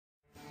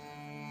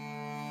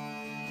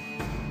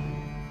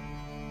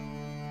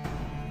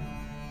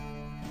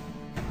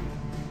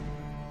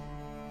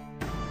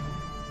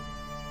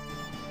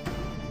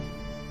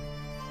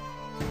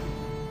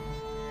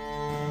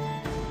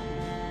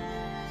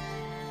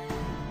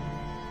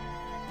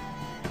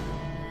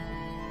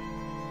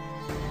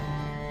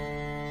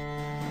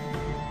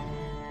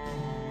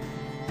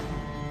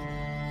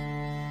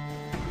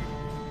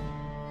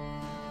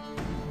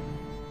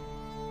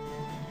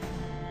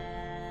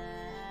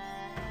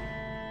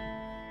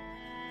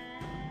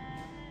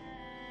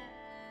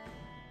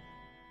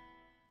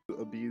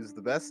use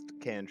the best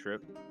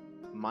cantrip,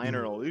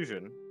 Minor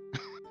Illusion,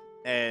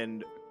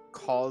 and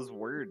cause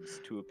words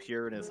to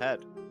appear in his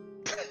head.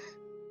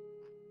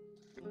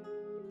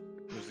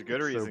 There's a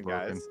good reason,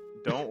 guys.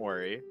 Don't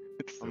worry.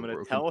 I'm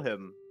gonna tell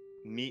him,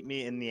 meet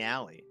me in the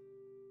alley.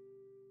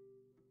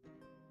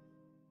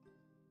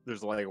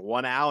 There's like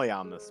one alley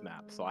on this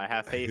map, so I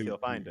have faith he'll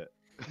find it.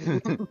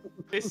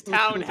 This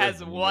town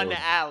has one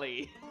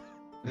alley.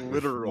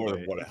 Literally. More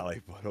than one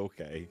alley, but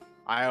okay.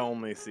 I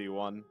only see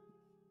one.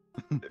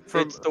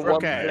 It's the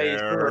one place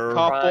for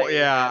couple.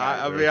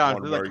 Yeah, I'll be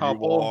honest. There's a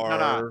couple.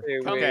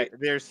 Okay,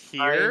 there's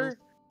here,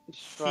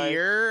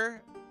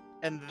 here,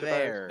 and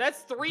there.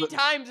 That's three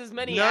times as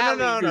many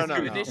alleys as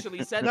you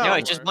initially said. No,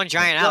 it's just one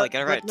giant alley.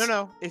 Get it right.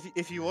 No.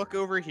 If you look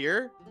over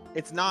here,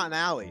 it's not an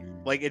alley.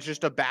 Like, it's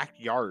just a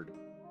backyard.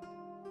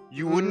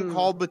 You wouldn't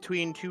call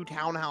between two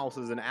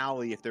townhouses an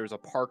alley if there's a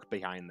park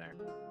behind there.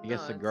 I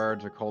guess the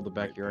guards are called the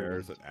backyard.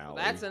 There's an alley.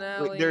 That's an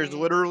alley. Like, there's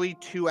literally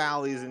 2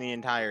 alleys in the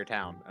entire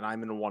town, and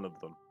I'm in one of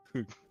them.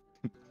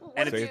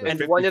 And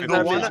one of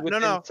them is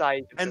within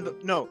sight. And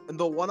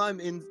the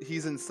one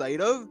he's in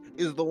sight of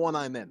is the one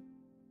I'm in.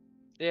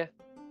 Yeah.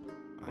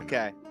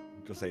 Okay.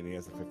 Just saying he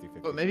has a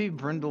 50-50. But maybe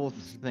Brindle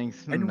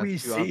thinks. Can we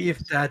see if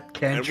that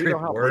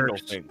cantrip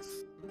works?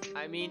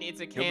 I mean,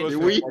 it's a cantrip.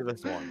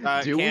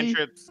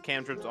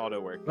 Cantrips auto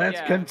work. Let's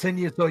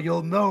continue so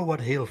you'll know what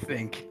he'll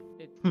think.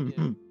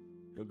 He'll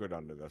go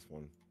down to this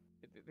one.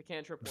 The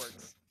cantrip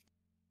works.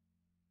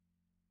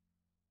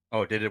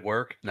 Oh, did it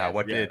work? Now,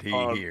 what did he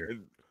hear?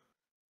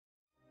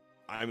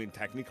 I mean,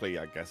 technically,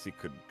 I guess he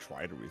could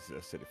try to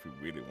resist it if he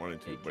really wanted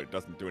to, but it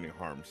doesn't do any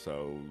harm,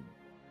 so...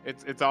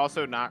 It's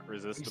also not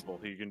resistible.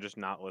 You can just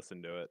not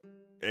listen to it.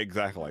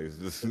 Exactly.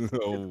 It's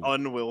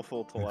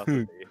unwillful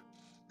telepathy.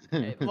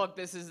 Hey, look,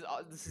 this is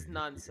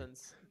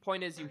nonsense.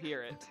 Point is, you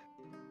hear it.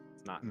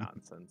 It's not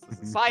nonsense.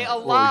 By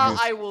Allah,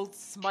 I will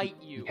smite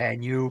you.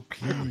 Can you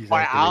please?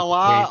 By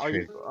Allah,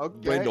 okay.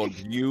 Brindle,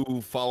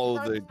 you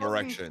follow the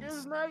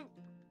directions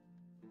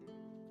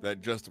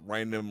that just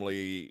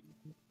randomly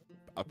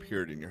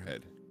appeared in your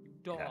head.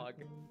 Dog.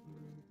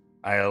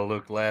 I'll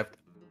look left.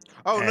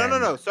 Oh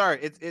no! Sorry,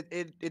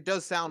 it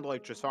does sound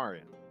like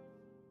Trisarian.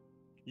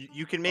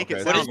 You can make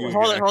it sound.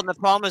 Hold on. The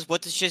problem is,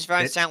 what does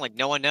Trisarian sound like?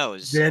 No one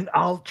knows. Then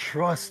I'll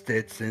trust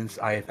it since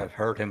I have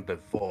heard him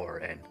before,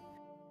 and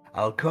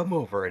I'll come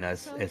over and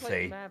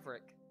say.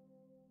 Maverick.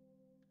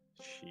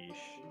 Sheesh.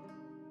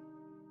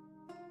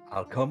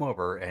 I'll come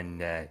over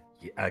and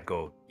I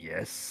go,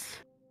 yes,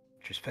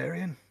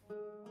 Trisarian. All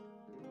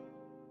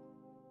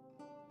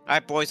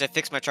right, boys, I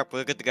fixed my truck.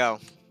 We're good to go.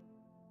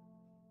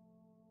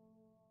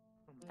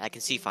 I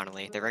can see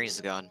finally. The range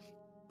is gone.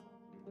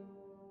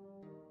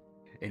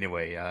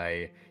 Anyway,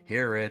 I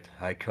hear it,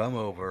 I come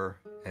over,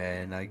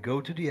 and I go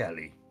to the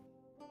alley.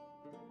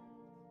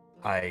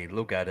 I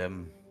look at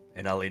him,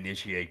 and I'll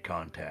initiate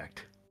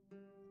contact.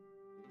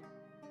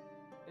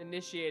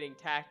 Initiating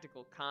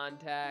tactical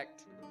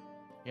contact.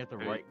 You have to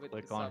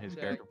right-click on his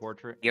character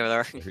portrait. Yeah,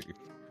 there.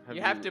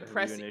 You have to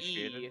press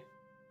E.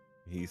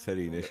 He said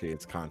he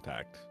initiates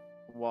contact.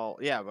 Well,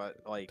 yeah, but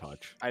like,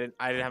 touch. I didn't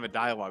have a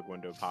dialogue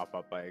window pop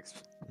up by.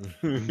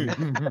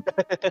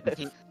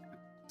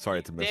 Sorry,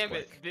 it's a misclick. Damn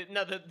it!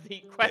 No, the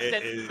quest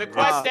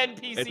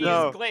NPC is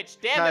glitched.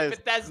 Damn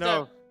it,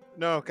 Bethesda!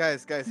 No,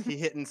 guys, he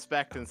hit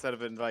inspect instead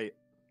of invite.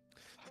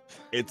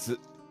 It's a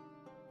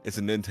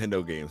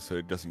Nintendo game, so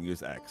it doesn't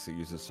use X; it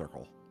uses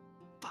circle.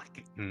 Fuck.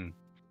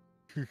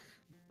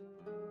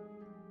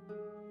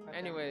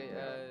 Anyway,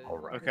 all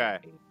right. Okay,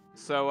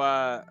 so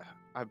I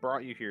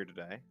brought you here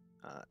today.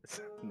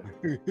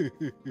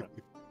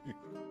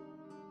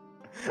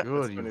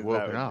 Good, you've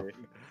woken up.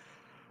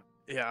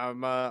 Yeah, I'm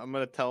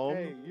gonna tell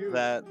him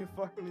that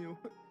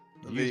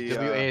use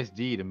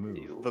WASD to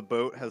move. The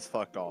boat has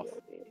fucked off.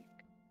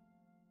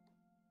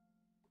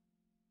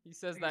 He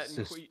says that in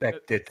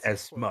suspected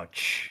as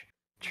much,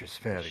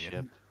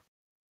 Trisarian.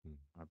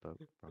 Our boat.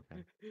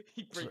 Okay.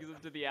 He brings him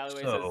to the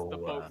alleyway and says the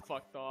boat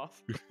fucked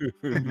off.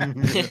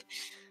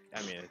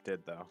 I mean, it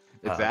did though.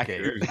 It's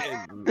accurate.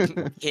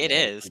 It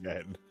is.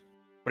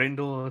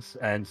 Brindle's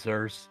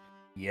answers,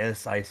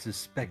 yes, I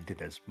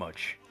suspected as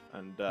much.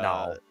 And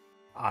now,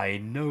 I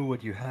know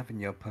what you have in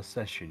your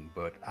possession,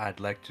 but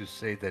I'd like to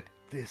say that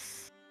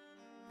this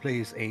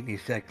place ain't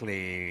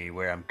exactly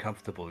where I'm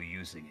comfortable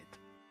using it.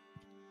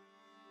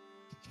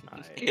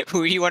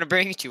 Who do you want to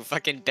bring it to?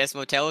 Fucking Best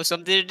Motel or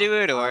something to do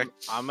it, or?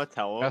 I'm gonna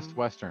tell him. Best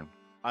Western.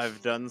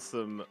 I've done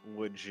some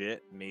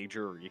legit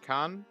major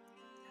recon.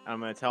 I'm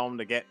gonna tell him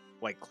to get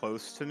like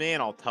close to me,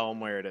 and I'll tell him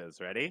where it is.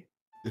 Ready?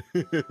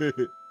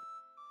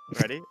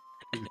 Ready?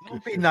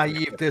 Don't be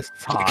naive this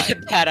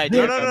time. Bad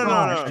idea.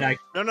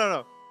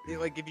 No.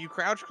 Like if you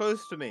crouch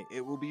close to me,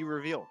 it will be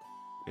revealed.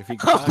 If he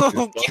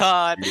oh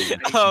God!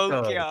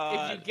 Oh If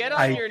God! you get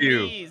on your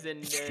knees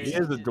and he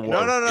is a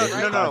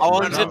dwarf. No.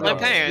 I'll unzip my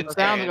pants. It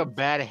sounds like a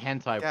bad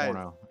hentai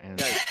porno.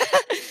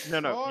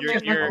 No.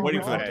 You're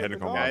waiting for the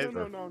tentacle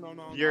monster.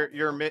 No.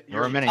 You're a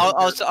minute.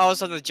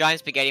 Also, the giant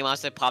spaghetti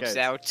monster pops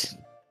out.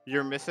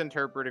 You're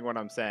misinterpreting what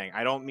I'm saying.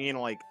 I don't mean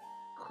like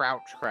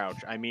crouch.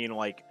 I mean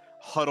like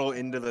huddle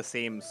into the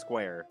same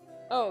square.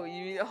 Oh,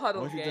 you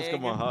huddle Why don't you just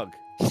gang. give him a hug?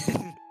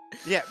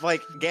 Yeah,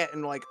 like get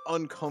in like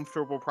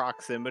uncomfortable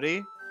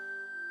proximity.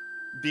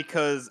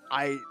 Because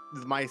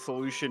my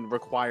solution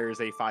requires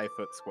a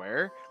 5-foot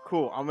square.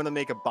 Cool, I'm gonna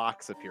make a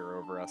box appear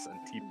over us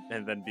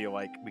and then be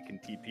like, we can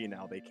TP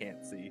now. They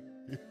can't see.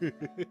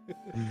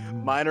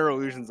 Minor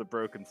illusion's a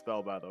broken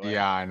spell, by the way.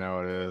 Yeah, I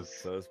know it is.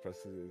 So is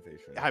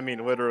prestidigitation. I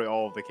mean, literally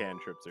all of the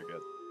cantrips are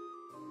good.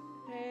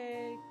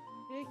 Hey,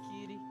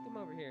 kitty, come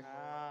over here.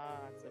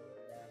 That's it.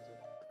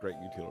 Great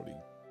utility.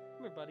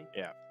 Come here, buddy.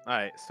 Yeah. All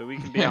right, so we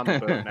can be on the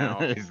boat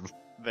now.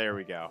 There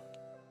we go.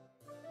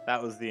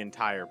 That was the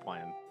entire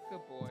plan. Good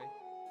boy.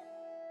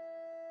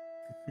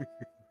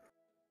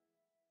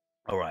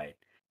 All right.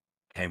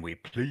 Can we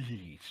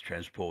please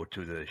transport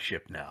to the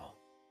ship now?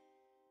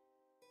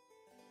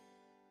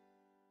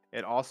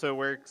 It also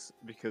works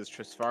because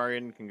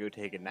Trisfarian can go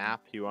take a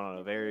nap. He went on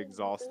a very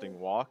exhausting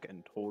walk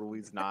and totally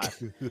is not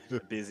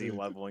busy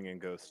leveling in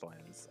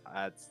Ghostlands.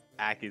 That's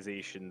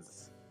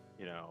accusations,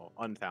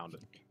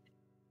 unfounded.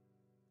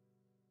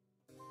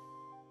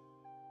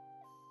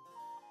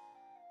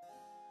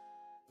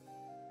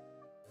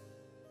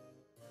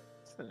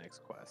 What's the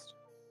next quest?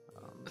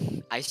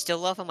 I still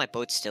love how my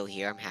boat's still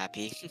here. I'm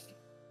happy.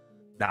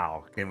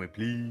 Now, can we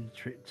please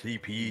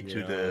TP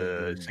to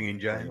the singing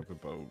giant?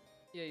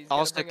 Yeah, he's gotta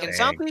Also, bring can up-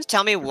 someone please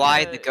tell me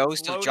why the Uh,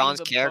 ghost of loading John's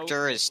the boat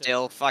character is system.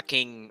 still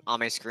fucking on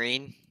my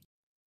screen?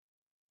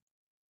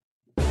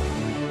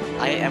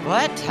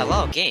 What?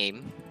 Hello,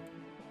 game.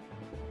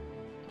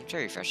 I'm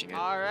trying refreshing it.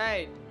 All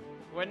right,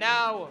 we're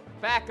now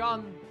back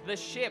on the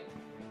ship.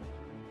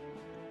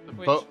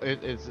 Which-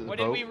 It's a what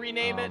boat. did we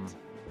rename it?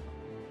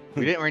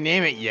 We didn't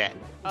rename it yet.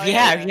 Oh,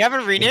 Yeah, you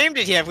haven't renamed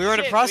it yet. We were in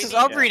the Shit, process we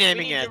need of to-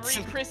 renaming we need it.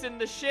 to rechristen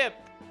the ship.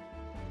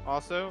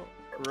 Also,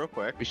 real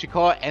quick, We should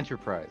call it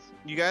Enterprise.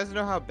 you guys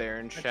know how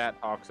Baron's chat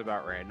talks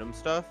about random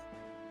stuff?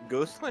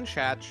 Ghostland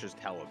chat's just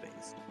hella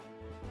based.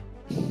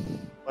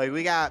 Like,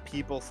 we got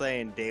people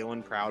saying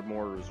Dalen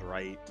Proudmore was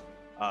right.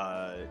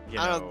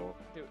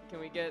 Can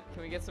we get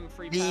some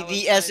free? The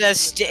Palestine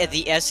SS in the chat?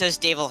 the SS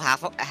David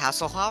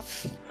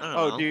Hasselhoff. I don't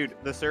Oh, know. dude,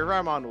 the server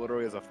I'm on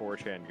literally has a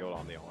 4chan guild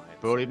on the Alliance.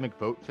 Bodie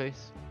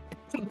McBoatface.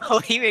 Oh,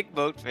 he make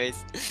boat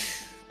face.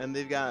 And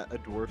they've got a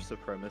dwarf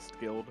supremacist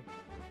guild.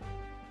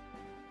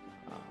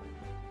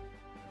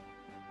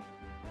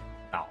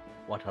 Now,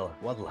 what'll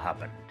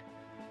happen?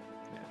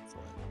 Yeah, it's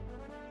lit.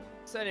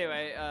 So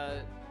anyway,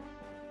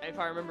 if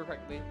I remember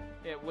correctly,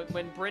 yeah,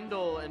 when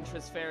Brindle and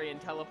Trisfarian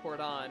teleport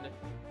on,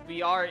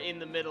 we are in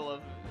the middle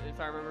of, if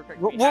I remember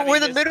correctly, We're in the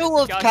having this middle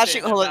of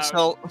patching. discussion Hold on.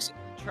 about So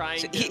trying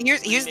to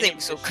here's the rename thing.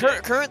 So the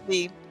ship.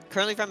 currently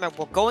from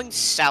we're going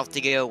south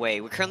to get away.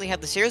 We currently have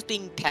the series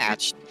being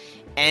patched,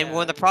 and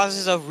we're in the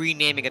process of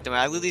renaming it.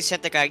 I literally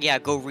sent the guy, yeah,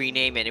 go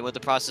rename it, and we're in the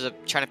process of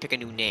trying to pick a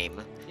new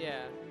name. Yeah.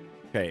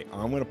 Okay,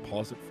 I'm gonna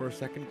pause it for a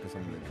second because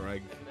I'm gonna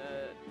drag.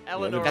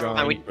 Eleanor, That's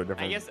fine, we-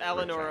 I guess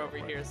Eleanor over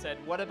here said,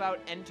 "What about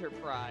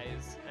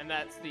Enterprise?" And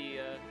that's the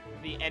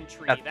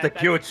entry. That's the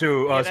cue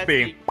to us that's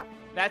being.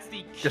 That's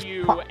the Just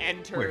cue. pop.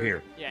 Enter. We're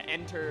here. Yeah,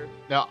 enter.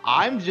 Now,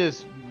 I'm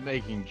just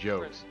making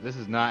jokes. This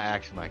is not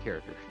actually my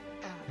character.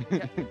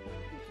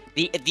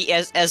 The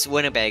SS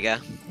Winnebago.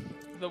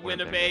 The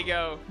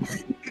Winnebago.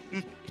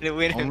 The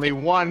Winnebago. Only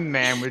one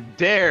man would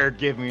dare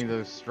give me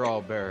the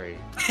strawberry.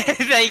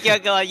 Thank you,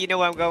 God. You know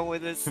where I'm going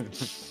with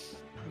this.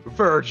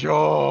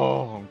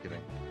 Virgil! I'm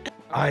kidding.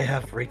 I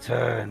have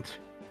returned.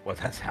 What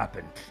has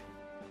happened?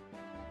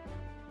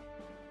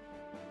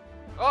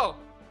 Oh,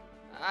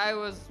 I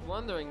was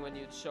wondering when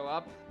you'd show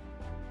up,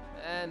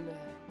 and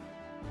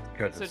so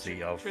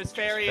Courtesy of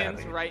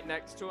Trisfarian's Trisfarian. right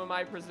next to him,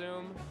 I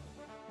presume.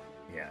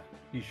 Yeah,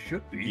 he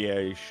should be. Yeah,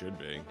 you should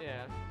be.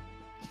 Yeah.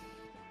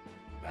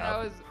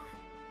 Uh,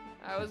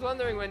 I was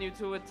wondering when you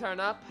two would turn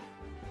up.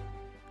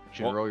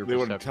 Should Well, roll your they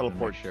would perception and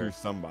teleport make sure. to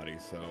somebody,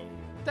 so.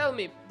 Tell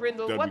me,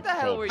 Brindle, That'd what be the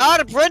hell cool. were you? Ah,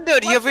 Brenda, you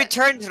What have the-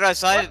 returned to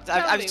us. what-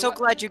 tell I'm me, so what-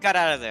 glad you got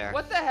out of there.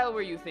 What the hell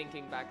were you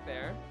thinking back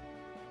there?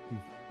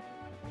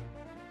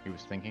 He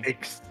was thinking.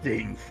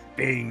 Fixing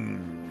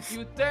things.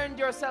 You turned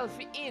yourself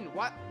in.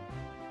 What?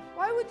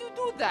 Why would you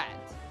do that?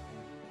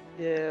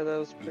 Yeah, that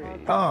was pretty.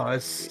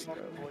 Because,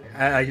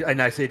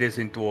 and I say this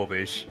in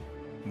Dwarvish,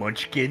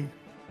 Munchkin,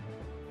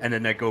 and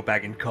then I go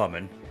back in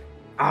common.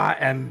 I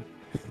am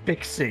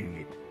fixing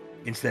it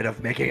instead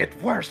of making it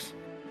worse,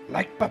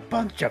 like a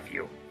bunch of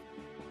you.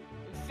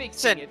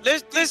 Fixing Listen, it.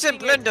 listen,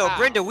 Fixing it how?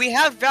 Brenda, we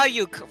have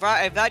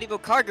valuable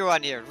cargo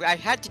on here. I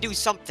had to do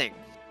something.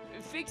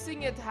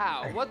 Fixing it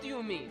how? What do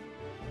you mean?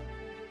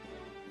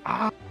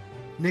 I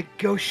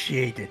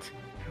negotiated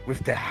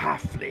with the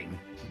halfling,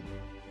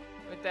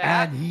 With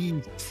that? and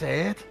he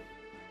said,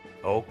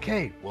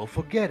 "Okay, we'll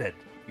forget it.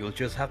 You'll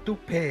just have to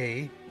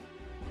pay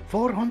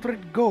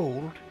 400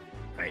 gold."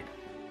 Right?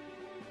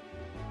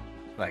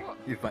 Like,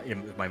 if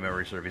my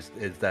memory serves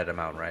is that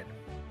amount, right?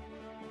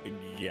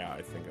 Yeah,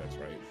 I think that's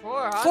right.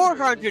 400.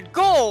 400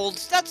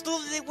 golds? That's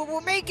literally what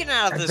we're making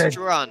out of And this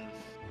then- run.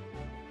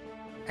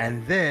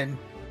 And then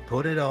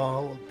put it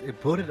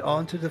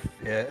onto the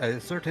a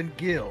certain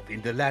guild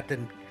in the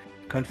Latin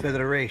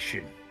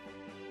Confederation.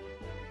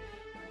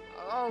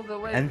 All the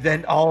way. and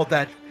then all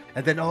that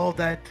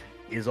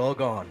is all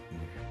gone.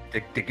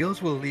 The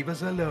guilds will leave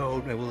us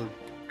alone, and we'll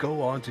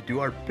go on to do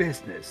our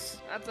business.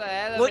 That's a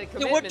hell of a What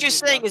commitment you're you've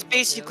saying got is to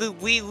basically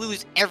fulfill. we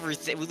lose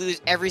everything. We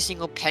lose every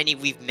single penny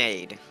we've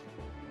made.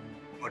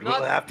 But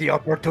Not- we'll have the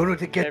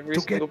opportunity Every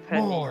to single get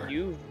penny more.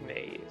 you've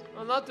made.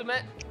 Well, not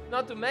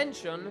to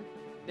mention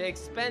the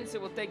expense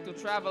it will take to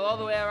travel all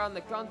the way around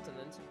the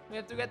continent. We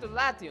have to get to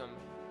Latium.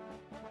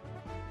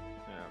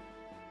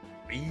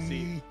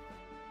 See.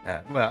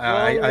 Well, Well,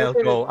 I'll look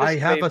at go. it this I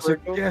have way, a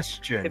Virgil.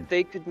 suggestion. If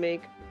they could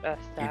make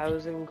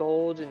 1,000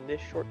 gold in this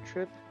short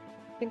trip,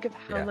 think of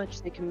how Yeah.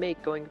 much they can make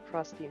going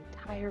across the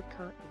entire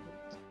continent.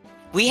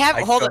 We have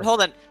I hold on, got-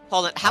 hold on,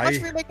 hold on. How much I-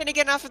 were we making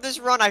again after this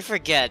run? I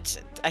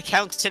forget.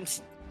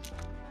 Accountant.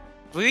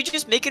 Were we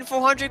just making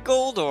 400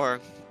 gold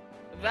or?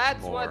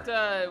 That's More. what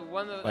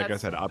one of. Like I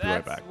that's- said, I'll be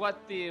right That's back. what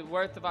the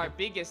worth of our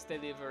biggest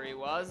delivery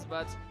was,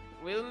 but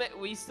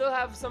we still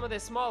have some of the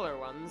smaller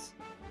ones.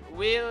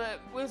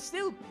 We'll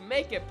still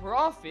make a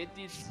profit.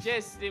 It's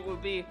just it will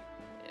be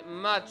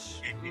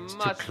much It needs to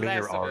much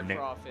clear less of our a name.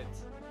 profit.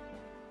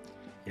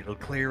 It'll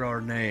clear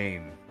our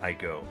name. I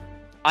go.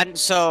 And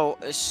so,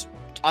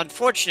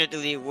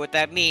 unfortunately, what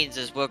that means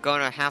is we're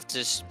gonna have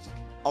to,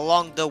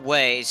 along the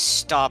way,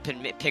 stop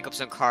and pick up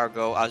some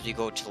cargo as we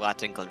go to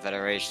Latin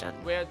Confederation.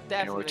 We're order to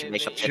definitely.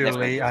 make up the Actually,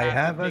 difference. I to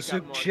have a pick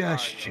up more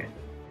suggestion.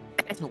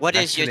 What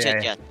is your Actually,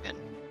 suggestion?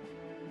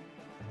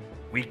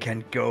 We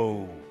can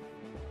go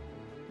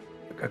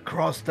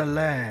across the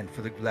land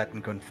for the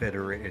Latin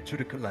Confederation, to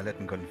the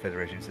Latin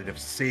Confederation, instead of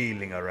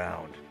sailing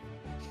around.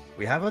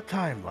 We have a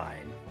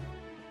timeline,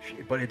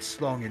 but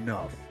it's long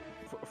enough.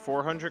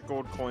 400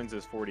 gold coins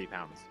is 40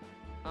 pounds.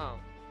 Oh.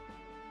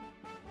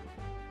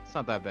 It's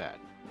not that bad.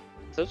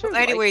 Those are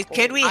Anyways, light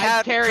can we gold. I've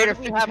have carried a could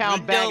we have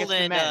 50-pound bag of Rindle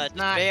and, cement. It's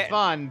not Trisfer-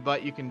 fun,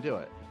 but you can do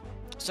it.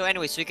 So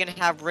anyway, so we can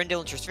have Rindle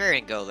and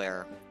Trisferian go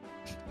there.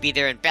 Be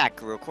there and back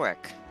real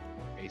quick.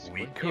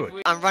 We If could.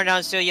 we- I'm running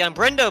down Celia and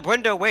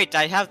Brendo, wait,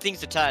 I have things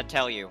to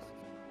tell you.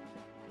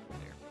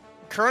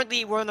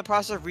 Currently, we're in the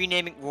process of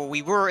renaming. Well,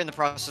 we were in the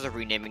process of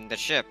renaming the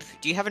ship.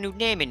 Do you have a new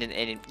name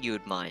in you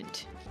would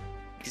mind?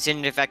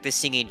 Considering the fact that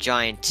singing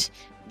giant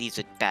leaves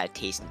a bad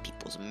taste in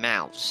people's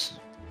mouths.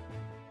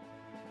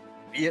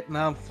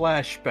 Vietnam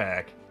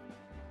flashback.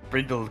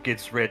 Brindle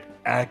gets red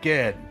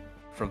again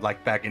from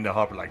like back in the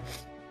harbor, like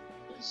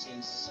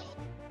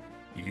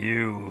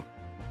you.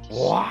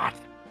 What?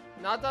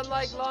 Not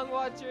unlike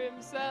Longwatcher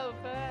himself,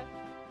 eh?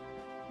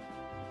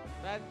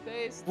 Bad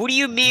taste. What do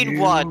you mean,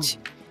 You- what?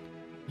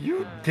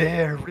 You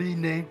dare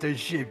rename the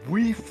ship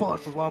we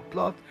fought with our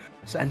blood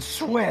and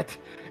sweat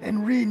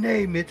and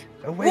rename it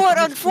away What?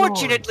 from its glory?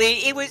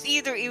 Unfortunately, it was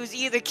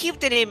either keep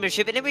the name of the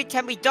ship, and every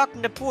time we docked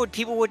in the port,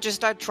 people would just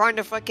start trying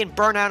to fucking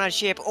burn out our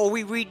ship, or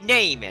we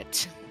rename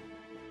it.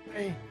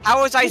 Hey,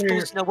 How was I Here.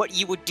 supposed to know what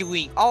you were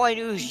doing? All I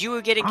knew is you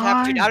were getting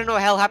captured. I don't know what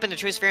the hell happened to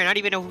Tris Fair, and I don't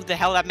even know who the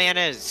hell that man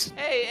is.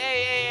 Hey,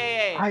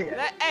 hey, hey,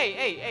 hey,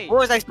 hey. Hey. What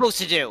was I supposed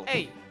to do?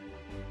 Hey.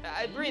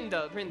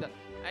 Brindle.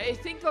 I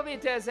think of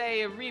it as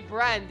a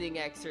rebranding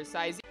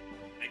exercise.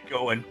 I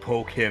go and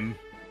poke him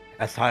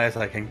as high as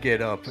I can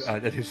get up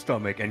at his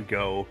stomach and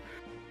go,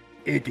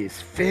 it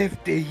is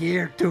 50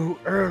 years too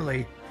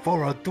early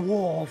for a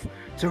dwarf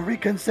to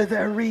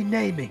reconsider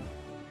renaming.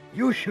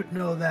 You should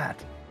know that.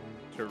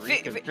 To Fi-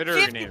 reconsider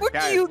 50 names. what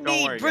Guys, do you don't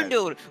need, worry, guys.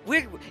 Brindle?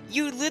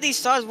 You literally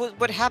saw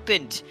what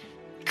happened.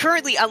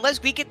 Currently,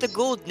 unless we get the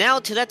gold now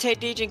to that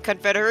Titanian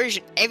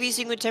Confederation, every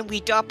single time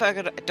we dock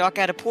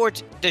at a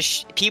port,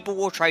 people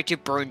will try to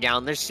burn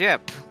down the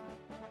ship.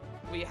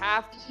 We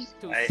have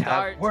to I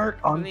start have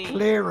worked on clean.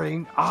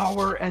 clearing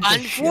our and the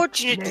ship's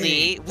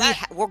Unfortunately, name.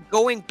 we're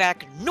going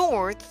back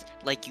north,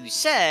 like you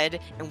said,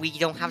 and we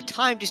don't have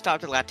time to stop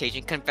the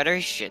Lactation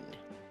Confederation.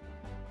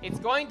 It's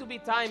going to be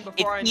time It's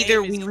before our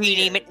either name is we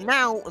rename cleared. it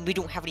now and we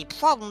don't have any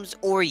problems,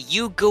 or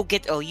you go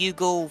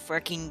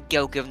freaking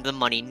go give them the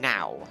money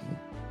now.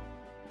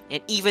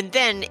 And even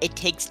then, it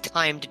takes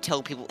time to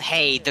tell people,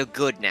 hey, they're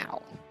good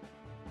now.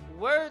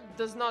 Word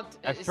does not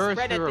At spread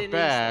first we at were an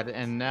bad,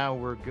 instant. and now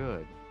we're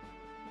good.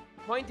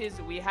 Point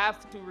is, we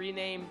have to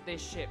rename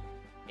this ship.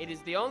 It is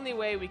the only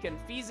way we can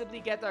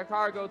feasibly get our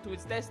cargo to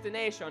its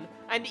destination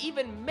and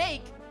even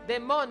make the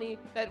money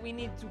that we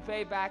need to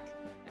pay back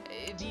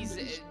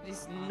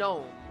this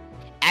gnome.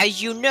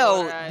 As you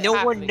know, Or, no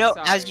one halfling, know.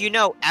 sorry. As you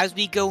know, as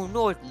we go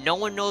north, no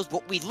one knows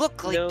what we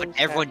look like, but Gnomes,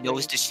 everyone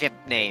knows halflings. the ship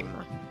name.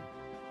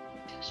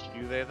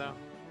 Do they though?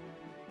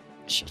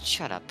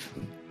 Shut up.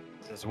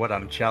 This is what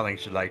I'm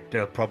challenged. Like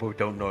they probably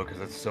don't know because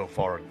it's so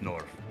far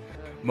north.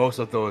 Most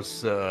of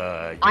those,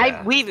 yeah.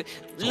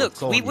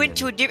 Look, we went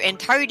to a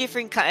entirely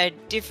different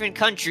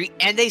country,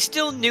 and they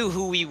still knew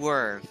who we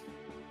were.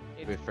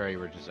 To be fair, you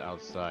were just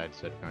outside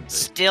said country.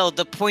 Still,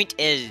 the point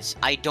is,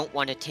 I don't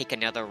want to take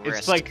another risk.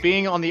 It's like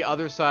being on the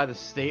other side of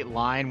the state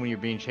line when you're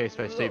being chased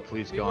by state Look,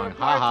 police we going, were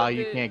part haha, of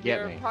you the- can't we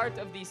get were me. part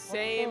of the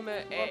same.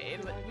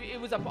 It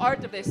was a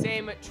part of the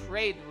same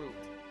trade route.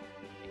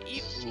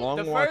 Long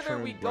The Watcher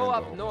further we and go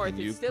up Brando, north, can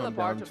you it's still a come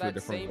part down of to a that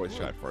different same voice route.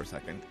 chat for a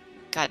second?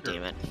 God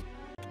damn it.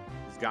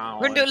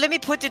 Gauntlet. No, let me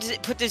put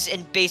this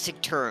in basic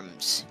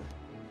terms.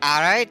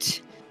 All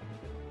right.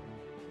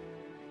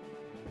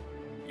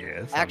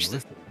 Yes,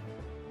 Actually,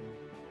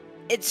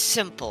 it's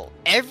simple.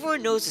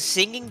 Everyone knows the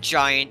singing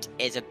giant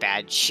is a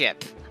bad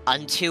ship.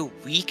 Until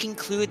we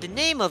conclude the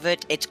name of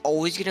it, it's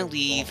always gonna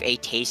leave a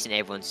taste in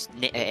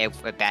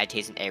a bad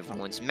taste in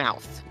everyone's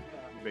mouth.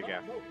 Big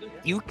F.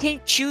 You can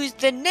choose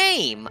the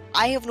name.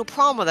 I have no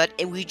problem with that,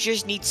 and we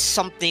just need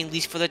something, at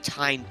least for the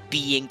time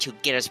being, to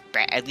get us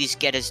back. At least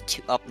get us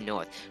to up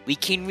north. We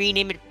can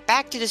rename it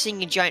back to the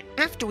Singing Giant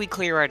after we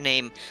clear our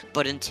name,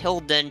 but until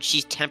then,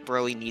 she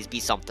temporarily needs to be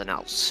something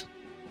else.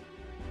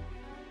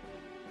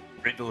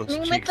 Riddle's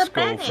Name it cheeks the go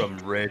Bennett. from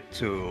red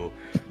to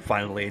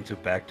finally into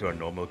back to a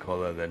normal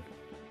color. Then,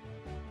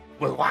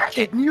 well, why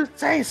didn't you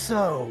say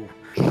so?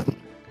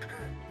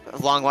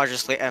 Long Watcher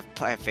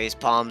face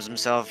palms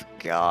himself.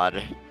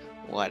 God,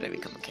 why did I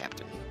become a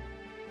captain?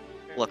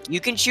 Look,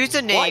 you can choose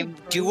a name,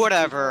 do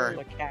whatever. I'm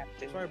a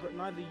captain. Sorry, but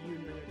neither you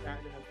nor your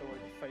character have the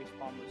right to face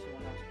palm that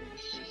someone else can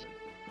just use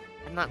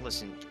it. I'm not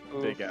listening.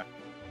 Big F.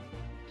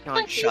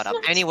 Sean, shut up.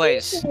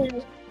 Anyways,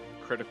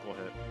 Critical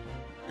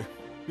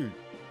hit.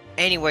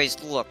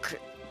 anyways, look.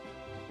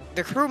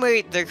 The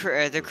crewmate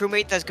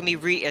that's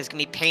gonna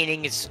be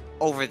painting is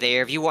over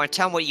there. If you want,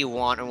 tell him what you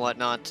want and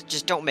whatnot.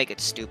 Just don't make it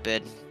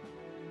stupid.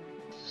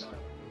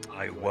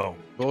 I won't.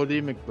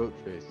 Goldie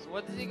McBoatface.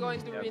 What is he going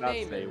to Yeah,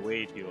 that's rename it?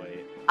 way too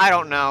late. I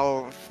don't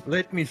know.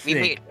 Let me We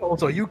think.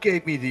 Also, you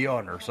gave me the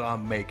honor, so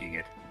I'm making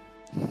it.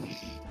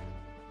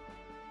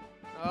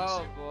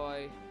 Oh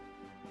boy.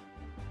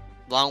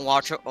 Long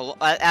Watcher,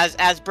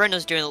 as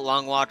Brenda's doing it,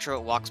 Long Watcher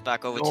walks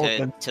back over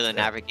Northern to the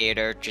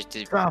navigator just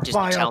to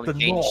Fly tell up him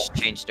the north.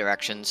 change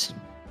directions.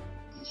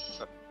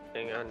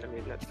 Hang on, I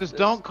mean that's Just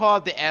don't call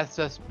it the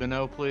SS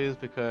Minnow, please,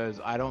 because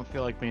I don't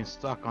feel like being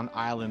stuck on an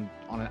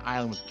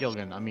island with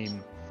Gilligan. I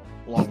mean,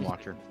 Long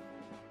Watcher.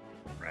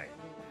 Right.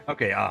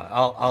 Okay.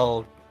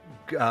 I'll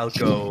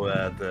go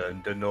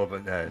the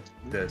northern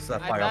the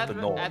Sapphire of the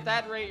North. At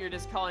that rate, you're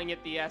just calling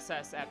it the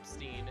SS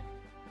Epstein.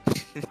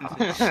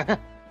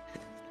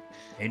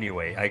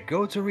 Anyway, I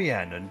go to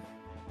Rhiannon,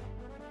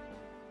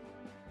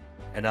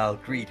 and I'll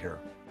greet her.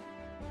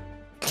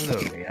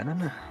 Hello,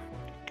 Rhiannon.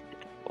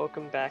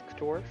 welcome back,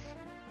 dwarf.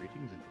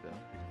 Greetings, Isabel.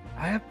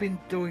 I have been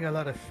doing a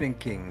lot of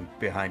thinking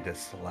behind the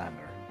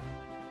slammer.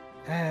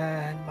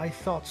 And my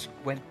thoughts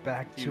went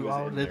back He to was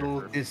our in there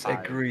little for 5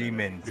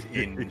 disagreement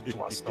in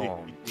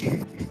Toiston.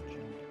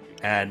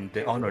 And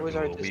the honor What was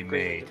our duel we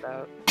disagreement made.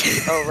 about?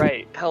 Oh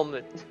right,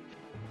 helmet.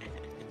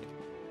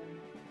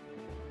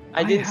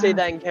 I didn't say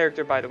that in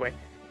character, by the way.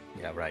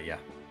 Yeah, right, yeah.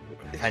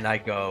 And I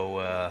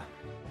go,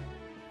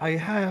 I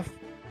have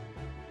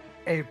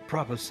a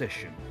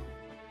proposition.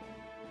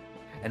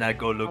 And I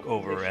go look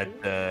over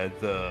at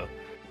the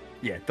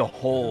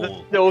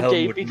hole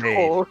Okay, Helmut made.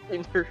 hole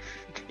in your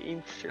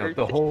green shirt.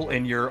 The hole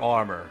in your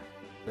armor.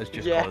 Let's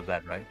just Yeah. call it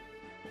that, right?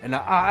 And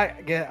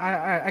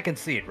I can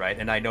see it, right?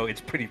 And I know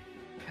it's pretty.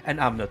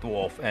 And I'm the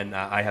dwarf, and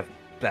I have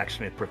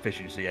blacksmith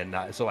proficiency, and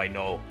so I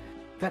know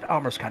that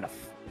armor's kind of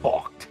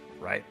fucked,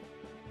 right?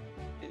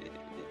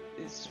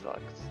 It's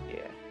fucked,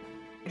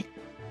 yeah.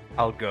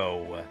 I'll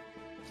go.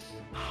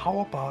 How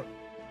about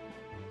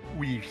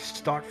we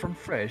start from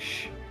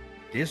fresh,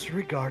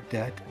 disregard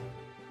that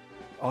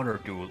honor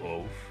duel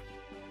oath,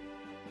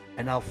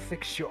 and I'll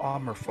fix your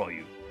armor for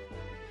you.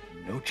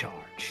 No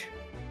charge.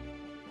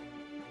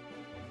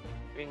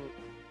 I mean,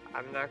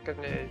 I'm not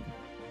gonna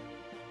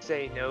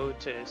say no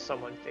to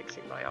someone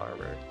fixing my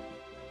armor.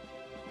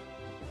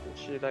 And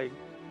she like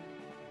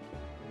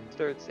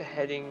starts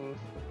heading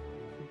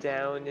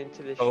down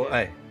into the Oh,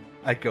 ship.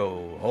 I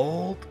go,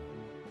 hold.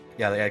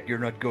 Yeah, like, you're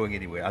not going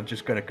anywhere. I'm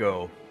just gonna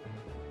go.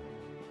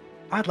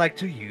 I'd like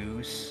to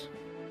use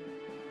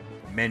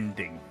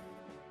mending.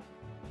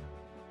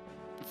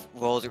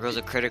 Rolls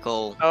a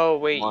critical. Oh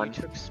wait, One. you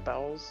took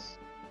spells?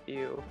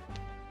 You.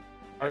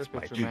 That's my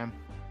Artificer, dude. man.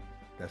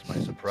 That's my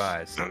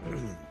surprise.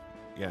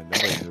 Yeah,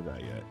 nobody knew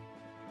that yet.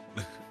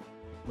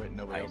 Wait,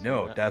 nobody I else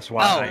know. knew that. That's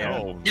why Oh, I am.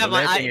 no. Never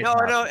mind. letting it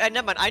happen.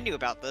 Never mind. I knew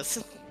about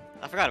this.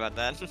 I forgot about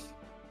that.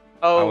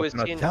 Oh, I it was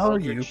was gonna in tell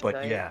you, Eldritch but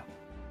Knight? yeah.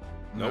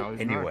 No, he's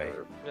not. Anyway,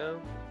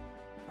 No?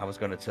 I was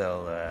gonna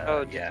tell.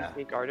 Oh, did yeah. you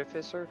take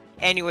Artificer?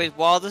 Anyways,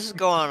 while this is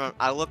going on,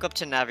 I look up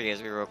to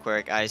navigators real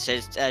quick. I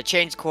said,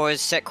 change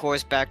course, set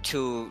course back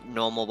to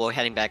normal. We're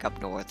heading back up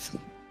north.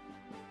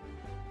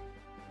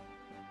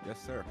 Yes,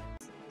 sir.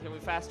 Can we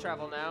fast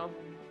travel now?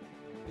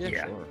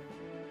 Yeah. Sure.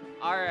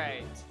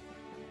 Alright.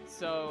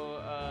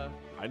 So,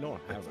 I don't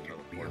have another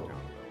port count available.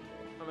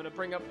 I'm gonna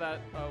bring up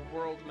that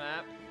world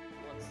map.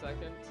 1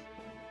 second.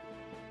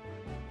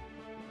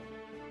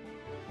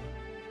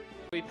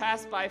 We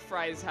passed by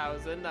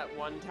Freishausen, that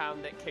one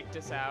town that kicked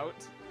us out.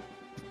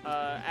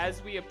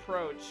 As we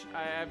approach,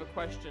 I have a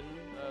question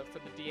for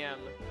the DM,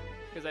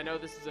 because I know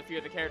this is a few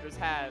of the characters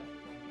have.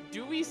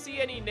 Do we see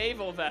any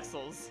naval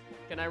vessels?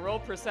 Can I roll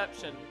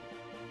perception?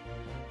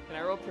 Can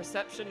I roll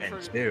perception And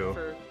for, two.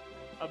 for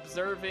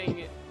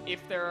observing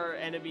if there are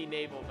enemy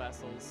naval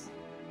vessels?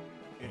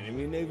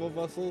 Enemy naval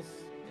vessels?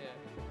 Yeah.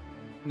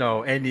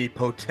 No, any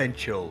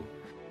potential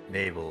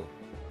naval.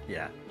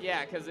 Yeah.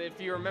 Yeah, because if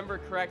you remember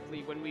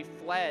correctly, when we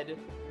fled,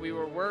 we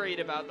were worried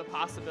about the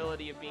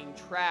possibility of being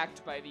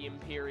tracked by the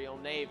Imperial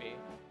Navy.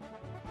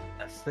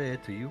 I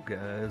said to you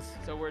guys.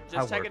 So we're I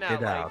just checking worked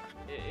out, it like, out.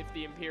 if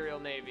the Imperial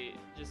Navy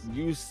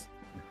just...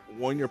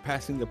 When you're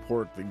passing the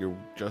port that you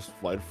just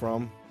fled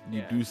from, you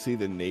Yeah. do see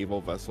the naval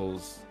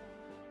vessels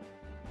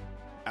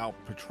out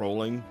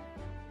patrolling.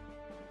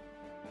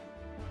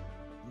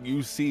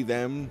 You see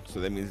them, so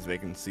that means they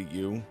can see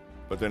you,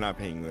 but they're not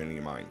paying you any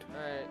mind.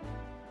 Alright.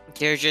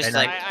 They're just And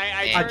like,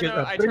 I "Man."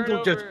 turn Brindle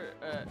over, just-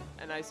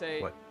 and I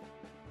say... What?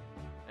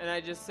 And I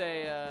just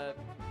say,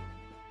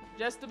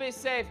 just to be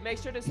safe, make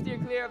sure to steer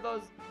clear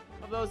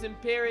of those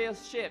Imperial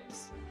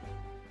ships.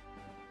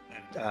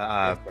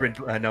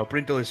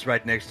 Brindle is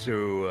right next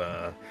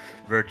to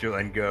Virgil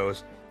and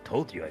goes,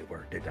 "Told you I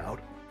worked it out."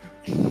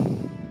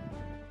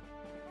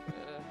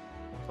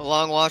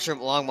 Long watcher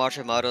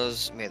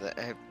mottos, may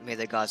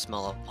the gods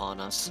smile upon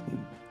us.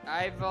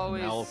 I've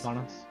always... Smell upon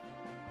us.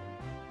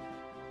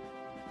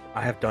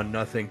 I have done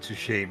nothing to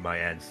shame my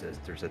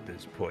ancestors at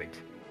this point.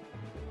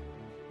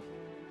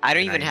 I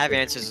don't And even I have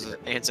enjoy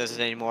ancestors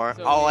anymore.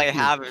 So All we- I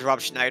have is Rob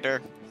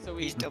Schneider. So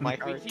He's still my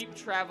we heart. keep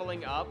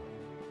traveling up,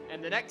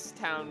 and the next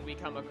town we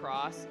come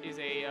across is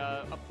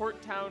a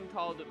port town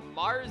called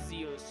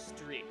Marziel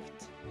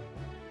Strict.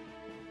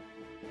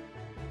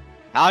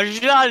 Is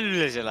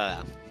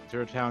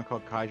there a town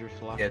called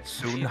Kaiserslautern? Yet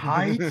soon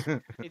hide.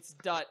 It's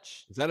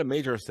Dutch. Is that a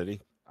major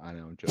city? I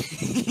know, I'm joking.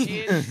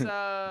 It's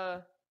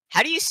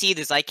How do you see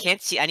this? I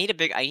can't see. I need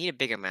a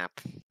bigger map.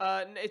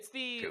 it's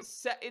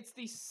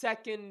the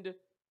second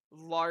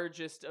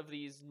largest of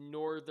these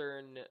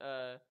northern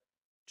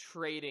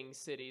trading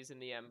cities in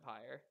the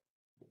empire.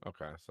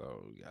 Okay,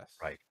 so yes.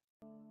 Right.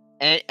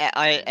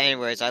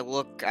 Anyways, I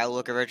look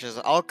at Richard's.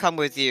 I'll come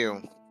with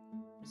you.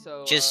 So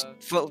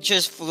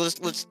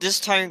Let's this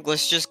time.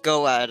 Let's just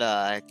go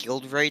at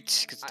guild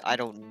rates, cause I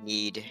don't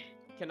need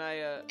can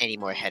I any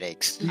more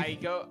headaches. I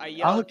yell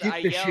I'll at the-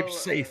 keep the ship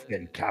safe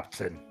then,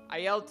 Captain. I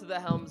yelled to the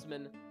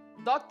helmsman,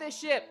 "Dock the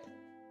ship!"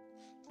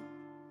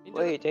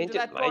 Wait, ain't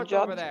that it my port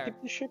job over to there.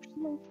 keep the ship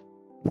safe?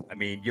 I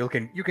mean, you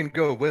can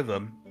go with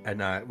them, and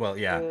well,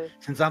 yeah.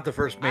 Since I'm the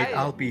first mate,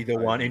 I'll be the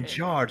one in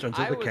charge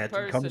until I the would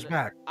captain comes person-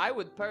 back. I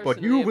would personally...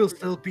 But you will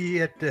still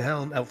be at the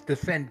helm of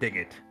defending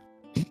it.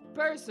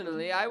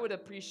 Personally, I would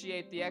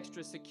appreciate the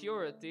extra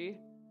security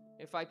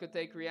if I could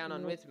take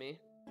Rhiannon with me.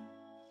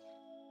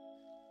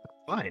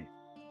 Fine.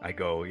 I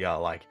go, yeah,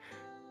 like,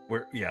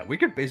 we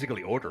could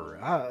basically order.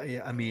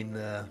 Yeah, I mean,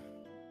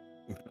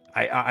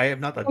 I am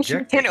not You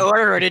objecting. can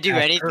order her to do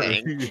Ask her.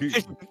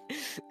 anything.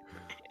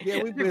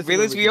 Yeah, we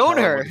Realize we own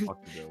her.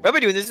 We've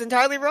been doing this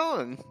entirely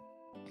wrong.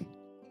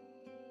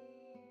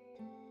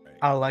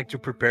 I like to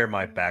prepare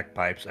my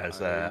bagpipes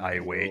as I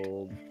wait.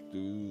 will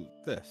do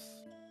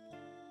this.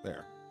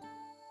 There.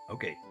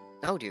 Okay.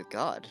 Oh dear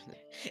God.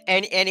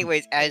 And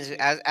anyways,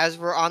 as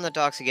we're on the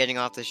docks and getting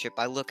off the ship,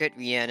 I look at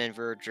Rhiannon and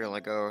Virgil and I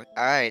go,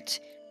 all right,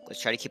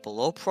 let's try to keep a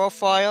low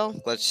profile.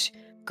 Let's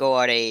go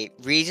at a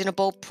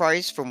reasonable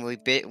price from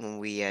when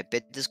we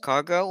bid this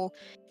cargo,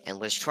 and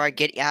let's try to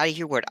get out of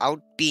here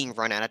without being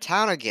run out of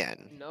town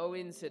again. No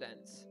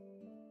incidents.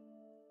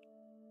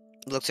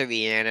 Looks at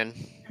Rhiannon.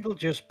 Brindle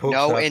just pokes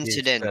No out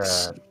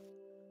incidents.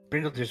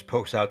 Brindle just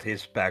pokes out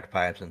his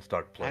bagpipes and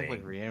start Act like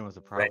playing Rhiannon was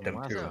a problem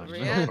random last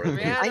tunes. time.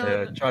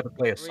 Rhiannon- Try to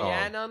play a song.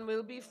 Rhiannon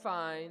will be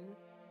fine.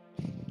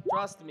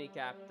 Trust me,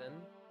 Captain.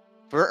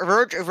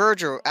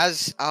 Virgil,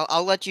 as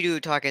I'll let you do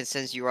talking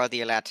since you are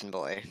the Latin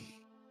boy.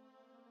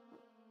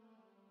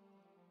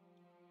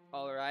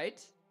 All right.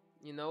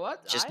 You know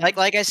what? Just I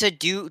like I said,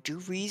 do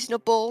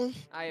reasonable.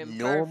 I am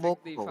normal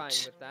perfectly fine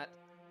quotes. with that.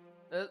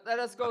 Let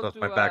us go How does to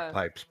my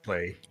bagpipes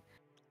play?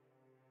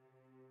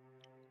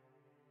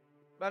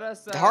 Let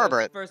us The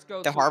harbor. first go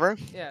The to, harbor?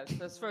 Yeah,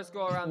 let's first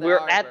go around the We're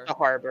harbor. at the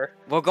harbor.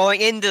 We're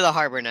going into the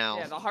harbor now.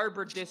 Yeah, the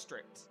harbor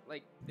district,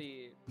 like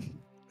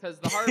because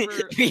the harbor.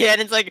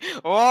 Rhiannon's like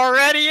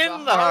already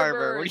in the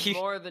harbor. What is do you?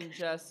 more than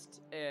just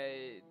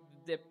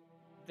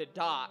the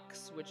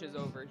docks, which is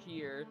over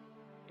here.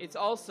 It's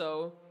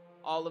also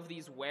all of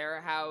these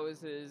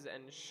warehouses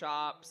and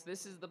shops.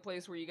 This is the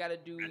place where you got to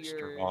do your.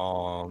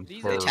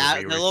 These are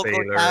The local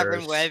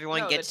tavern where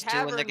everyone No, gets the to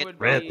when tavern they get. would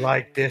Red be-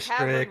 light the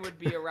tavern district. would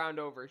be around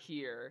over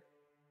here.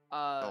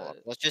 Oh,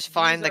 let's just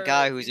find the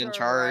guy who's in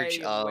charge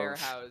of.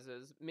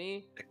 warehouses.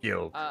 Me. The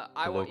guild. I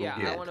The want. local Yeah,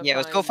 I guild. want to. Yeah,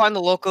 let's go find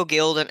the local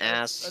guild and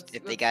Let's- ask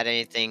if they let's- got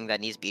anything that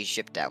needs to be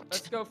shipped out.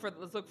 Let's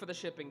look for the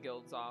shipping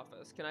guild's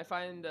office. Can I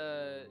find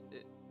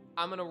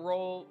I'm gonna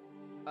roll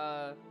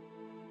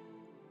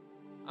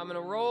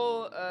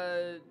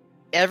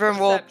Everyone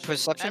roll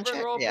perception Everyone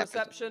check. roll Yeah.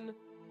 perception.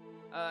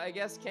 I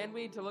guess can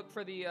we to look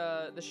for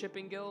the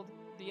shipping guild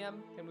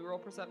DM? Can we roll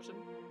perception?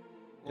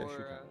 Yes, Or you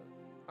can.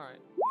 all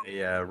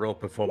right. Roll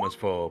performance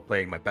for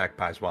playing my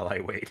bagpipes while I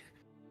wait.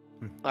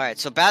 All right,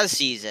 so Baz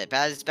sees it.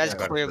 Baz Yeah,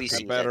 clearly Is that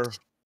sees better? it. Is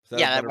that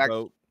Yeah, a that better worked.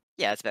 boat?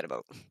 Yeah, it's better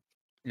boat.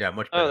 Yeah,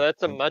 much better. Oh,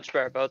 that's a much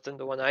better boat than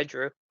the one I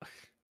drew.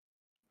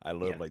 I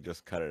literally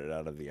just cut it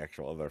out of the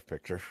actual other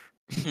picture.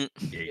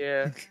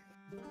 Yeah.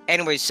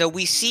 Anyway, so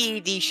we see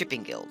the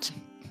shipping guild.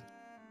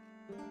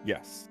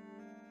 Yes.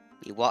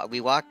 We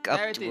walk up.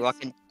 There it We is.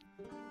 walk in.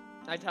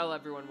 I tell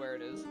everyone where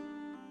it is.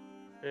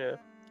 Yeah.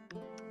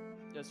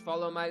 Just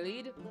follow my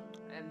lead,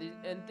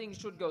 and things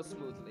should go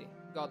smoothly,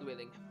 God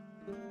willing.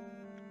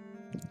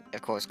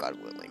 Of course, God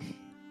willing.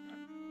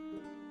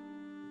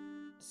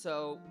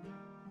 So,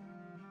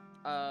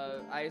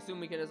 I assume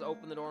we can just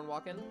open the door and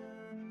walk in?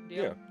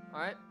 Deal? Yeah.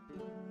 Alright.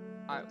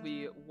 Alright,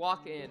 we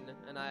walk in,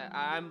 and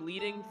I'm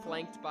leading,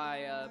 flanked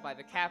by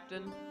the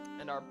captain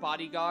and our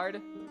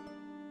bodyguard.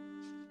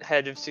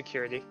 Head of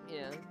security.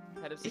 Yeah,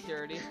 head of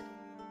security.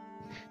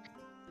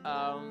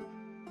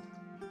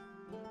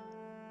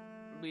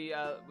 We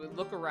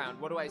look around.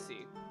 What do I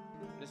see?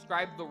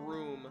 Describe the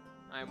room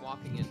I'm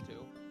walking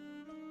into.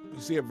 You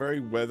see a very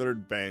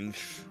weathered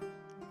bench,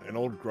 an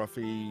old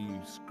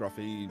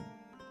scruffy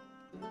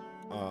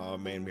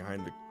man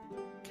behind the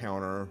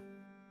counter.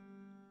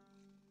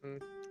 A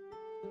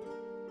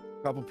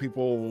couple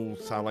people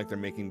sound like they're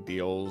making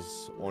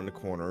deals on the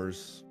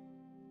corners.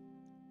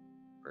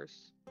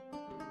 First.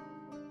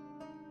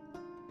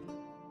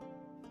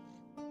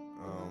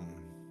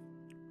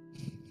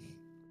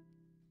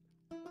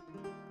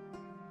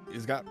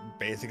 He's got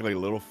basically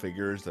little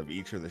figures of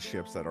each of the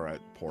ships that are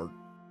at port.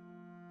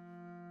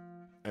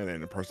 And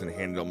then the person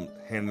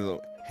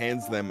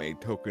hands them a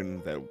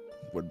token that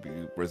would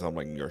be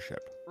resembling your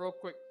ship. Real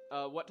quick,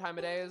 what time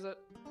of day is it?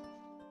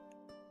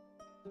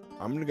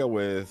 I'm gonna go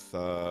with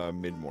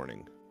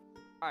mid-morning.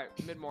 Alright,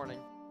 mid-morning.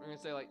 I'm gonna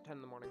say like 10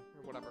 in the morning,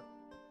 or whatever.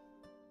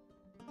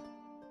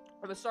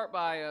 I'm gonna start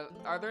by,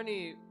 are there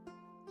any...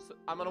 So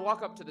I'm gonna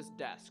walk up to this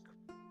desk.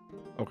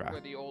 Okay.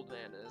 Where the old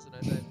man is, and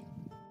I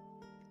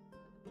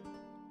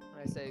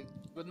say,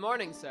 good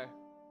morning, sir.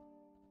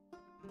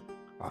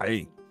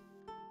 Hi.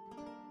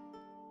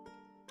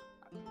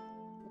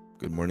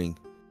 Good morning.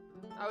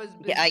 How is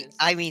business? Yeah,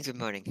 I mean good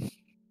morning.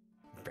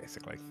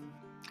 Basically.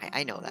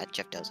 I know that.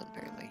 Jeff doesn't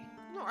apparently.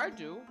 No, I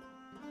do.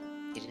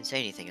 He didn't say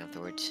anything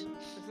afterwards.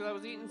 Because I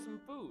was eating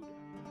some food.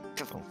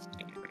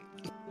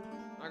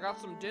 I got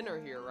some dinner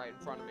here right in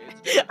front of me.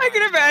 It's dinner I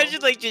can time,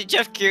 imagine like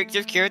Jeff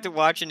Carrot to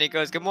watch and he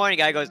goes, "Good morning."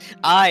 Guy goes,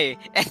 "Aye,"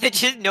 and then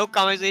just no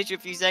conversation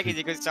for a few seconds.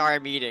 He goes, "Sorry,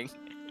 I'm eating."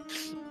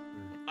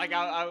 Like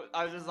I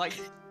was just like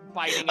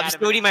biting I'm out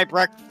still of eating my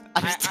breakfast.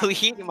 I'm still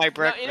eating my No,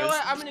 breakfast. you know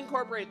what? I'm gonna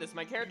incorporate this.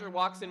 My character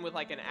walks in with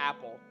like an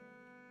apple.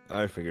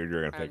 I figured you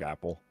were gonna pick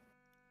apple.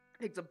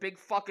 Takes a big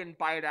fucking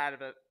bite out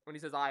of it when he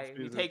says "I."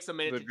 He takes a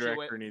minute to chew it. The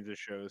director needs to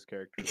show his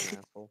character's an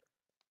apple.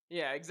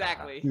 Yeah,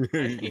 exactly.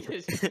 he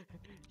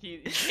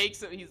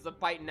takes it. He's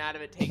biting out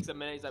of it. Takes a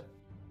minute. He's like,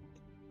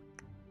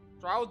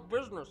 "So how's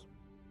business?"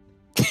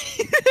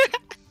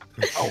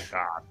 Oh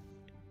God.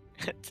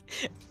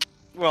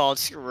 We're all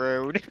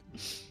screwed.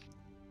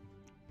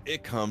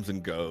 It comes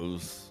and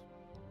goes.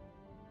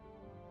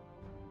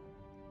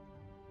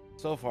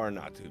 So far,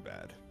 not too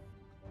bad.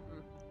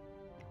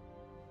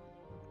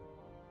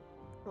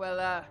 Well,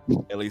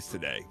 At least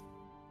today.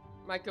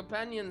 my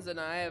companions and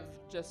I have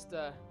just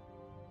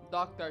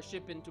docked our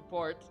ship into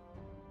port.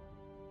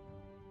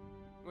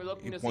 We're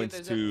looking He to see if points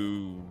there's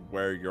to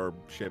where your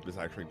ship is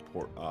actually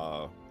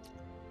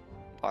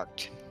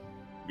Parked.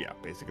 yeah,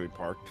 basically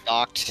parked.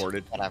 Docked.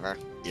 Ported. Whatever.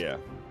 Yeah.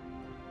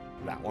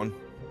 That one.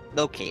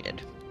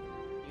 Located.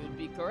 You'd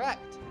be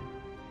correct.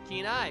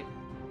 Keen eye.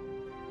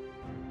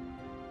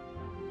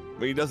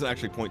 But he doesn't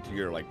actually point to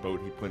your like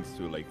boat. He points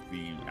to like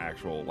the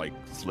actual like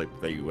slip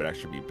that you would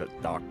actually be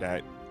docked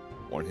at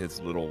on his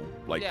little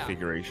like Yeah.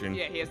 figuration.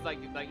 Yeah, he has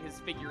like his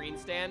figurine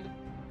stand.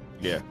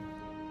 Yeah.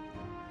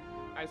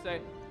 I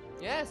say,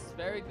 yes,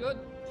 very good.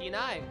 Keen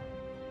eye.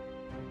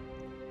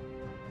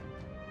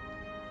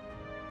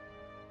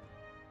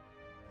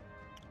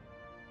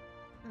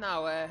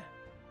 Now,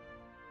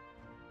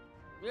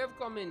 we have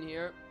come in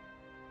here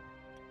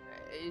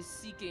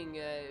seeking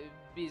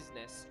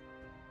business.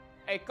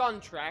 A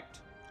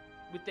contract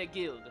with the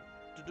guild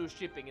to do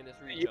shipping in this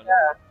region.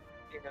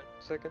 Hang on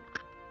a second.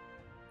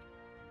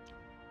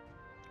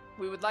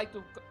 We would like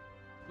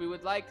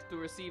to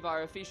receive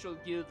our official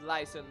guild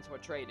license for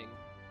trading.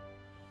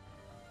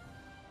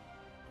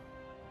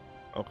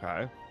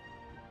 Okay.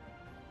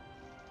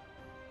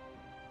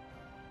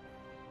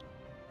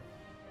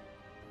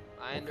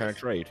 I What kind of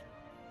trade?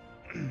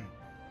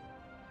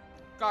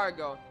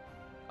 Cargo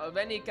of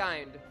any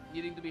kind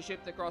needing to be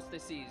shipped across the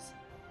seas.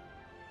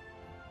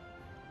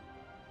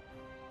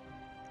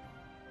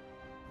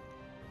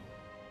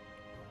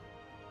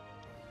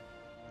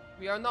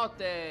 We are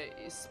not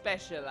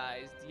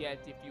specialized yet,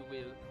 if you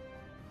will.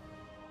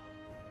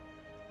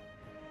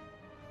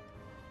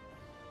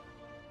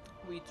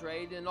 We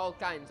trade in all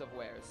kinds of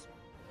wares.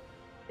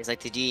 It's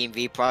like the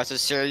DMV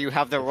processor. You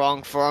have the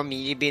wrong form. You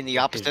need to be in the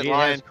opposite He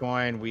line. has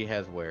coin, we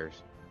has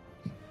wares.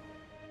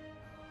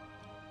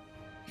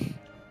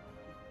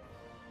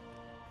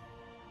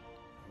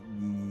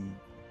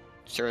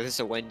 Sir, this is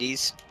a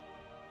Wendy's.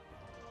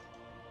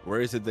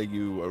 Where is it that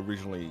you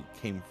originally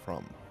came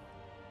from?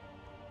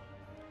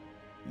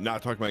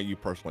 Not talking about you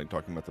personally,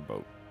 talking about the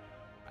boat.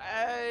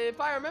 If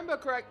I remember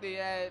correctly,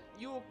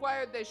 you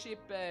acquired the ship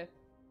in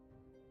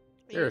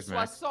Cheers,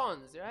 Max.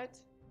 Soissons, right?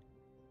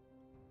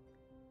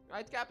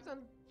 Right, Captain?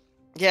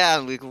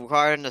 Yeah, we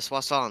acquired in the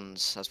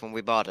Soissons. That's when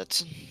we bought it.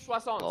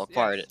 Soissons, Well,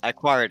 acquired yes. it.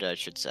 Acquired it, I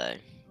should say.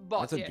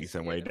 But, That's a yes,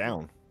 decent yeah. way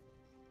down.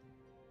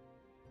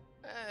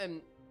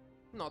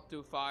 Not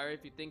too far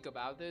if you think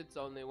about it. It's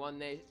only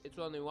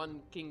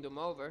one kingdom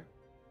over.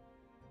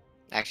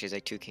 Actually, it's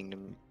like 2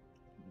 kingdoms.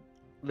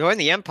 We're in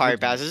the Empire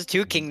passes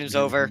 2 kingdoms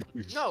over.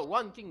 No,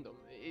 one kingdom.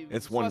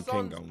 It's one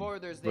Soissons kingdom,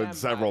 borders the with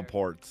several Empire.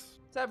 ports.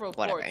 Several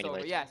Whatever, ports over.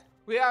 anyways. Yes,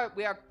 we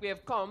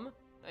have come.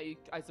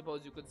 I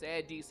suppose you could say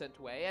a decent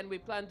way, and we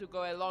plan to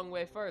go a long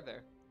way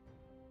further.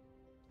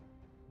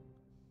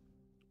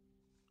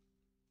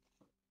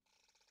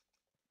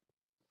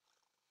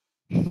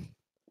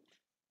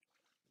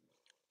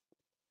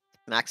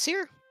 Max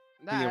here?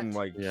 See him That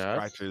like Yes.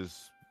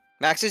 scratches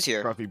Max is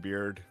here. scruffy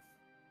beard.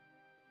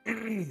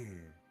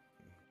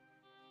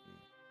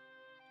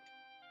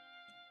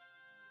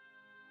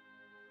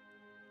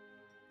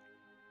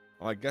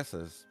 Well, I guess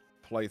a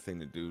polite thing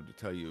to do to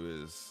tell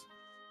you is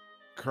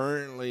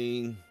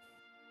currently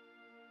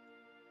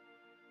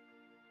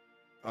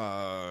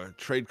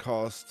trade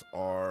costs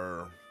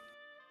are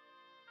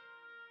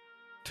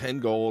 10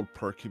 gold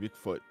per cubic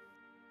foot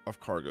of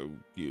cargo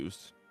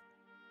used.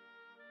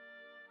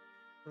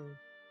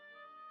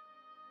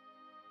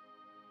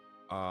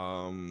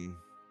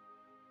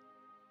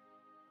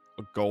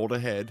 A gold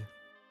ahead.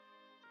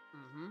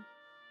 Mm-hmm.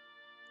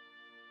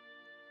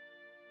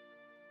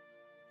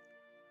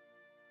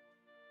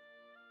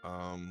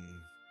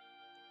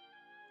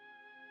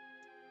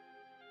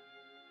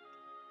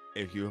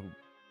 If you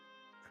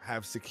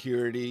have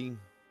security,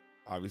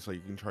 obviously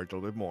you can charge a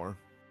little bit more.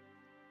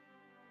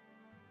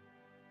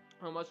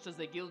 How much does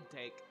the guild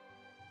take?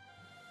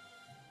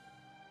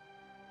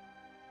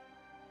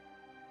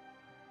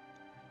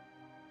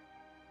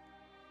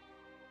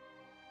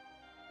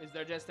 Is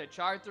there just a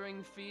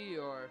chartering fee,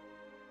 or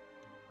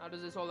how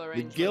does this whole The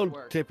arrangement guild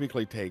work?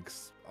 typically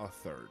takes a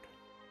third.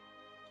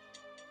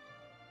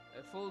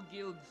 A full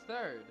guild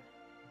third.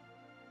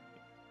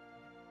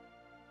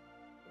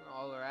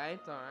 All right,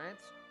 all right.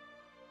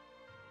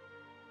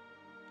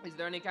 Is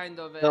there any kind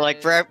of So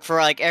like for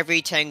like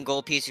every 10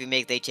 gold piece we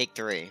make, they take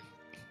 3.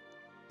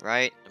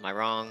 Right? Am I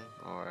wrong?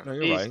 Or No,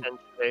 you're right.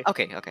 Essentially.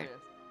 okay, okay. Yes.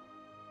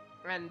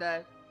 And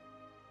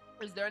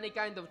is there any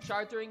kind of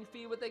chartering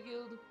fee with the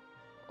guild,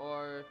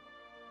 or?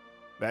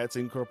 That's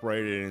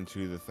incorporated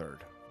into the third.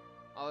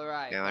 All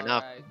right, Fair all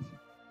enough. right.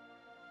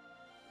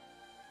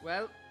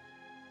 Well,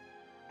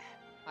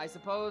 I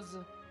suppose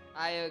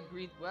I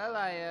agreed. Well,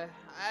 I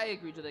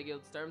agreed to the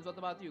guild's terms. What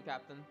about you,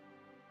 Captain?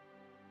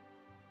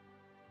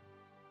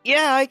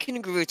 Yeah, I can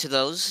agree to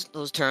those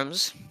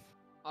terms.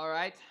 All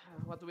right.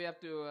 What do we have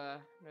to?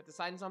 We have to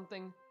sign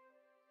something.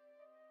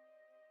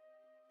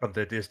 From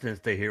the distance,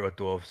 they hear a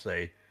dwarf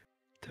say,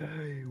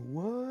 "Hey,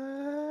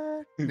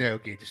 what?" No,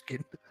 okay, just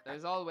kidding.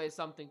 There's always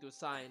something to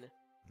sign.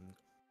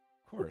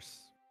 Of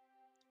course.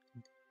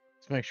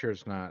 Let's make sure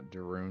it's not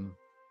Darun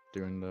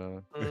doing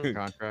the Mm.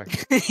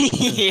 contract.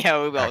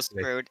 Yeah, we all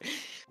Exactly. screwed.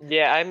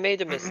 Yeah, I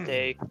made a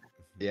mistake.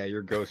 Yeah,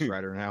 you're Ghost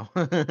Rider now.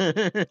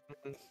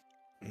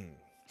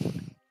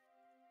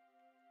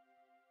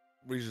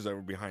 Reaches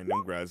over behind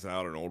him, grabs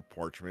out an old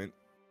parchment,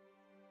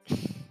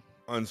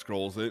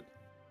 unscrolls it,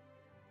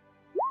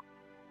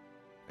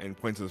 and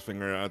points his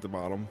finger out at the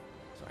bottom.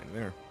 Sign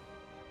there.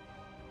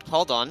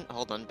 Hold on,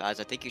 Baz.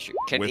 I think you should.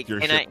 With your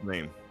can ship's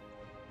name.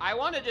 I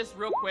want to just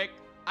real quick.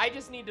 I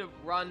just need to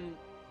run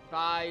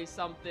by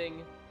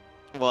something.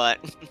 What?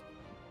 If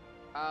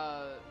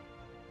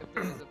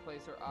there's a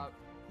placer up.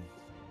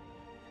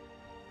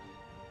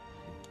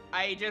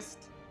 I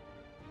just,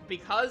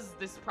 because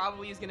this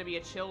probably is gonna be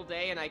a chill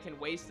day and I can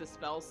waste a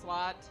spell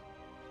slot.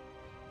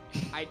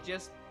 I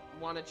just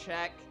want to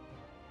check.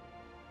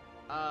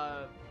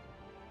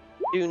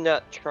 Do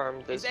not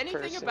charm this Is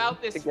anything person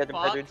about this to get a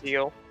better fucked?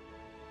 deal.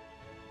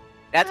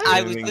 That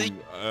I was.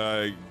 Anything,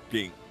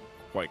 didn't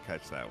quite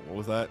catch that. What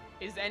was that?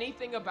 Is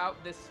anything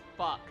about this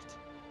fucked?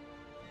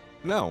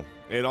 No,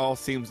 it all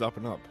seems up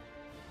and up.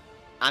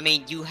 I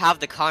mean, you have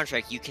the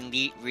contract. You can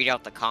read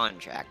out the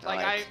contract. Like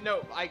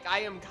I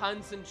am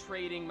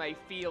concentrating my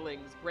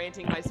feelings,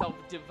 granting myself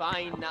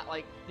divine. Not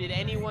like, did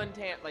anyone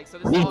so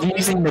this is all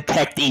Using good?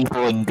 detect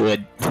evil and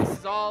good. This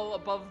is all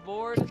above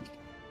board.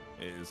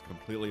 It is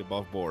completely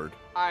above board.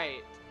 All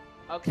right.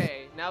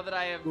 Okay. Now that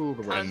I have Ooh,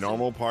 the A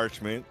normal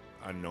parchment,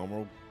 a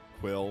normal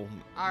quill,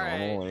 All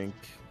normal ink.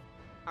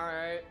 All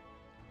right.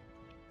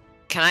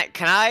 Can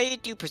I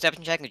do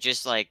perception check and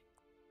just like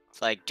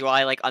do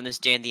I like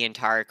understand the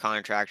entire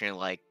contract and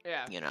like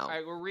Yeah. you know? All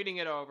right. We're reading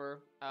it over.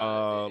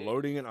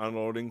 Loading and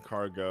unloading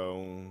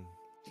cargo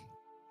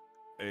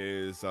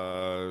is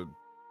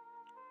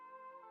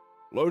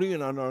loading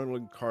and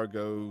unloading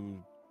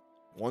cargo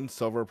 1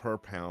 silver per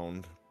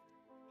pound,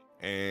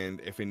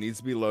 and if it needs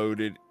to be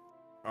loaded,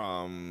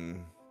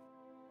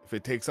 if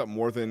it takes up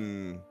more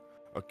than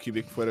a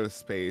cubic foot of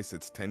space,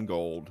 it's 10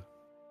 gold.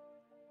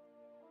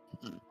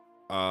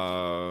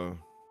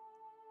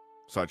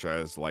 such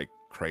as like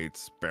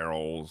crates,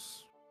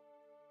 barrels,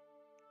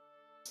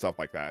 stuff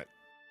like that.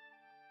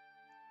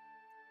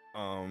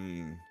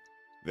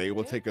 They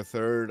will take a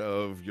third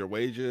of your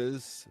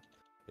wages.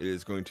 It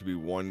is going to be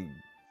 1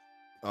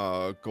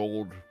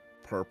 gold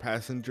per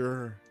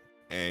passenger,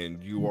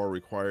 and you are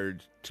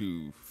required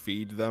to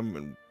feed them.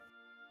 And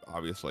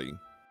obviously,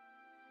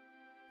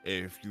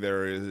 if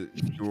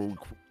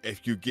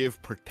you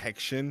give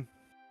protection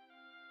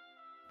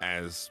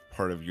as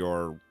part of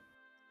your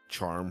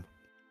charm,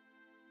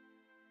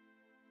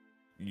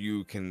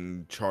 you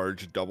can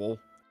charge double.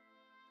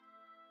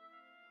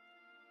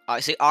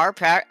 See, our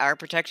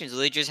protection is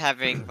literally just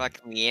having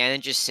fucking Leanna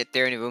just sit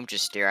there in a room,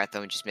 just stare at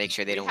them, and just make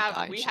sure they don't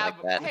die. And shit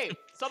like that. Hey,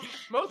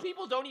 most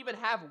people don't even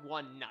have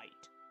one knight.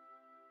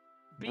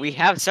 We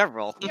have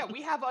several. Yeah,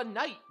 we have a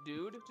knight,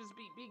 dude. Just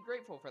be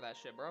grateful for that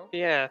shit, bro.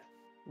 Yeah.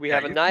 We Yeah,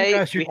 have a you knight,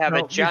 guys we should have a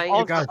know- you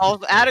giant. guys-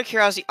 Also, out of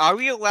curiosity, are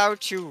we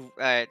allowed to?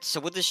 So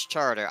with this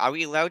charter, are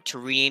we allowed to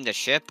rename the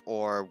ship,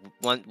 or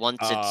once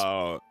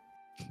it's?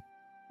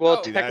 Well,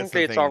 Oh. See, that's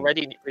technically the it's thing.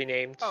 already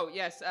renamed. Oh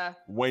yes.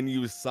 When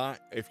you sign,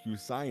 if you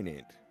sign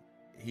it,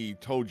 he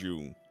told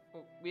you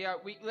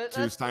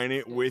to sign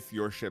it with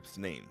your ship's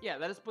name. Yeah,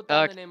 let us put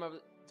down the name of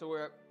it.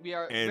 So we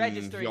are And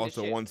registering he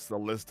also the ship. wants the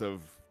list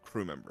of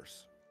crew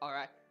members. All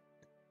right.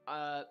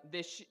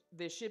 This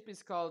ship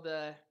is called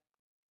the.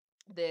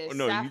 Oh,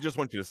 no, you just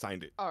want you to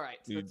sign it. All right.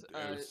 So You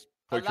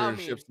put allow your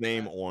me, ship's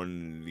name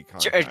on the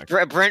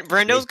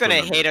Brendo's contract. gonna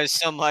With crew hate members. us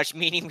so much,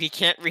 meaning we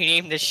can't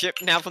rename the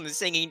ship now from the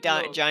singing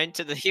Look. giant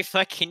to the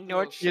fucking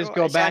North Look. Shore. You just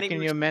go back Shining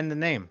and you amend the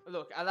name.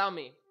 Look, allow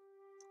me.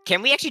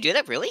 Can we actually do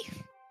that? Really?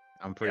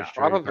 I'm pretty Yeah,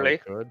 sure you probably.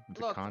 could. It's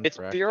a Look, It's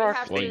contract.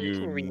 bureaucracy Well, to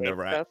you rename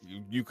never. stuff.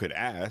 You could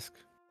ask.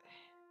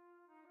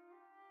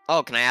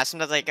 Oh, can I ask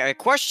another a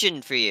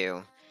question for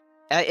you?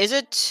 Is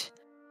it?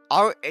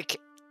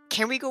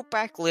 Can we go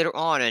back later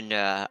on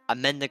and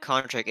amend the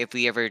contract if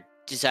we ever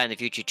decide in the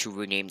future to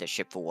rename the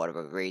ship for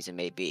whatever reason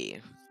may be?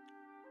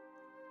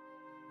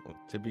 Well,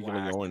 typically,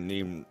 Whack. you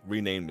only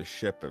rename the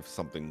ship if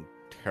something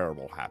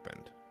terrible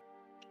happened.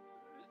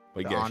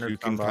 But To yes, honor you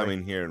can come somebody.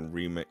 in here and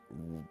remake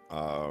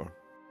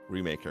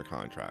your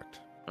contract.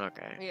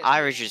 Okay. Yeah,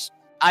 I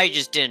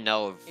just didn't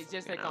know if It's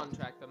just you a know.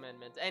 contract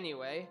amendment.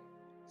 Anyway,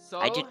 so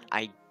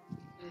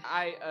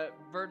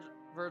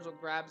Virgil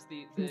grabs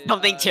the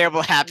Something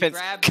terrible he happens.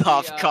 grabs the,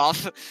 Cough,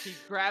 cough. He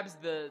grabs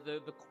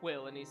the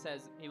quill and he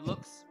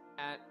looks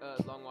at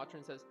Long Watcher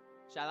and says,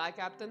 "Shall I,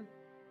 Captain?"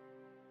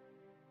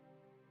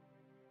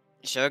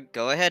 Sure,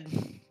 go ahead.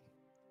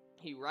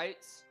 He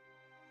writes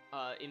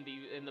in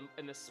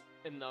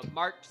the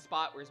marked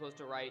spot where he's supposed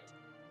to write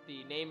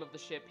the name of the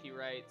ship. He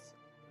writes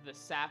the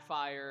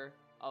Sapphire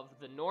of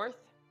the North.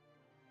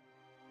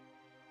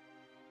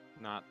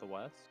 Not the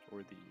west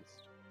or the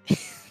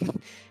east.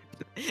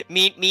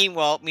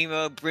 Meanwhile,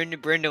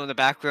 Brenda in the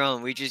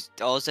background, we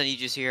just all of a sudden you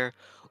just hear,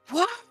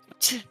 what?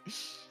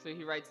 So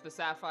he writes the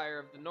Sapphire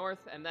of the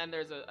North, and then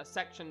there's a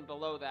section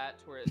below that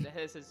where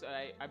this is,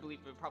 I believe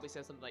it probably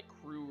says something like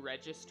crew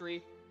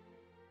registry,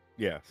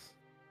 Yes.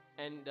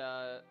 and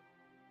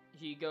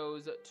he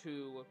goes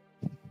to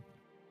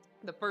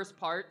the first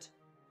part.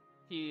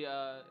 He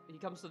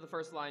comes to the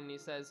first line and he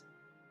says,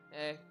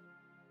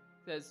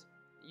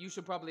 "You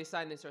should probably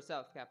sign this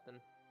yourself, Captain."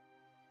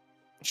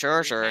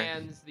 Sure, He sure.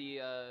 hands the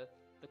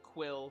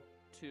quill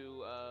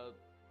to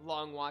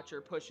Long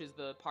Watcher, pushes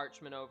the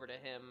parchment over to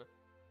him,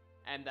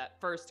 and that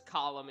first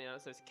column,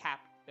 it says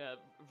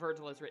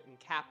Virgil has written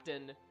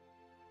Captain,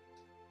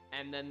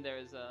 and then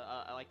there's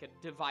a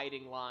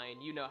dividing line.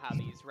 You know how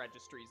these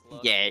registries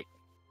look. Yeah,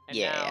 And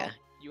yeah. now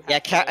you Yeah,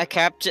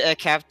 have to,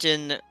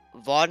 Captain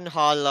Von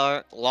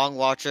Haller, Long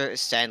Watcher,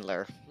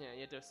 Sandler. Yeah,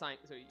 you have to sign.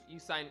 So he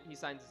signs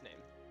his name,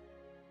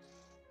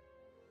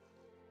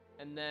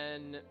 and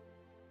then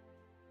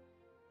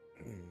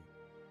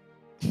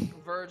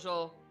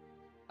Virgil.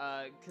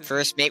 'Cause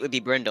First mate would be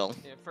Brindle.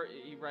 Yeah,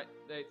 he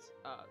writes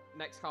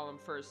next column,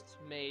 first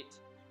mate.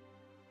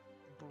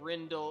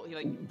 Brindle.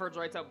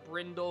 Virgil writes out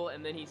Brindle,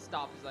 and then he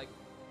stops. He's like,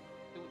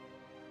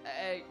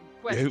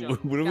 question.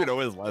 We don't Cap- know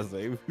his last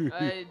name.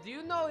 do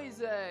you know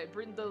his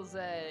Brindle's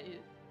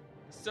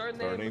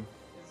surname?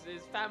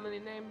 His family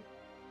name?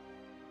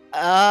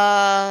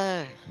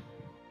 I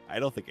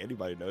don't think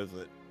anybody knows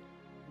it.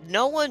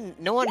 No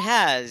one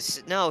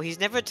has. No, he's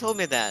never told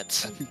me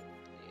that.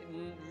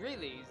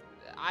 Really?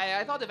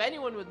 I thought if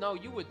anyone would know,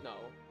 you would know.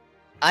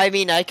 I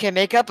mean, I can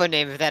make up a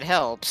name if that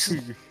helps.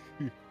 And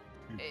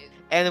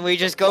then we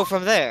just go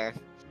from there.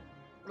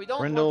 We don't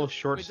Brindle want to,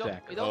 short we don't,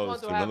 stack. we don't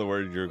want so to in have, other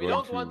words, you're we going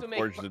don't want to make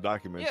forge fu- the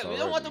documents. Yeah, we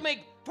don't want to already.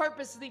 make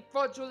purposely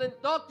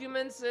fraudulent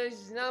documents.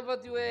 It's not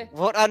what you.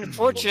 Well,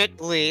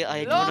 unfortunately,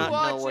 I do Long not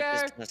know what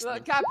Watcher, this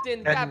does.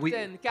 Captain, And we-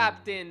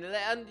 Captain,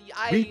 and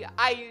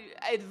I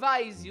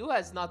advise you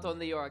as not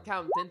only your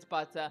accountant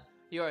but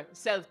your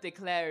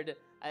self-declared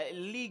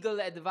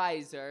legal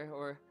advisor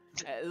or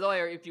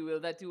lawyer, if you will,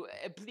 that you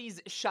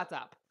please shut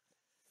up.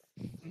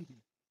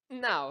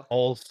 Now,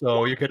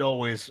 Also, you could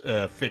always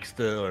fix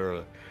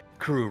the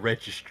crew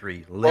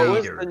registry What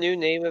was later. the new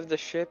name of the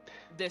ship?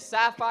 the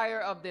Sapphire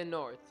of the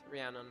North,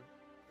 Rhiannon.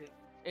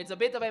 It's a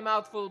bit of a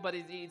mouthful, but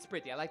it's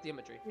pretty. I like the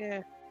imagery.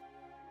 Yeah.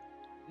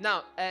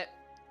 Now,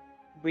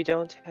 We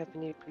don't have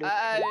any blue.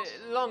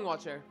 Long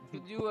Watcher,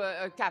 could you,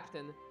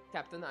 Captain,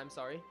 I'm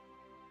sorry.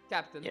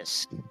 Captain.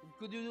 Yes.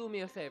 Could you do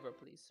me a favor,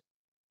 please?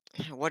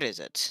 What is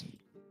it?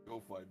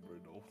 Go find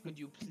Brindle. Could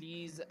you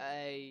please,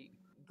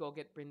 go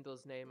get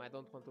Brindle's name? I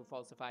don't want to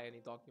falsify any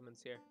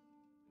documents here.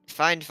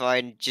 Fine,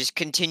 fine. Just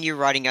continue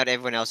writing out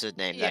everyone else's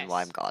name then while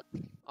I'm Yes. gone.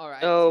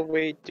 Alright. Oh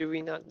wait, do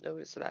we not know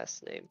his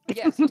last name?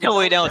 Yes. No,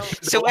 we don't.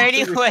 So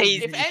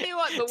anyways, If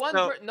anyone, the one,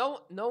 So-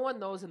 no one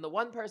knows, and the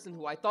one person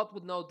who I thought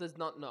would know does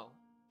not know.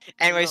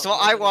 anyway, No, so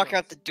I nobody walk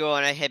out knows. the door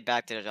and I head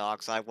back to the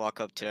docks. I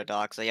walk up to the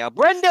docks. I yell,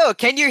 Brendo,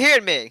 can you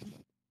hear me?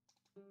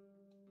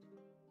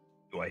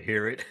 Do I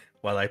hear it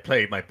while I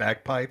play my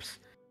bagpipes?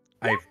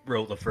 I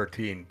rolled a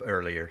 13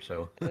 earlier,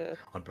 so Yeah.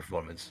 on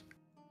performance.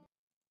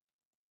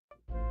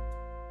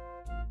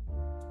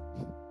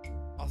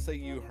 I'll say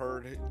you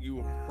heard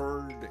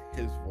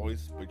his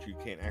voice, but you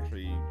can't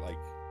actually like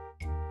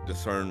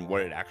discern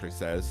what it actually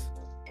says.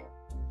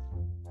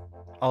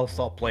 I'll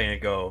stop playing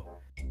and go,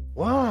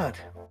 what?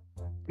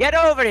 Get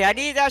over here. I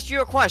need to ask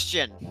you a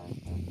question.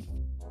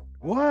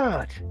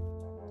 What?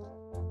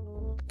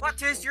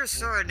 What is your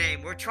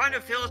surname? We're trying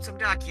to fill out some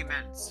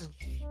documents.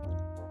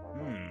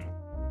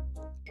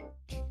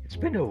 It's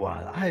been a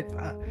while.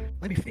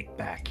 Let me think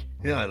back.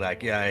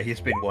 Yeah,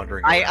 he's been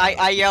wondering. I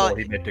around yell,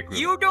 before he met the group.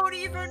 You don't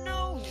even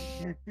know.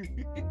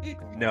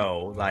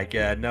 No,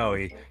 no,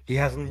 he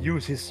hasn't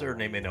used his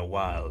surname in a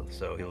while,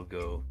 so he'll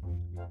go.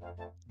 I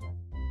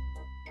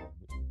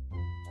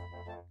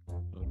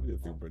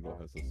don't think Brindle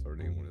has a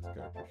surname when his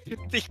character.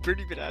 He's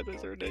pretty bad at his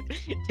surname.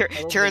 don't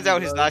Turns think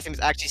out he his does. last name's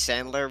actually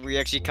Sandler. We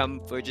actually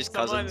we're just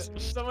cousins.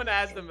 Someone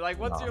asked him, like,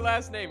 what's No. your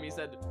last name? He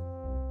said,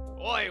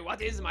 Oi,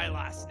 what is my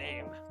last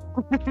name?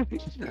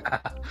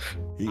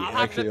 He I'll have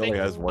actually to only think,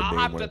 has one I'll name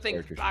have when to his think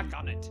character back sheet.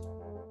 on it.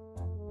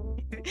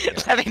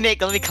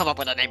 Let me come up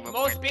with a name. real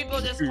Most quick. people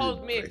just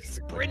called me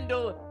Basically.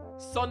 Brindle,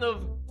 son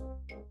of...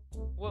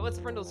 What's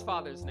Brindle's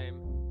father's name?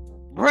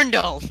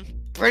 Brindle.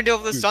 Brindle,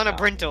 the son of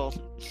Brindle.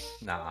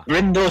 Nah.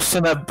 Brindle,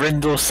 son of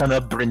Brindle, son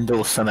of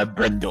Brindle, son of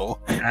Brindle.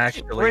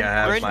 Actually, I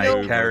have my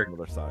Brindle- character.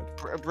 Other side.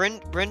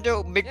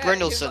 Brindle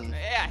McBrindleson.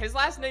 Yeah, his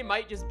last name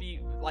might just be,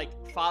 like,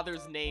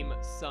 father's name,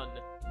 son.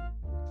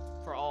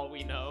 For all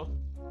we know.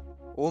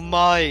 Oh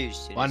my.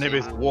 My name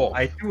is Wolf.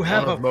 I do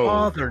have a of Mo.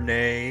 father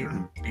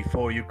name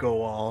before you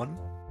go on.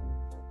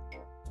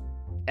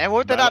 And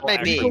what did that may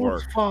actually be?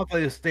 work. Brindle's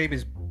father's name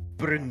is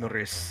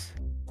Brindris.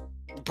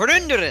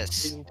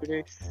 Brindulus.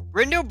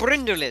 Brindle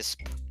Brindulis.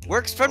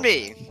 Works for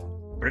me.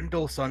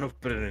 Brindle, son of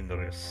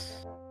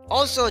Brindris.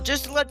 Also,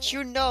 just to let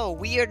you know,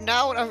 we are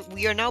now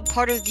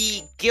part of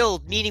the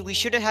guild, meaning we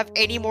shouldn't have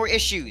any more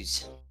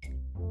issues.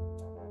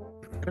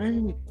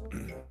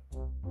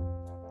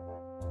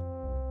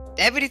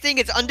 Everything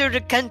is under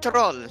the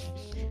control.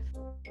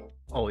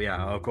 Oh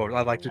yeah, of course.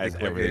 I like to As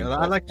declare. everything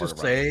I like to falls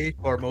apart say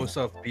for most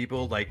of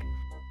people, like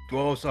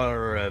dwarves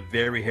are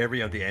very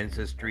heavy on the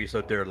ancestry,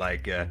 so they're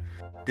like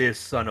this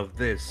son of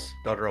this,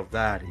 daughter of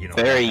that. You know.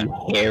 Very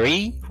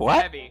hairy?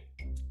 What? Heavy.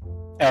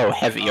 Oh,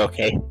 heavy,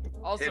 okay.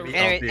 Also,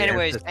 Heavy.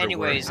 Anyways,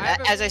 I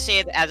have a- as I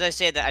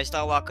say that, I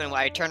start walking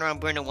away. I turn around,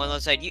 Brindle, one other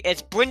side.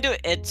 It's Brindle.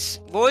 It's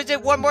what was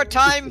it? One more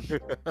time.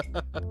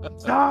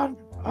 Son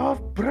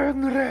of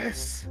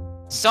Brindris.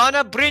 Son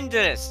of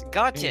Brindus.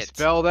 Got Can you it.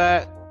 spell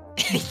that?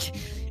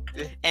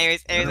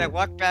 anyways, I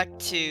walk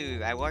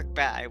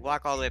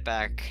all the way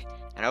back,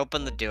 and I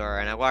open the door,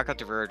 and I walk up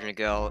to Virgin and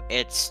go,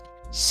 it's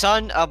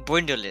son of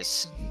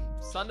Brindulus.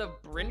 son of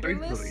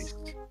Brindlelis?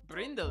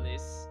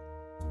 Brindlelis?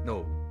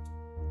 No.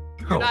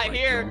 You're not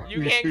here.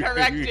 You can't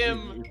correct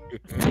him.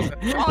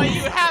 All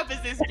you have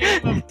is this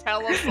game of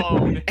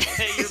telephone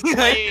that you're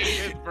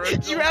playing with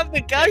Virgil. You have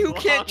the guy who and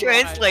can't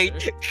translate.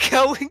 Longwatcher.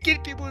 Go and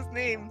get people's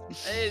name.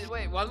 Hey,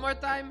 wait, one more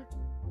time?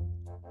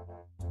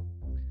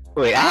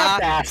 Wait, I have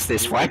to ask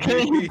this. Why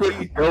can't you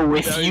go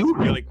with Now he's you?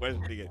 really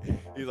questioning it.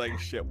 He's like,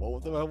 shit,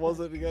 what the hell was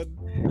it again?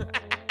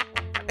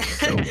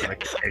 So,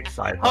 like,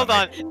 excited. Hold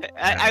on.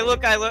 I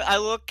look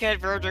at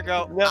Virgil and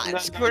go,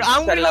 screw it,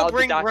 I'm Said gonna allow go the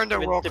bring Brenda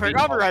documents real to be quick.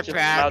 I'll be false, right just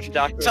allow back. the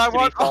documents So I to be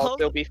walk false, all,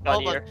 they'll be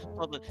funnier.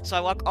 hold on. So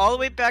I walk all the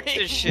way back to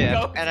the He ship,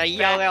 goes and I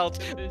yell back out,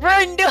 to the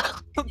Brenda,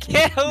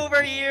 get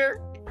over here!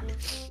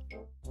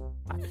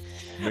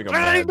 Make a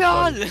mad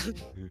Brenda! fun.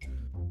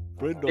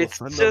 Brindle, It's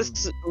son of-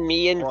 just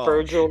me and Wow.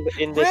 Virgil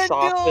in this Brindle!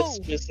 office,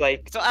 just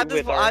like So at this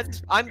with our...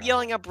 point, I'm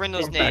yelling out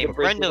Brenda's From back name. of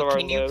bridges Brenda, of our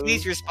can you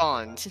please nose.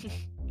 respond?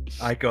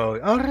 I go,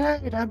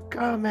 alright, I'm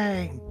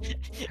coming.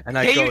 And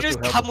I Can go you to just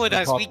help come with the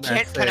us? We top can't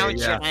man say,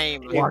 pronounce yeah, your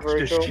name. Watch the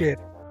Virgil. ship.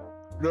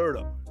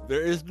 No.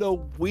 There is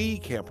no we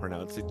can't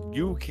pronounce it.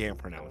 You can't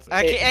pronounce it.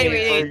 Okay, Hey,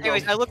 anyways,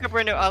 Virgil. I look at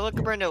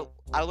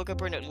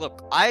Brenda.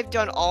 Look, I've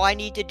done all I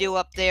need to do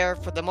up there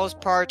for the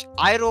most part.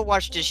 I don't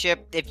watch the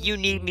ship. If you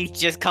need me,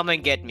 just come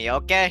and get me,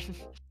 okay?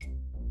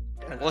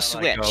 And We'll I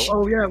switch. go,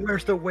 oh yeah,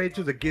 where's the way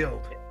to the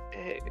guild?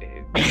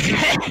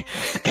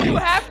 You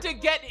have to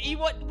get. He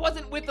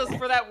wasn't with us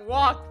for that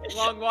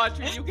long watch.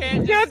 You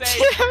can't just say,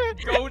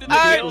 go to the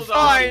guild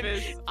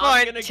office.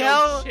 I'm gonna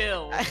go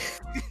chill.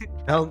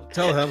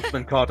 Tell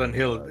Helmsman Cotton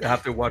he'll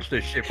have to watch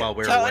this ship while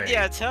we're away.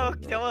 Yeah, tell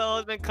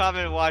Helmsman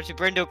Cotton to watch.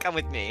 Brindo, come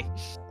with me.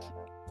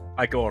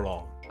 I go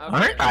along. Okay.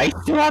 Aren't I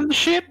still on the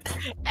ship?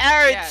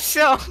 Alright, Yeah.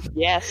 so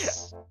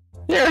Yes.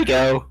 There we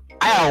go.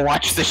 I'll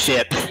watch the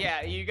ship.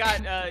 Yeah, you got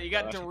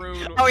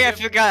Daroon. oh yeah, I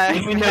forgot.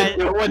 Even though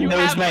no one You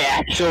knows have- my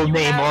actual you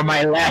name have- or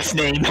my last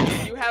name.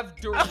 You have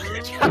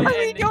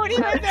Daroon We don't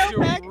you have even know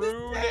Max'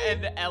 Daroon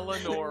and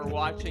Eleanor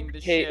watching the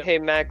Hey, ship. hey,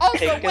 Mac. Also,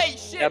 take a wait, shit.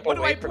 step What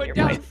do I away from put your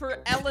down mic. for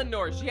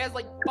Eleanor? She has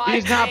like 5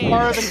 He's not names.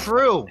 part of the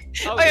crew. Oh,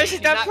 yeah, yeah,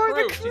 she's not part of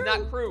the She's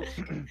not crew.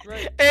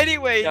 Right.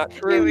 Anyway, Not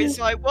true.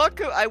 so I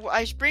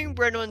bring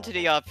Brendo into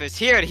the office.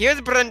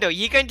 Here's Brendo.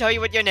 He can tell you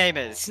what your name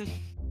is.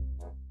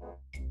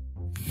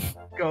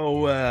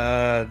 Go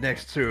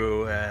next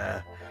to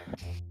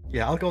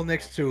yeah, I'll go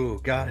next to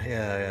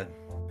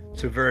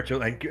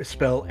Virgil and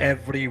spell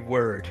every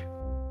word.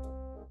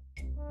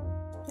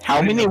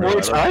 How many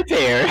words are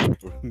there?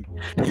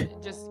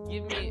 Just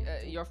give me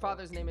your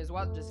father's name as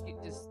well. Just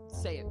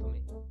say it to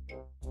me.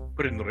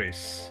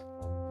 Brynris.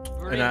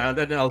 Brin- And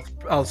then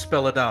I'll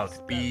spell it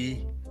out.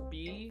 B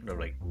B no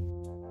like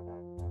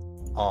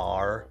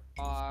R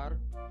R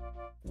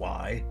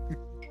Y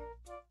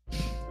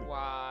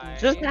Y.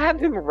 Just have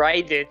him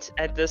write it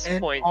at this N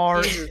point.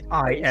 R Jesus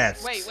I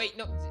S. Wait,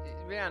 no,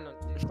 Rihanna,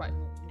 quiet.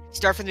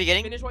 Start from the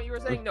beginning. Finish what you were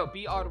saying. No,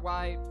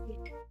 BRY.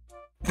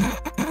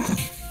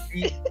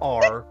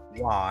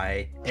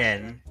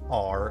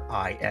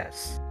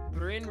 Brynris.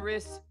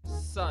 Brynris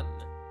son.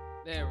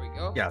 There we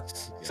go.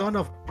 Yes, son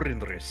of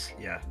Brynris.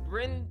 Yeah.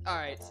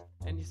 Alright.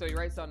 And so he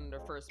writes down under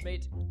first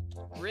mate.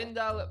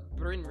 Bryndal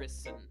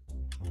Brynrisson.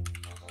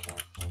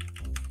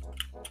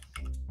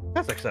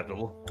 That's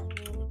acceptable.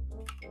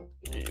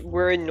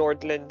 We're in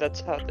Nordland,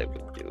 that's how they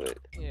would do it.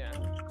 Yeah.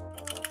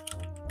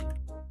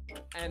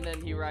 And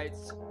then he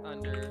writes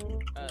under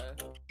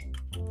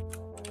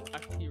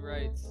he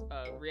writes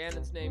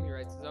Rhiannon's name, he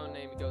writes his own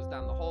name, he goes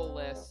down the whole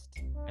list.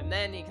 And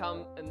then he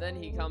comes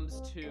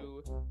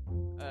to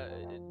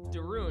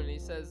Daroon. He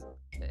says,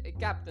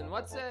 Captain,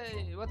 what's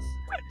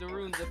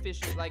Daroon's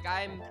official? Like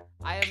I am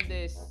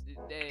this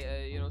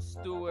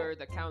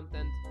steward,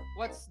 accountant.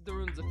 What's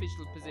Daroon's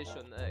official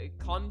position? A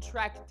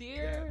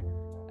contractor,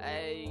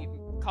 a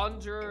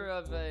conjurer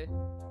of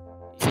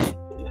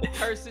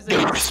curses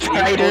and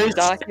Spiders.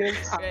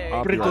 Documents. I'll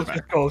be right Brynris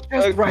back. goes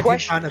A just write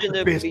it down as a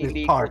questionably business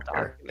legal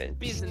partner. document.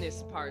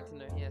 business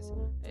partner. Yes,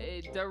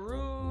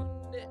 Daroon.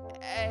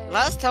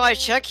 Last time I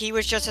checked, he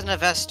was just an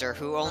investor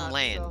who owned so-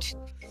 land.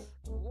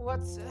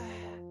 What's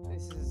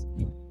this is?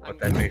 But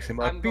that makes him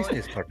a I'm going-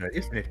 business partner,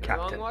 isn't it, Wrong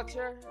Captain?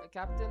 watcher,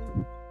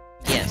 Captain.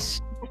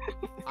 Yes.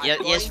 I'm Yes,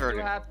 going Vernon.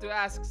 to have to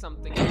ask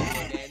something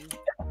again.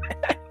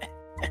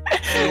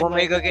 You want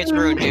me to go get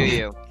Daroon, do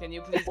you? Can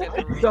you please get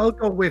the room? I'll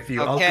go with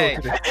you. Okay.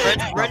 I'll go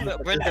to the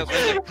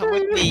Brenda, come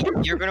with me.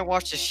 You're gonna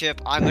watch the ship.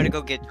 I'm gonna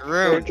go get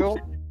Daroon. Virgil,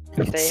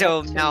 they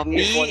So have to now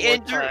leave one me more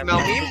and time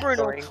Bruno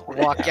during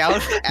walk out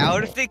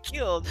of the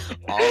guild,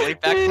 all the way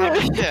back on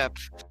the ship.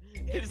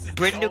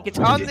 Brendo gets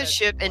on the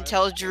ship and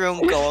tells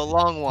Daroon, go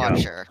along,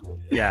 watcher.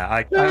 Yeah,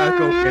 I'll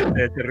go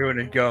get Daroon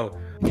and go.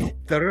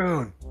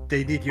 Daroon,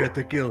 they need you at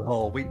the guild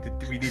hall. We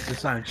need to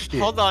sign shit.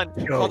 Hold on.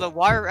 Go.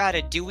 While we're at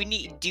it, do we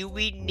need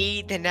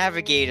the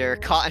navigator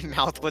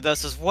Cottonmouth with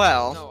us as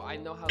well? No, I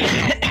know how to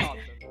talk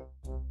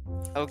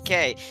them.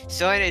 Okay.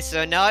 So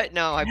now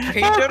I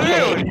bring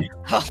Daroon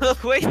all the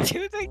way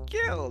to the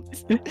guild.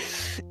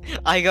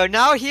 I go,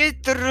 now here's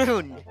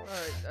Daroon.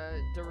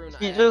 Alright, Daroon,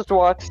 He just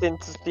walks in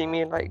to see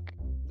me like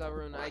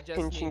Daroon, I just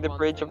pinching need the one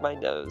bridge thing. of my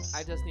nose.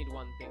 I just need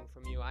one thing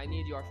from you. I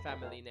need your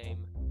family name.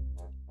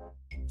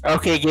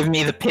 Okay, give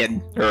me the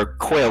pin. Or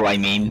quill, I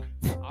mean.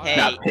 Alright.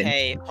 Not pin.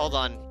 Hey, hold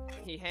on.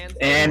 He hands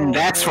And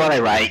that's what I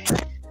write.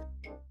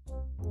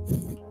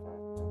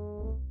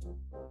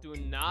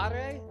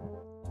 Dunare?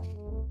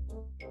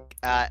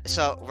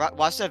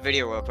 Watch that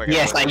video real quick.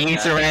 Yes, I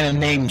used a random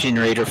name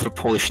generator for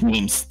Polish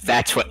names.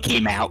 That's what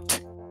came out.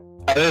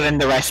 Other than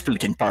the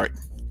Rasputin part.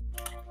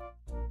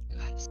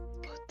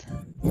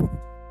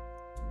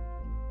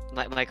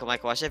 Michael,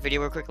 watch that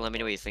video real quick and let me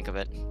know what you think of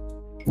it.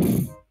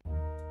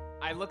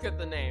 I look at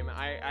the name.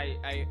 I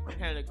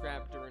kind of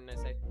grab Daroon and I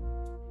say,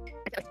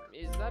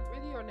 is that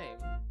really your name?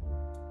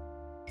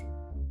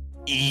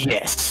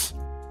 Yes.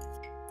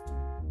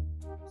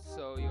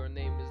 So your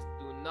name is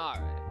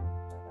Dunare.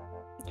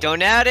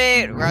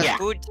 Donate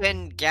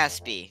Rasputin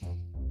Gatsby.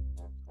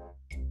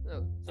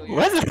 No, so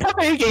Where the fuck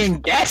are you getting You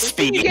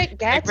Gatsby? get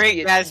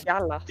Great Gatsby,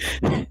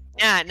 Gatsby.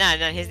 Yalla. Nah,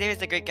 his name is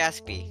the Great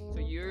Gatsby.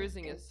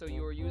 So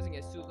you were using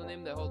a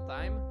pseudonym the whole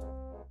time?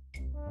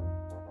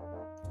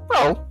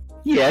 Well,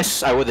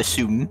 yes, I would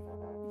assume.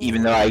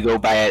 Even though I go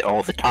by it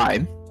all the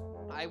time.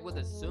 I would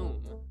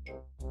assume.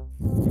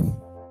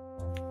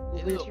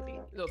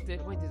 Look, Look, the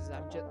point is,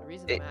 the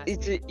reason I'm Is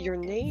asking. it your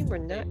name or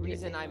The not? Your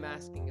reason name? I'm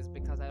asking is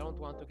because I don't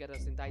want to get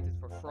us indicted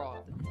for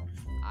fraud.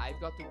 I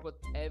got to put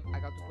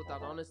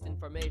down honest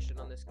information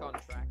on this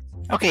contract.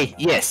 Okay,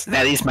 yes,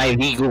 that is my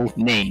legal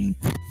name.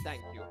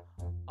 Thank you.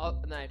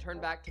 And then I turn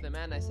back to the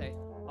man. I say,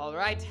 "All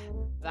right,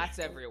 that's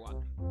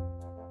everyone."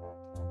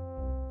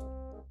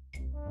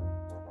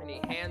 And he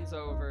hands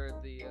over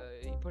the.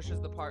 He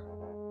pushes the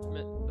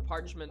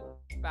parchment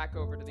back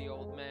over to the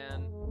old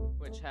man,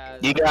 which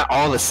has. You got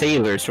all the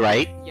sailors,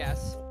 right?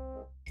 Yes.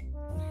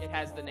 It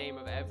has the name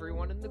of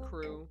everyone in the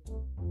crew.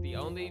 The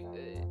only.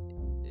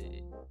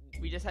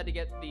 We just had to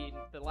get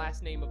the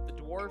last name of the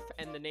dwarf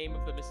and the name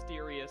of the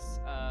mysterious.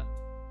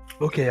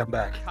 Okay, I'm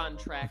back.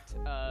 Contract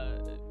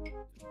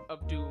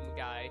of Doom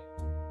guy.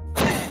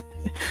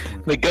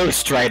 The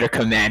Ghost Rider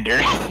commander.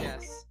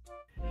 Yes.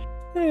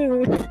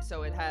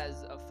 So it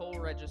has a full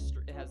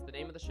registry. It has the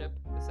name of the ship,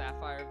 the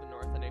Sapphire of the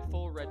North, and a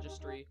full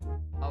registry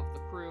of the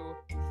crew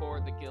for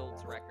the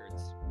guild's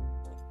records.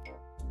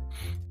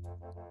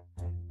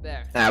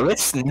 There. Now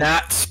let's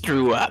not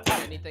screw up.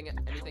 Anything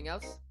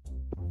else?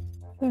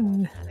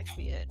 That could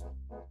be it.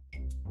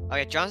 Oh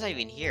yeah, John's not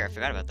even here. I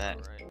forgot about that.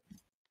 All right.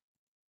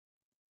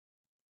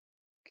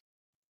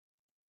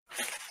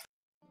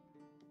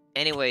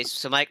 Anyways,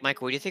 so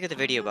Michael, what do you think of the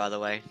video, by the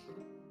way?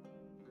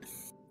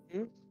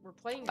 We're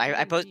playing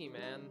I post- D&D,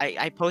 man.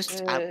 I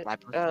posted. I I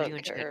posted a video don't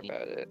in care chat.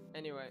 about it.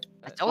 Anyway.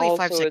 It's only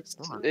 5 Also, seconds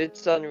long.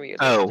 it's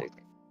unrealistic.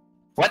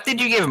 What did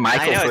you give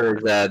Michael know. for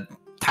the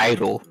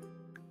title?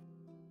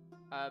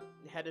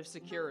 Head of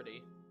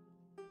security.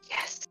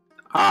 Yes.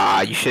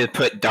 You should have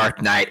put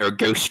Dark Knight or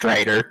Ghost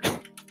Rider.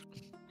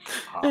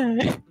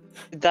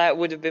 That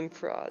would have been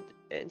fraud,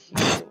 and he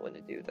didn't want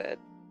to do that.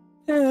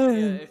 Yeah,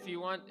 if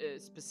you want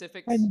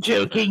specifics I'm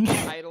joking. for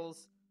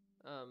titles,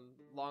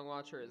 Long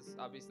Watcher is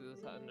obviously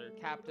under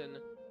Captain,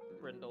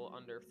 Brindle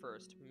under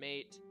First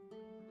Mate,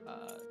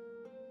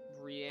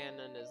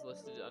 Rhiannon is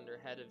listed under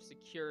Head of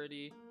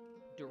Security,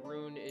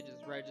 Daroon is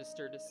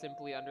registered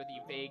simply under the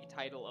vague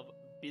title of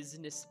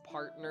Business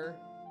Partner.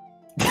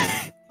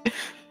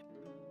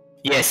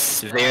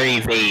 Yes, very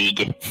vague.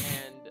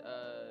 And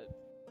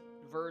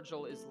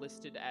Virgil is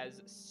listed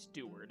as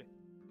Steward.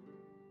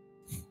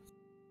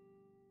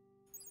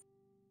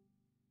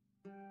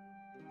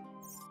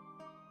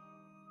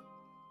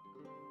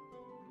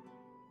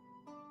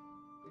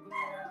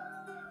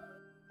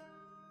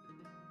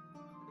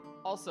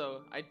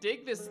 Also, I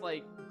dig this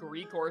like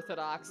Greek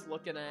Orthodox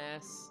looking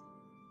ass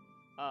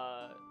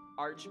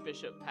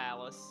Archbishop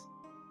Palace.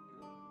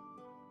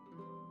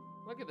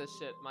 Look at this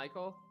shit,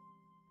 Michael.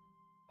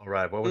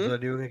 Alright, what was I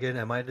doing again?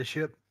 Am I the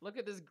ship? Look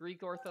at this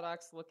Greek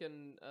Orthodox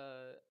looking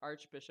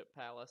Archbishop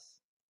Palace.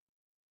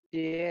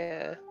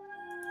 Yeah.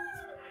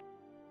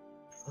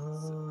 Uh,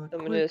 I'm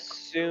gonna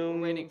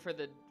assume Waiting for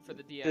the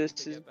DM this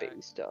to is get back.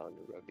 based on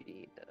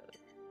Ravina.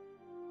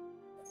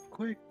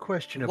 quick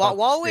question about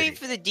While the waiting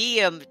city. for the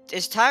DM,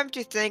 it's time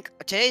to thank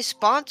today's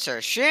sponsor,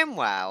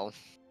 ShamWow.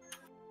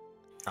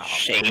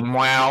 Shame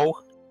wow.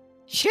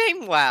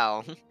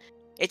 ShamWow.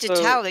 It's a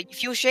So- towel that you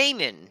feel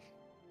shame in.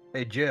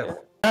 Hey Jeff,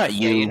 Not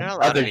you, you're not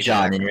allowed other to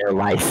John do in your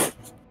life.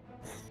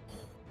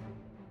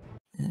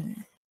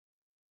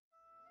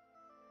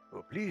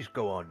 well, please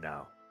go on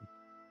now.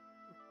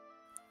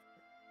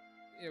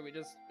 Yeah, we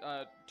just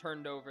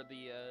turned over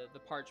the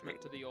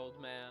parchment to the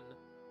old man,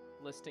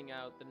 listing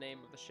out the name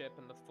of the ship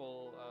and the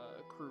full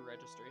crew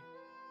registry.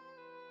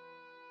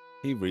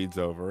 He reads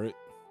over it,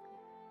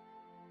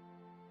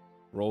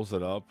 rolls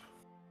it up,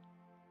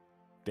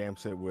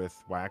 damps it with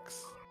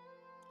wax,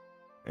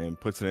 and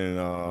puts it in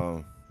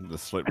the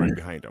slit right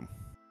behind him.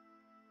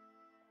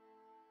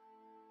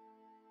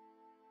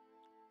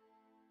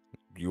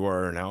 You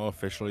are now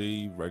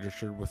officially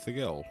registered with the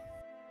guild.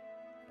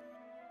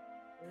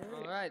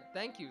 All right,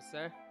 thank you,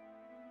 sir.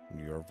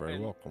 You are very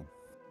And- welcome.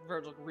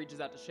 Virgil reaches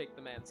out to shake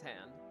the man's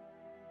hand.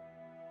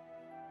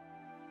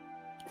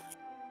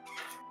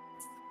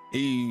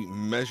 He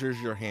measures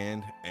your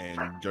hand and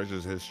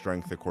judges his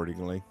strength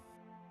accordingly.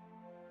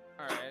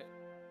 All right.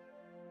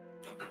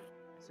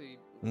 So you,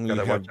 You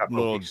Gotta have watch out for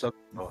little, these suck-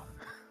 oh.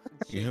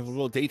 you have a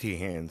little dainty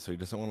hand, so he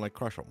doesn't want to like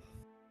crush them.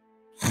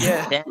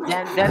 Yeah.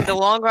 Then the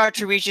Long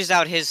Archer reaches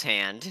out his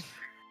hand.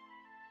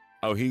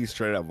 Oh, he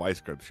straight up vice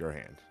grips your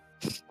hand.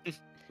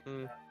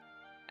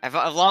 If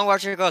Long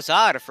Archer goes,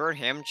 a deferred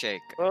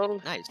handshake.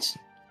 Well, Nice.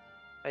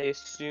 I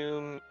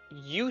assume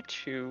you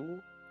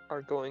two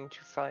are going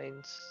to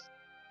find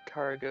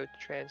cargo to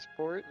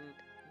transport.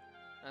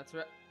 that's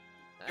right.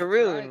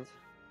 Daroon. Right.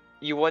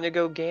 You want to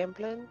go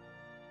gambling?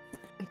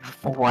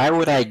 Why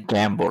would I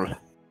gamble?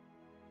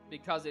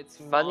 Because it's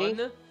Money?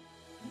 fun.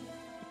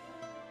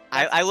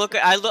 I look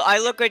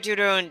at you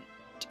doing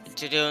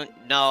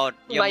no,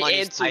 your My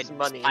money's answer's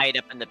money. tied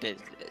up in the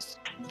business.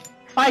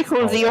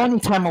 Michael, the only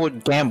time I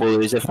would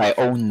gamble is if I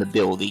own the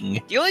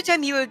building. The only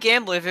time you would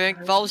gamble if it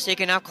involves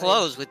taking out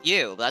clothes with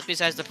you. But that's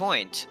besides the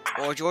point.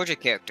 Or Georgia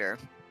character.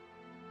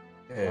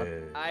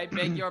 I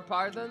beg your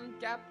pardon,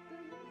 Captain.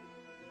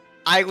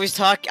 I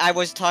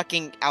was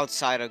talking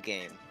outside of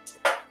game.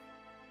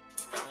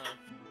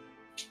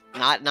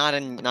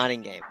 Not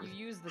in game. You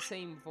use the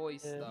same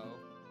voice Yeah. though.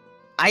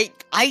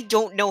 I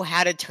don't know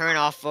how to turn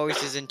off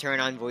voices and turn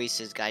on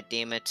voices. God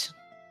damn it.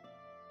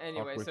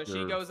 Anyway, with so she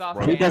your goes off.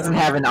 throat. He camera. doesn't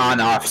have an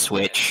on-off Yeah,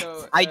 switch.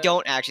 so, I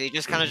don't actually. It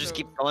just kind of just so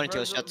keeps going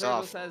until it Virgil- shuts Virgil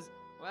off. says,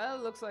 "Well,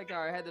 looks like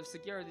our head of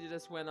security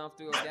just went off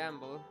to go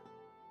gamble.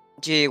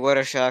 Gee, what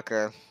a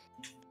shocker.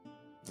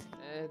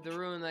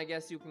 Darun, I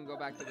guess you can go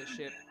back to the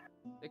ship.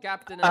 The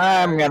captain. And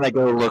I'm I- gonna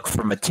go look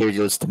for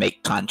materials to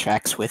make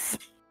contracts with.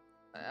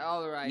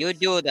 All right. You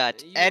do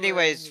that. You,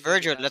 Anyways, you do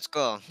Virgil, that. let's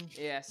go.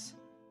 Yes.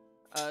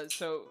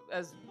 So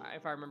as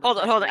if I remember. Hold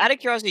on. correctly- Out of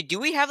curiosity, do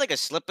we have like a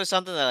slip or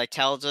something that like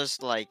tells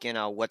us like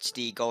what's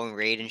the going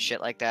rate and shit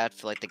like that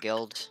for like the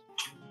guild?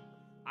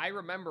 I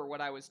remember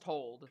what I was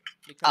told.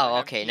 Because Oh, I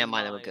have okay, keen never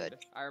mind, then we're mind. good.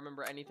 I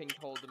remember anything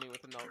told to me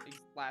within the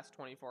last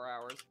 24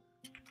 hours.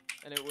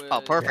 And it was. Oh,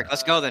 perfect.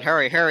 Let's go then.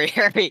 Hurry, hurry,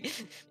 hurry.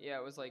 Yeah,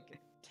 it was like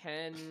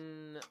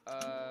 10.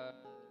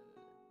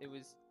 It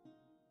was.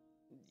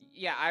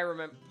 Yeah, I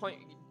remember.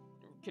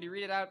 Could you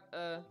read it out?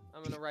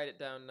 I'm gonna write it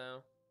down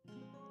now.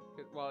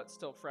 While it's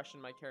still fresh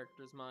in my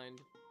character's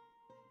mind.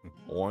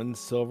 1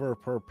 silver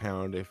per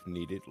pound if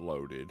needed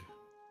loaded.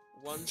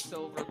 1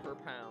 silver per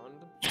pound.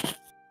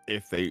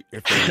 If they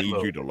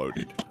need you to load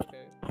it.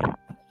 Okay.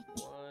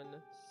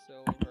 1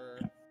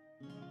 silver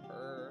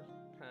per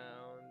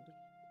pound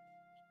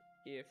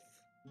if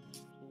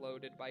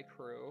loaded by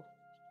crew.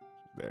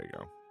 There you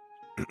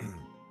go.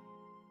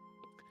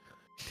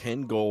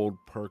 10 gold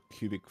per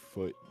cubic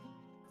foot.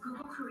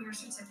 Google Career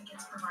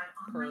Certificates provide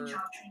Per online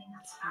job training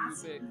that's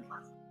fast cubic and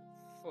flexible.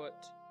 foot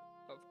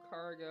of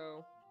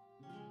cargo.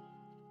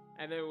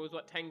 And then it was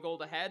what, 10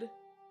 gold a head?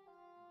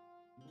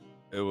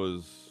 It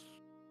was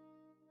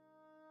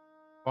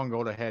 1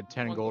 gold ahead,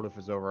 10 One gold if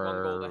it's over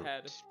 1 gold a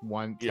head.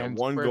 1 yeah 10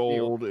 1 square feet.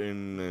 gold,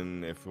 and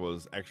then if it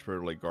was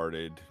expertly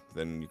guarded,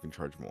 then you can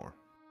charge more.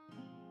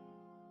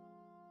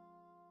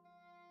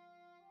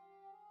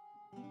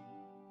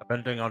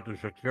 Depending on the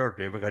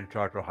security, we can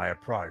charge a higher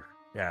price.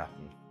 Yeah.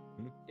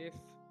 If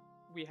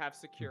we have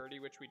security,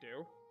 which we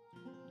do.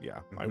 Yeah,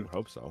 I would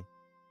hope so.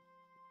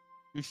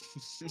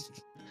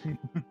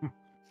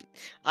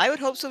 I would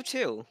hope so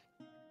too.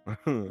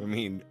 I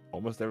mean,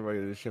 almost everybody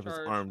in the ship is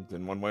Charge armed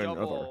in one way or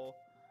another. Double.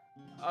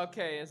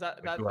 Okay, is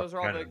that do have those are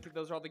all the cannon.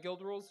 those are all the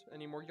guild rules?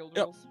 Any more guild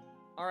Yep. rules?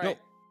 All right. Nope.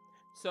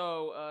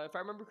 So, if I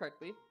remember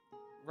correctly,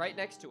 right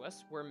next to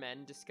us were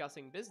men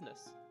discussing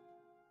business.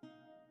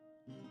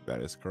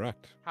 That is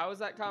correct. How has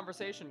that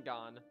conversation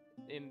gone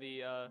in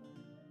the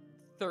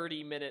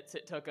 30 minutes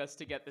it took us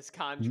to get this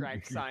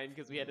contract signed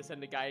because we had to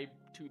send a guy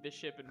to the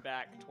ship and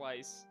back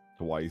twice?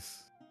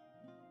 Twice.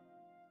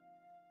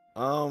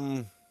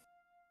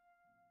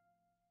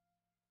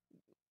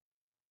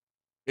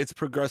 It's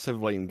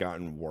progressively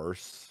gotten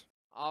worse.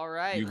 All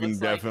right. You can looks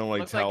definitely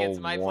looks tell like it's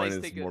my one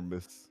place is to more go.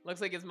 mis. Looks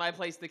like it's my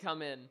place to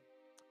come in.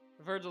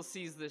 Virgil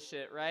sees this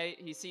shit, right?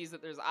 He sees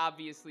that there's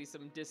obviously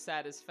some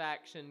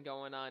dissatisfaction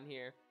going on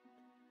here.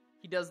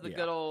 He does the Yeah.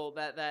 good old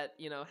that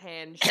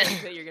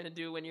handshake that you're gonna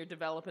do when you're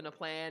developing a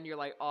plan. You're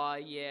like, oh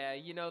yeah,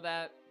 you know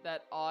that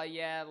oh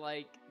yeah,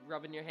 like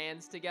rubbing your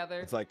hands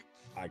together. It's like,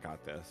 I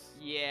got this.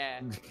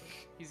 Yeah,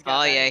 he's got.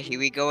 Oh that- yeah, here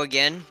we go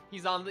again.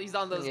 He's on those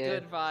Yeah,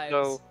 good vibes.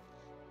 So,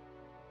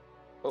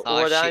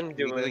 Oh, what shit, I'm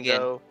here we go doing again.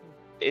 though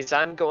is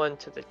I'm going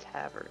to the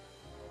tavern.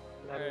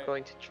 And I'm Alright.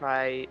 going to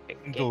try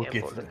and Go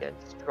gamble get-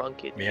 against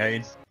drunken. May I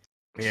idiots.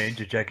 May I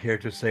interject here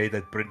to say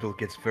that Brindle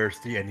gets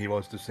thirsty and he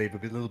wants to save a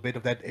little bit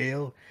of that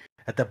ale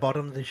at the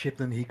bottom of the ship,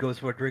 then he goes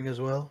for a drink as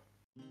well?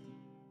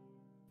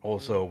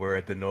 Also, we're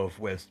at the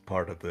northwest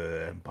part of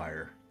the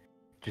Empire.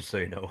 Just so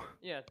you know.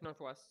 Yeah,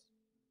 northwest.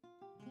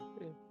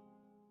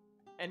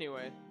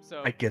 Anyway,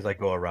 so I guess I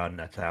go around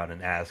that town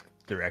and ask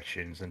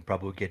directions and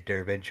probably get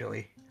there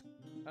eventually.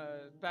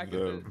 back at The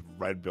the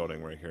red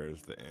building right here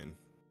is the inn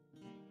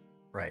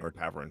Right. or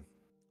tavern.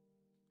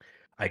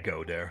 I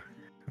go there.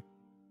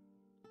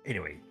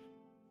 Anyway,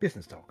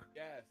 business talk.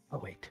 Yes. Oh,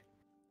 wait.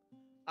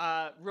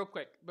 real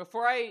quick,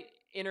 before I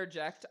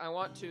interject, I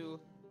want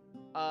to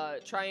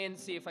try and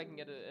see if I can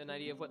get an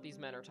idea of what these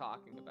men are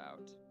talking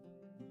about.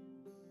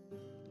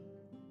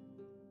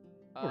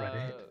 Go right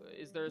ahead.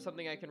 Is there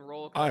something I can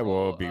roll? I will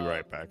roll, be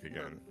right back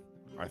again.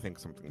 I think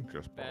something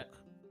just Bet. broke.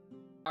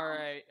 All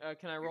right.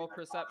 Can I roll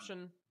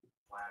perception?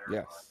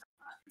 Yes.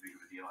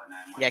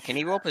 Yeah, can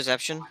you roll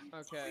perception?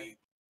 Okay.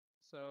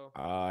 So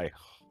I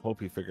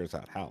hope he figures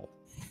out how.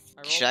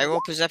 Should I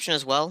roll perception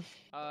as well?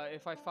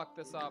 If I fuck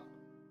this up,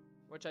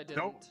 which I didn't.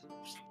 Nope.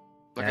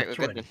 Okay,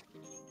 we're good. Naturally.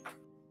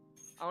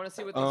 I want to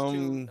see what these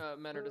two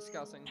men are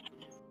discussing.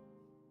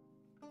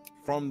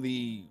 From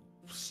the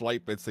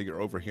slight bits that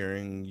you're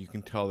overhearing, you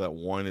can tell that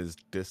one is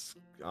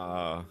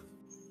the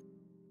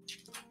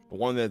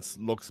one that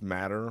looks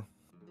madder.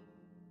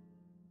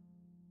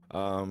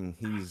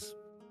 He's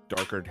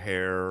darker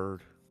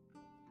haired,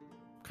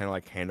 kind of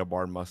like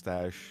handlebar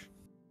mustache.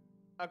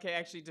 Okay,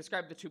 actually,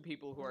 describe the two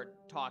people who are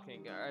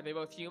talking. Are they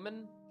both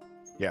human?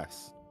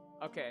 Yes.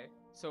 Okay,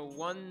 so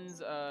one's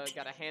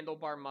got a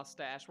handlebar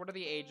mustache. What are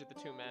the age of the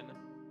two men?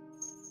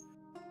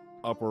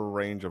 Upper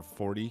range of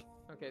 40.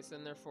 Okay, so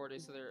in their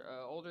 40s, so they're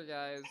older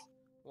guys.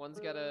 One's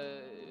got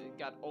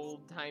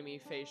old-timey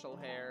facial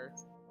hair,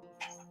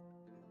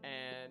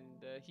 and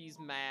he's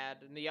mad.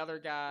 And the other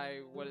guy,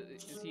 what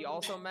is he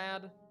also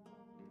mad?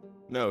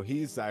 No,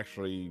 he's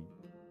actually,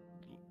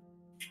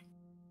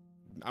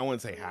 I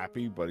wouldn't say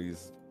happy, but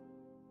he's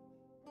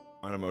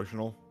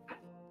unemotional.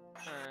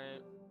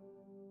 Alright.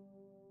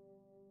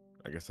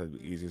 I guess that's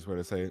the easiest way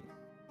to say it.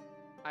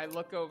 I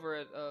look over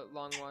at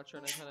Long Watcher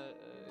and I kind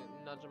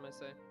of nudge him. I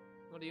say,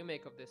 "What do you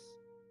make of this?"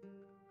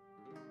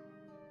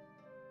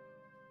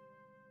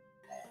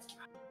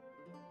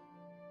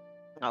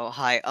 Oh,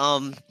 hi.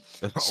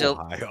 So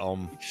Oh,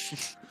 hi,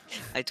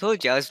 I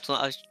told you I was.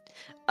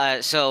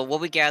 So what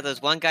we gather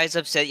is one guy's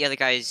upset, the other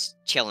guy's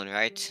chilling,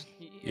 right?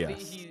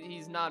 Yes.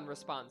 He's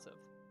non-responsive.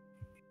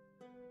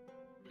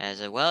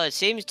 Well, it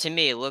seems to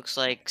me it looks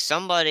like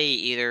somebody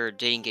either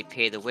didn't get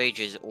paid the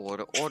wages or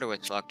the order was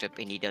fucked up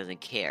and he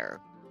doesn't care.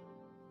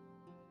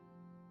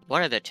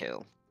 One of the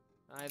two.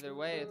 Either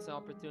way, it's an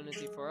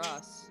opportunity for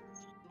us.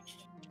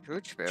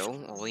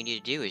 True. All we need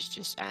to do is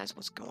just ask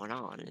what's going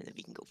on, and then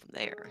we can go from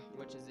there.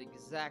 Which is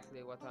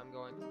exactly what I'm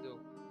going to do.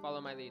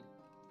 Follow my lead.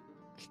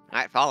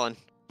 Alright, following.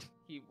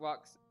 He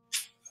walks.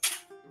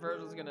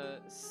 Virgil's gonna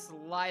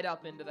slide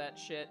up into that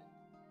shit.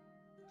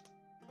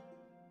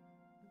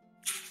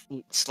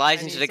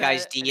 Slides And into he the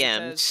guy's and he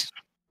DMs. says,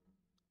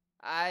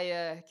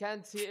 I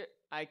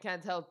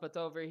can't help but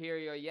overhear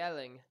your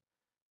yelling.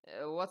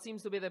 What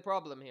seems to be the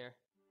problem here?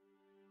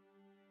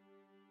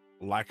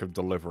 Lack of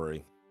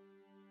delivery.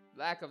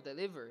 Lack of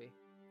delivery.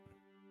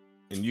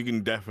 And you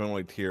can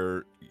definitely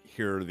hear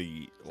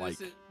the, So like,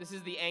 this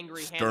is the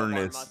angry handlebar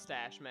sternness.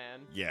 mustache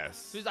man. Yes.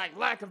 So he's like,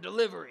 lack of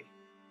delivery.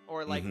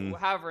 Or like, Mhm.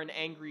 however an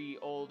angry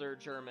older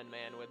German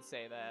man would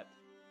say that.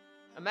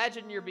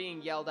 Imagine you're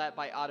being yelled at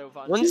by Otto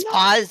von Uns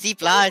Paul, Sie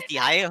Blas, die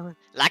Heil.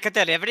 Lack of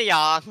delivery,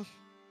 ja.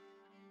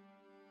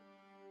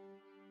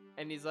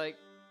 And he's like,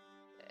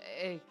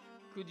 hey,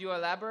 could you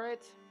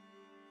elaborate?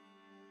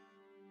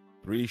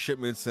 3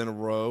 shipments in a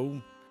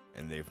row,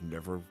 and they've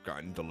never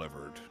gotten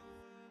delivered.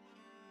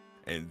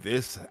 And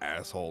this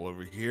asshole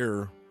over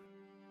here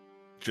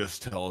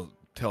just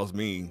tells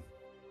me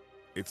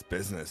it's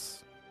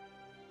business.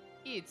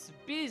 It's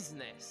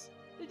business.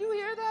 Did you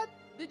hear that?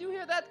 Did you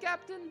hear that,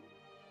 Captain?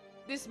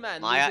 This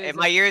man.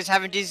 My ears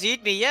haven't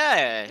deceived me,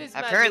 yeah. This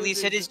man Apparently he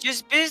loses- said it's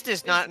just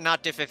business,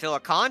 not to fulfill a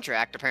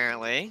contract,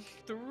 apparently.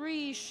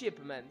 3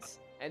 shipments,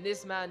 and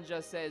this man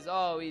just says,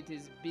 "Oh, it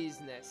is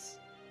business."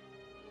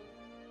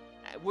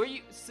 Were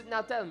you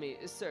now? Tell me,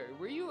 sir,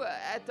 were you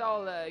at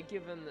all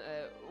given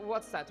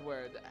what's that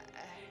word?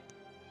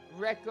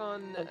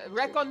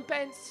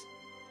 Recompense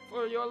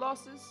for your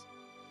losses?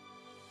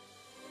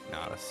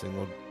 Not a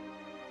single.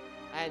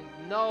 And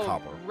no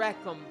Copper.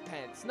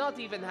 recompense, not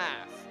even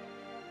half.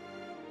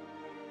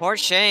 Poor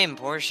shame,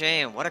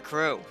 what a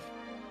crew.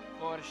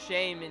 For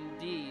shame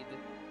indeed.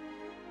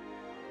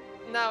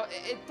 Now,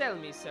 tell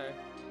me, sir,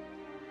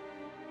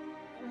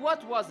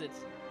 what was it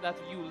that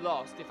you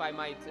lost, if I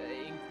might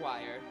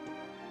inquire?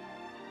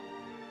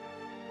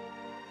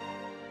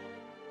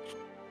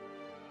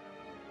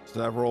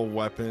 Several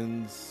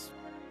weapons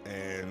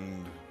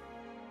and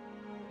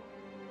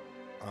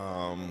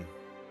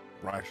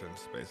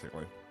rations,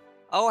 basically.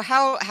 Oh,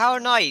 how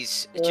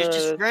nice.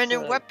 Just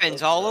random that's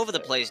weapons all over the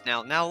place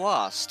now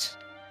lost.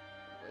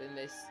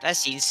 That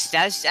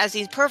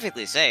seems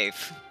perfectly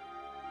safe.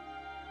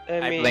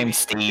 I mean, blame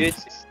Steve.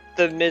 it's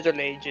the Middle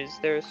Ages.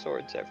 There are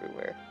swords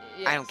everywhere.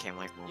 I don't care,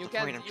 Michael. You The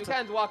point can't I'm you try-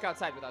 can't walk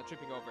outside without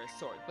tripping over a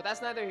sword, but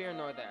that's neither here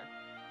nor there.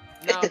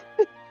 Now,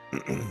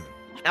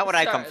 Not what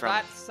I come sir, from.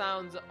 That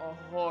sounds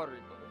horrible.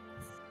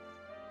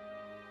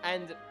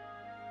 And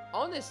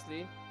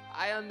honestly,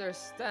 I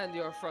understand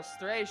your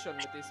frustration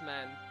with this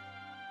man.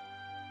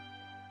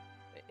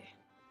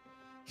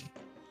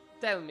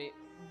 Tell me,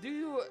 do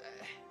you?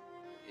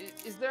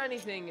 Is there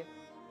anything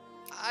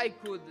I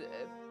could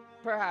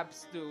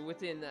perhaps do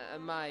within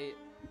my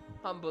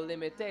humble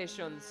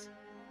limitations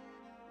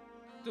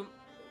to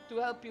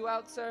help you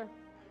out, sir?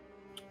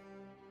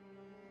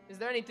 Is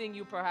there anything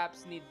you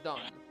perhaps need done?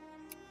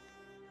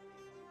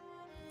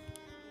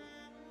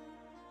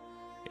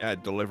 Yeah,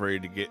 delivery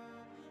to get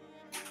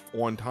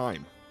on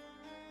time.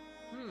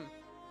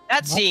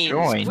 That seems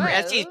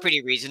Well-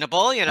 pretty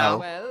reasonable, you know.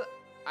 Well,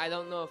 I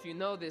don't know if you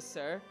know this,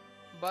 sir,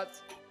 but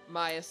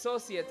my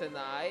associate and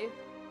I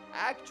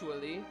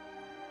actually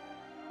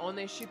own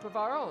a ship of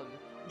our own.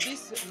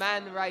 This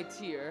man right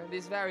here,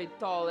 this very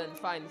tall and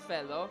fine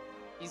fellow,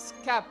 is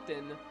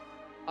captain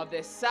of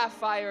the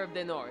Sapphire of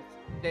the North.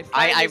 The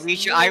I finest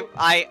reach new-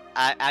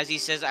 as he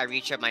says, I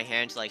reach up my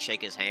hand to like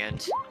shake his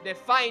hand. the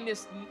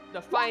finest,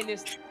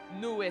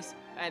 newest,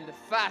 and Does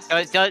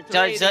fastest he?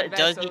 trading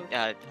vessel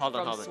Hold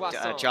from on.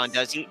 Soissons. John,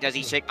 does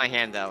he shake my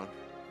hand though?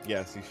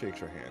 Yes, he shakes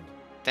your hand.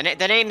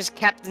 The name's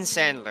Captain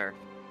Sandler.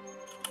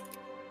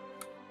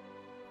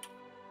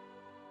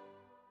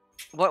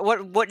 What? Hold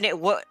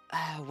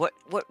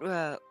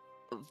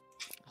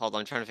on,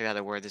 I'm trying to figure out how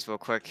to word this real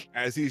quick.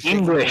 As he's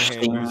shaking your English,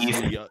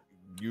 hand,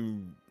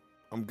 Steve.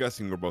 I'm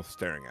guessing we're both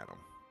staring at him.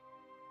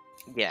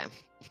 Yeah.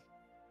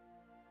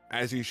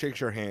 As he shakes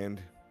your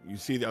hand, you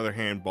see the other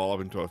hand ball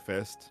up into a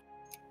fist,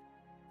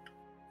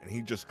 and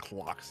he just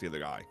clocks the other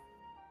guy.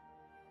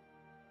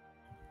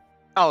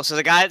 Oh, so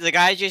the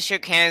guy just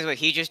shook hands, but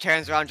he just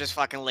turns around and just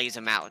fucking lays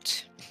him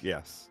out.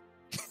 Yes.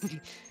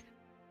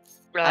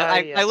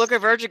 I look at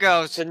Virgil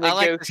goes, The I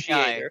like this guy.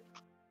 negotiator.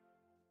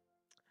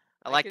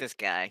 I like could- this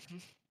guy.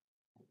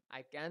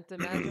 I can't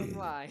imagine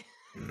why.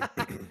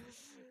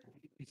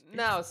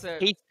 Now, sir.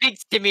 He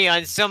speaks to me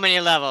on so many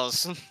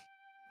levels.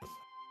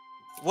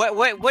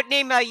 What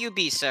name may you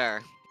be,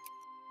 sir?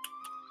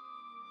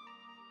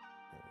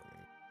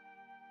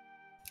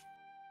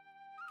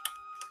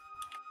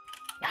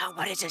 No,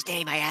 what is his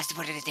name? I asked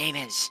what his name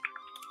is.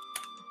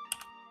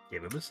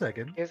 Give him a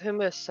second. Give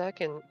him a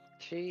second.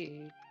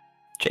 Gee.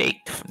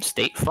 Jake from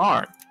State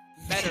Farm.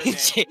 Better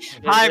name.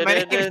 Hi, my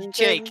name is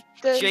Jake.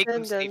 Jake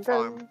from State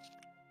Farm.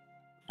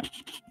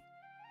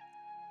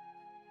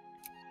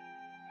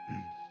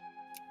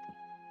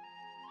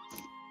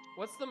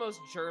 What's the most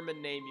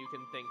German name you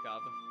can think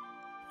of?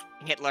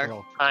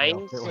 Hitler.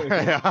 Heinz?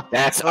 Yeah.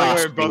 That's I like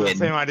we're both the Austrian.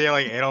 same idea,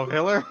 like Adolf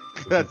Hitler.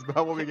 That's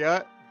about what we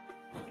got.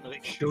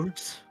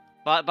 Schultz.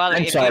 By the way,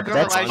 I'm if sorry, you but don't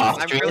that's realize,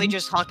 I'm Austrian? really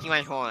just honking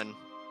my horn.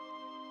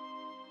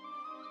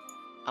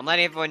 I'm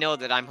letting everyone know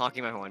that I'm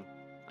honking my horn.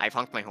 I've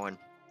honked my horn.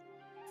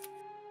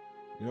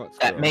 You know what,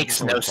 screw it, That I'm makes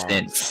just no going farm.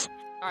 sense.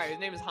 Alright, his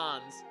name is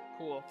Hans.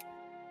 Cool.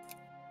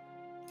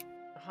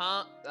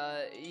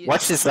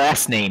 What's his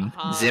last name?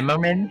 Hans.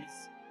 Zimmerman?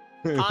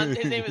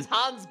 His name is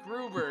Hans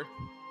Gruber.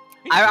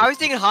 I was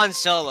thinking Han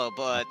Solo,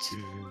 but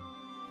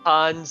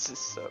Hans is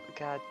so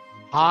god.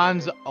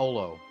 Hans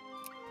Olo.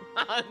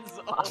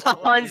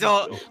 Hans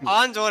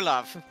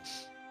Olaf.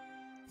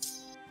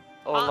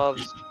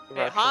 Olaf's Hey,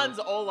 Russian. Hans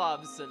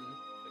Olafsson.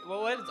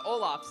 Well, what is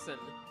Olafsson?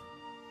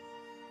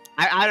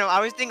 I don't know. I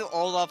was thinking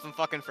Olaf from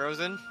fucking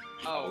Frozen.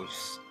 Oh.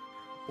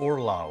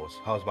 Orlaus.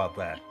 How's about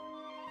that?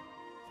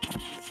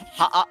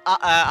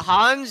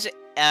 Hans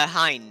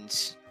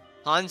Heinz.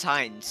 Hans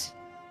Heinz.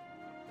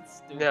 That's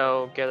stupid.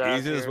 No, get The out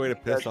easiest here. way to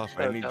piss That's off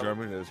so any dumb.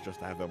 German is just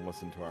to have them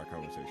listen to our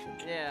conversation.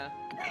 Yeah.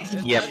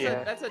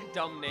 Yep. That's a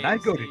dumb name. When I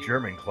go to Steve.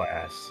 German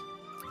class.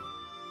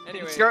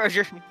 Anyway.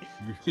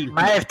 He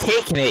might have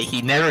taken it,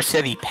 he never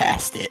said he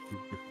passed it.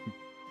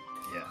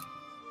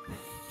 Yeah.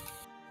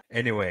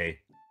 Anyway,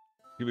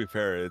 To be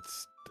fair,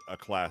 it's a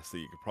class that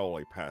you could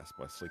probably pass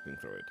by sleeping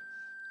through it.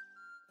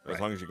 As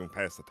Right. long as you can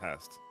pass the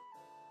test.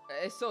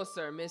 So,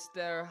 sir,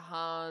 Mr.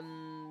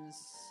 Hans.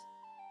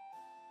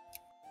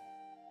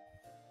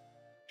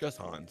 Just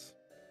Hans.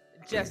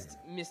 Just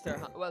Mr.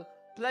 Hans. Well,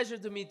 pleasure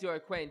to meet your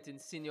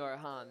acquaintance, Senor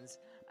Hans.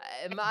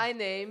 My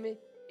name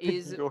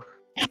is.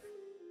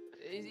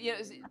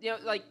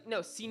 Like,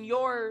 no,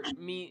 Senor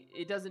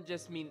it doesn't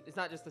just mean, it's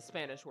not just a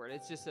Spanish word,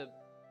 it's just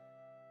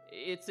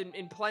it's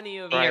in plenty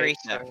of, Right.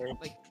 like, Latin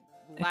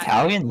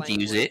Italians language.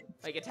 use it.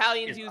 Like,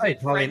 Italians it's use it,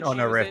 Italian French use it.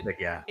 honorific,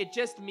 yeah. It's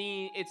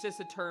just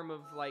a term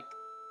of, like,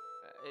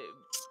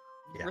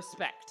 Yeah.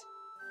 respect,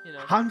 you know?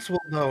 Hans will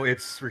know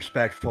it's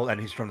respectful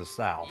and he's from the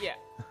south. Yeah,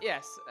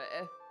 yes.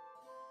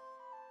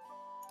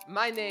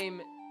 My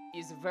name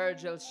is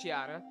Virgil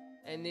Chiara,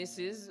 and this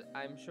is,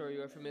 I'm sure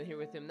you are familiar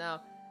with him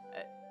now,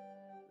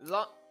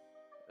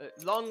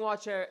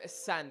 Longwatcher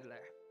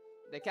Sandler,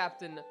 the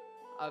captain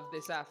of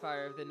the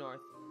Sapphire of the North.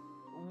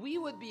 We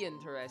would be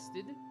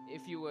interested,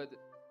 if you would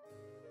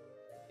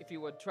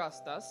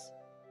trust us,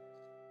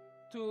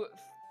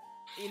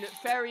 in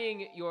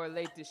ferrying your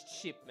latest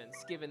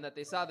shipments, given that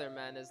this other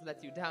man has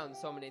let you down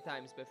so many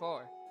times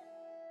before.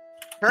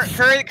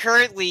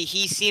 Currently,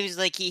 he seems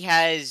like he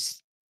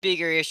has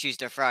bigger issues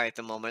to fry at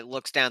the moment.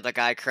 Looks down at the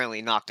guy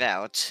currently knocked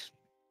out.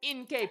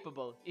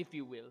 Incapable, if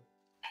you will.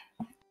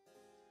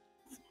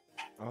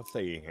 I'll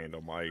say you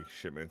handle my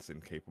shipments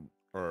incapable.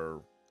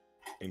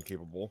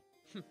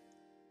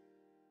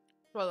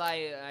 Well, I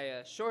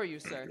assure you,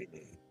 sir,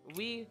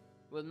 we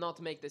will not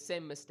make the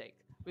same mistake.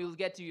 We will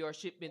get you your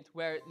shipment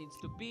where it needs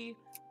to be,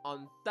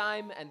 on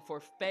time, and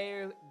for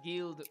fair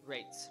guild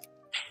rates.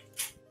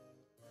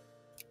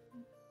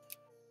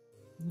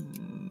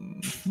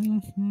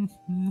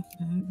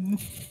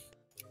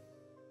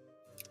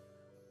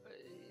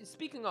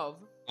 Speaking of,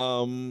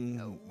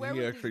 where he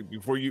would actually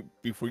before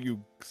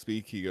you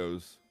speak, he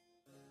goes,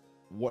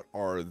 "What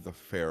are the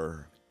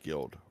fair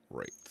guild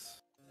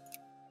rates?"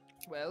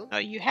 well,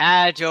 You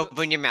had to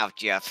open your mouth,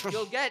 Jeff.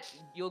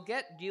 you'll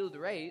get guild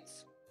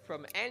rates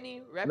from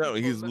any reputable.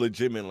 No, he's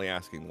legitimately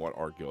asking what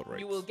are guild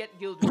rates. You will get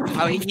guild rates.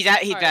 Oh, he's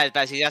Alright.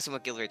 bad. He's asking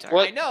what guild rates are.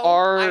 What I know.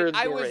 are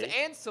I the was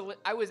rates?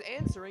 I was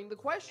answering the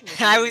question.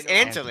 if I you was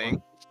didn't know.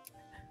 answering.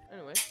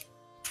 Anyway,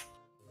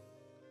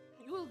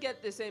 you will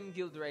get the same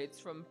guild rates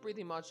from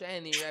pretty much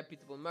any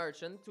reputable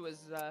merchant who has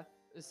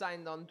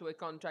signed on to a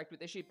contract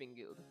with a shipping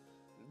guild.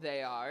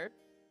 They are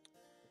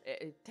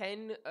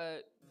 10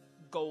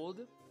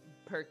 gold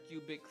per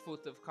cubic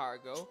foot of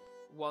cargo,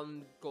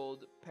 1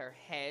 gold per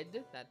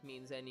head. That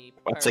means any.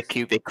 What's a person-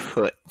 cubic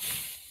foot?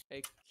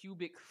 A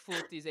cubic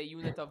foot is a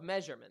unit of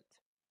measurement.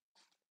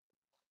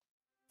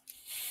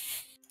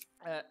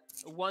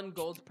 1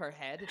 gold per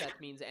head. That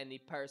means any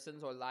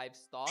persons or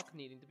livestock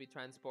needing to be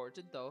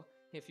transported. Though,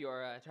 if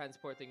you're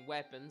transporting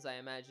weapons, I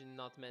imagine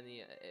not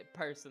many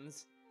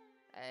persons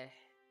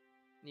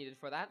needed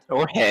for that.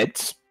 Or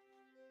heads.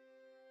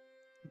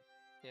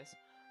 Yes.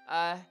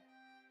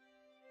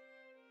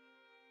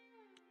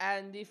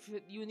 And if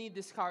you need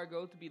this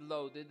cargo to be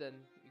loaded and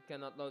you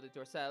cannot load it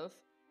yourself,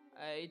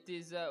 it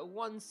is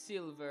 1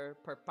 silver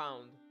per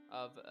pound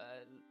of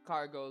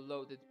cargo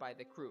loaded by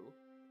the crew.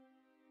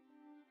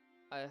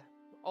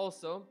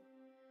 Also,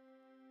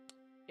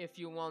 if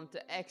you want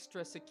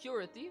extra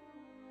security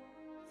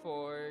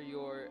for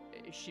your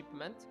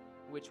shipment,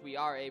 which we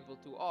are able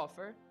to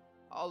offer,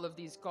 all of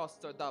these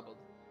costs are doubled.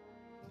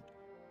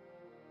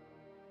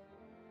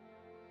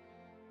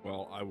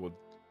 Well,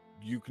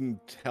 you can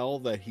tell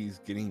that he's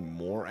getting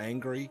more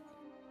angry,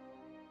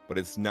 but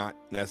it's not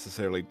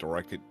necessarily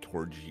directed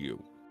towards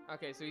you.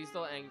 Okay, so he's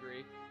still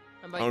angry.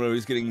 Oh no,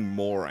 he's getting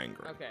more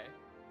angry. Okay.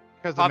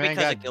 Because the man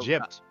got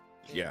gypped.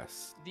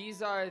 Yes.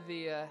 These are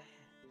the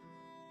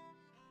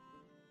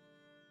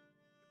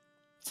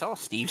It's all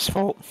Steve's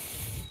fault.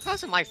 It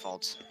wasn't my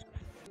fault.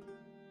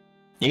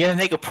 You're gonna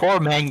make a poor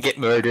man get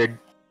murdered.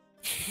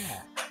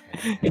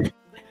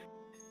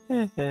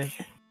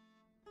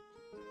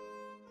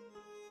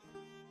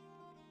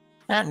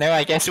 I don't know,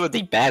 I guess it would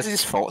be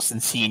Baz's fault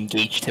since he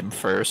engaged him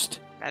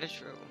first. That is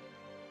true.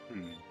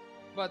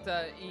 But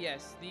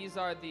yes, these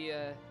are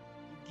the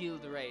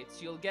guild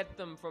rates. You'll get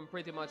them from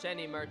pretty much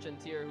any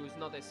merchant here who's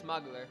not a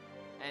smuggler.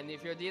 And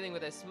if you're dealing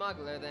with a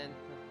smuggler, then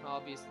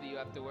obviously you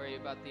have to worry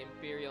about the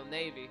Imperial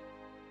Navy.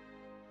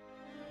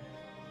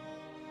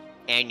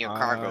 And your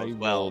cargo as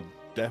well. Will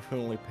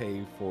definitely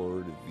pay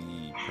for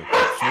the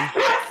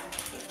protection.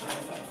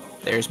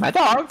 There's my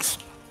dogs.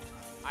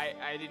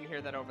 I didn't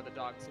hear that over the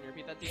dogs. Can you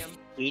repeat that, DM?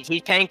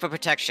 He's paying for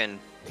protection.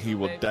 He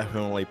will Pay for-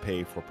 definitely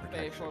pay for Pay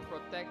protection. for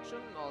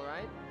protection,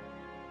 alright.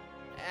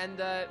 And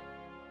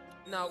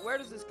now, where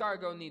does this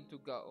cargo need to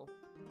go?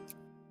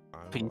 I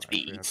will Please be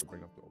actually have east. to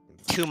bring up the open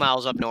 2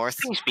 miles up north.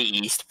 Please be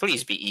east,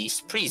 please be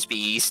east, please be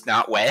east,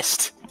 not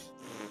west.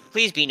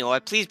 Please be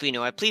north. Please be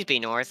north. Please be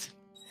north.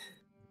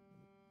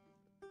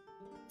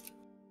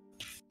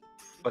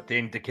 But the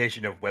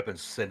indication of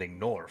weapons sending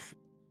north.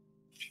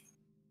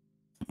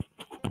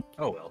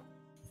 Oh well.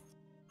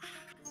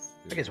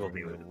 I guess we'll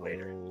deal with it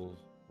later.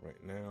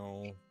 Right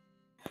now.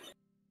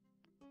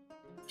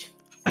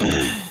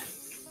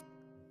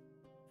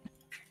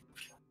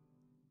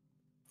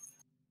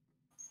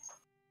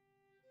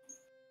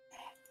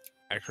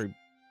 Actually,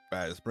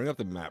 Baz, bring up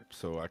the map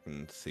so I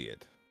can see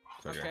it.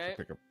 So I can Okay.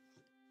 actually pick up.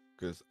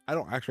 Because I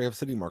don't actually have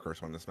city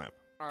markers on this map.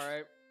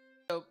 Alright.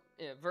 So,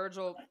 yeah,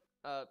 Virgil,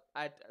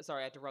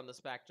 sorry, I had to run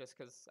this back just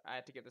because I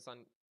had to get this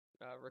on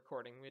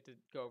recording. We had to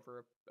go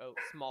over a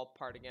small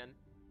part again.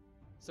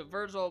 So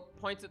Virgil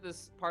points at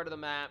this part of the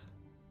map,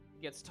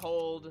 gets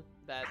told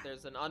that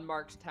there's an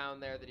unmarked town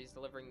there that he's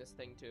delivering this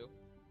thing to. And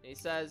he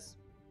says,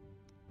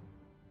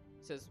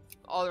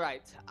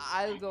 alright,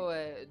 I'll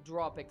go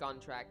drop a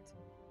contract.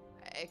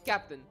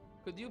 Captain,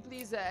 could you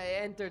please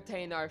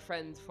entertain our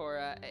friend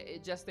for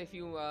just a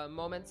few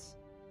moments?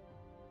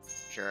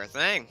 Sure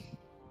thing.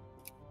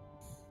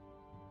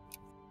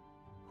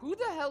 Who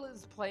the hell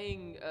is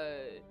playing,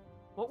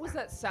 what was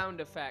that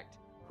sound effect?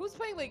 Who's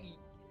playing, like,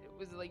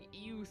 was it like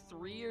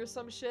EU3 or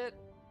some shit?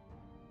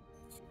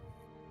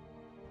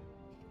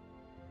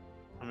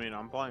 I mean,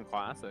 I'm playing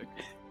classic.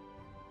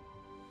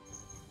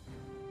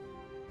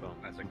 So,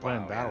 I'm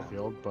playing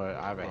Battlefield, but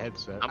I have a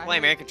headset. I'm playing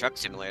American Truck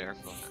Simulator.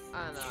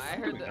 I don't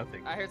know,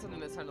 I heard something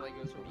that sounded like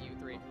it was from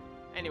EU3.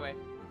 Anyway,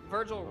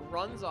 Virgil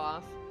runs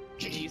off,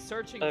 and he's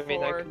searching I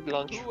mean, I for could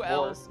launch who more.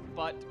 else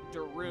but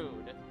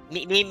Daroon.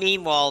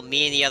 Meanwhile,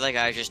 me and the other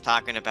guy are just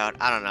talking about,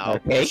 I don't know,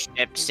 Okay.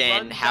 ships He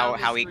and runs how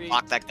down the he street.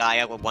 clocked that guy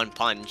up with 1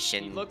 punch, He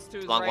and looks to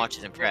his Long right, Watch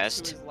is looks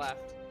impressed. to his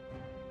left.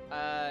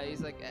 He's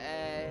like,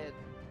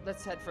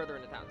 let's head further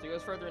into town. So he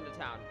goes further into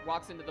town,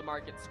 walks into the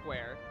market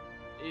square.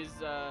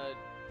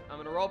 I'm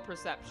gonna roll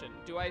perception.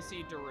 Do I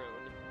see Daroon?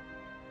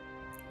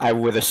 I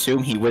would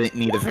assume he wouldn't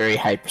need a very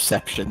high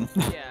perception.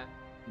 Yeah.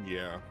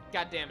 Yeah.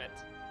 God damn it.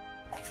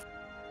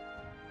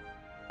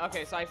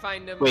 Okay, so I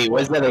find him. Wait,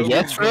 was that a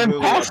yes for him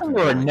passing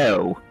or a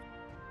no?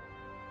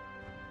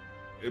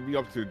 It'd be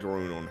up to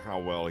Daroon on how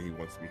well he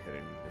wants to be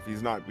hitting. If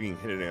he's not being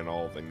hit at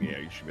all, then yeah,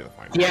 you should be able to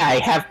find him. Yeah,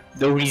 I have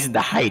no reason to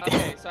hide it.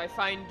 Okay, so I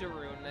find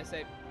Daroon and I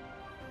say,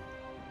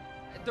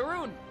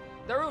 Daroon,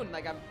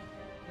 like I'm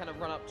kind of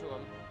run up to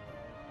him.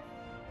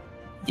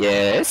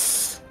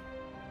 Yes?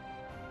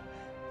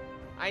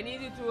 I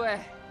need you to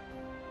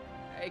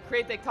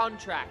create a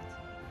contract.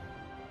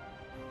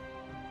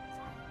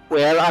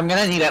 Well, I'm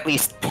gonna need at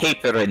least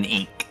paper and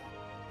ink.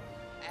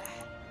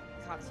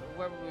 God, so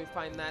where would we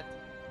find that?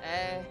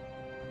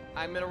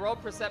 I'm gonna roll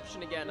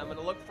perception again. I'm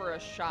gonna look for a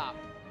shop.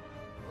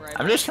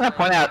 I'm just gonna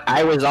point out,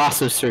 I was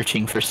also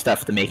searching for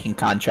stuff to making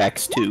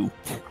contracts too.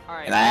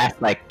 Alright. And I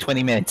asked like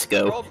 20 minutes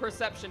ago. Roll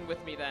perception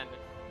with me then.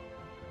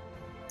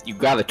 You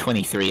got a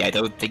 23, I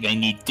don't think I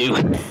need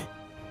to.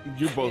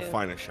 You both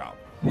find a shop.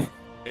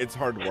 It's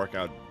hard to work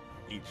out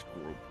each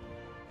group.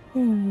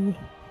 Alright.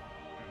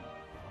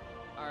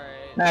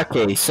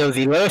 Okay, so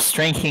the lowest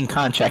strengthening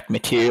contract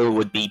material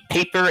would be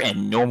paper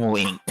and normal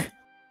ink.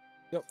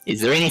 Yep.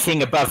 Is there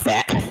anything above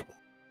that?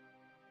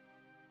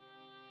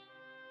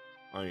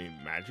 I mean,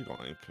 magical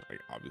ink, like,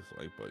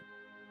 obviously, but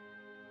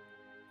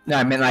No,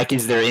 I mean, like,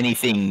 is there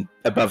anything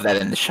above that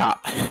in the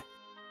shop?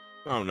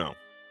 oh no,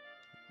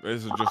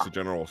 this is just a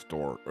general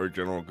store or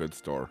general goods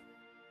store.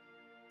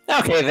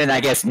 Okay, then I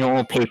guess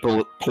normal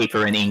paper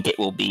and ink it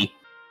will be.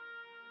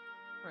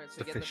 Alright,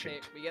 so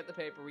Sufficient. we get the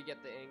paper, we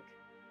get the ink.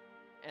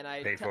 And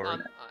I Pay for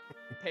it.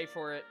 pay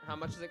for it. How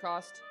much does it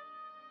cost?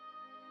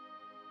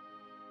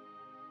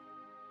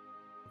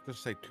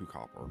 Just say 2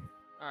 copper.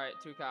 Alright,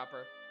 2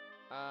 copper.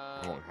 I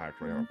don't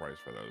actually have a price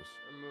for those.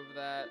 Remove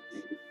that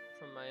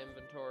from my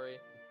inventory.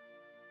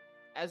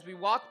 As we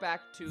walk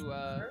back to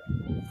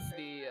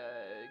the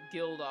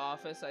guild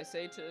office, I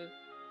say to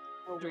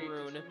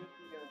Darun.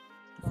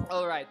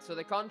 Alright, so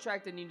the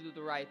contract I need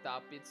to write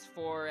up, it's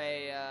for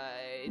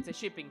it's a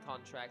shipping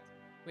contract.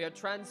 We are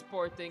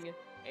transporting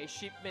a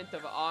shipment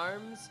of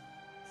arms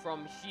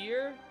from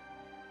here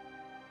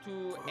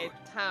to a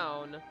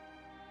town.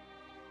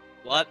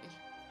 What?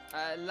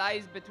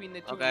 Lies between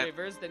the two Okay.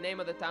 rivers. The name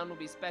of the town will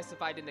be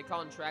specified in the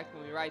contract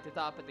when we write it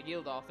up at the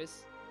guild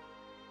office.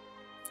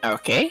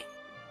 Okay.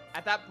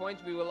 At that point,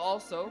 we will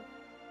also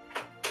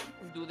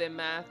do the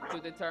math to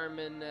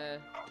determine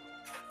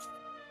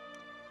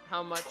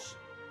how much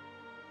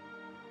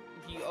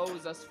he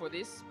owes us for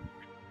this.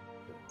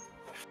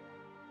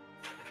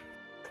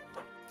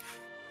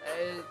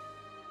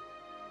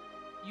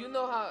 You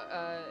know how,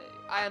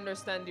 I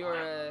understand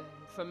you're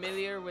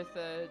familiar with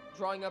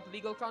drawing up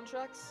legal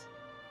contracts?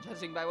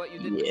 Judging by what you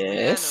did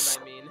Yes.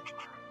 with Rhiannon,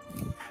 I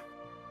mean.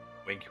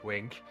 Wink,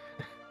 wink.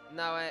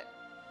 Now,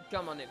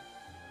 come on in.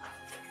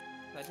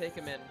 I take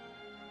him in.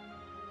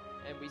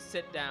 And we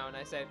sit down.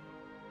 I say,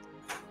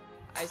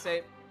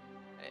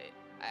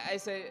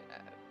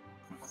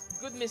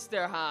 good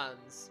Mr.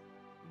 Hans,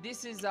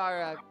 this is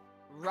our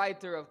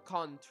writer of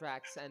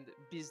contracts and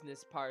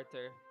business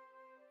partner,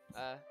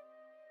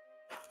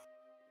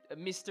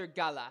 Mr.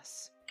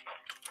 Galas.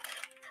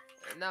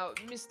 Now,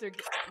 Mr.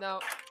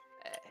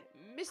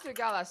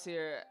 Galas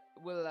here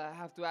will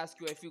have to ask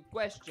you a few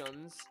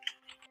questions,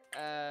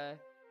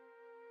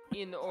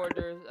 in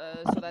order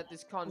so that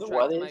this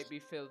contract might be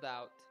filled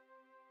out.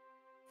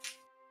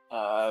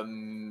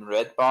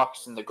 Red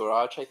box in the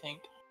garage, I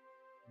think.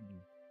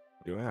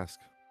 You ask.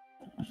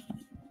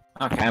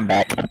 Okay, I'm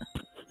back.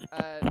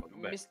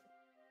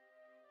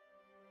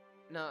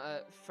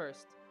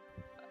 First,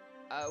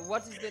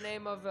 what is the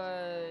name of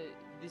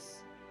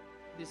this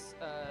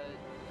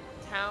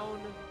town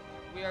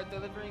we are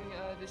delivering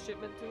this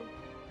shipment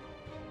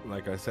to?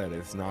 Like I said,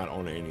 it's not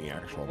on any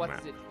actual What map.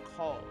 is it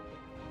called?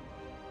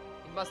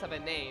 It must have a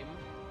name.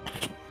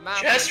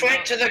 Map Just or went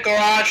no- to the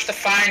garage to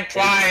find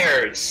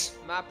pliers.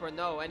 Map or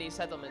no, any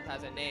settlement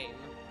has a name.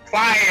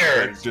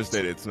 Pliers. That's just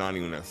it. It's not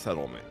even a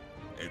settlement.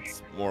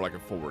 It's more like a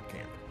forward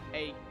camp.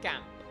 A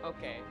camp.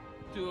 Okay.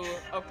 To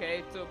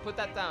put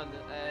that down.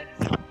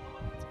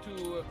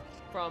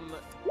 From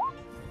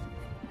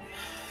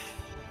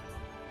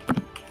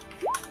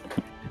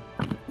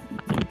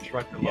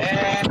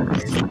Yeah.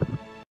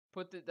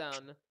 put it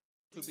down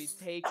to be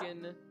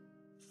taken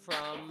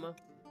from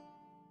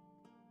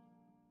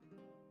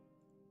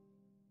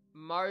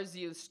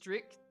Marzil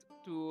Strict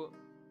to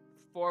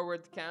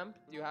forward camp.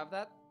 Do you have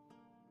that?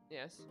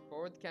 Yes,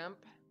 forward camp.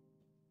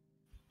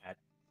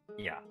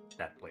 Yeah,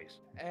 that place.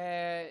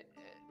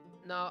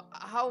 Now,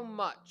 how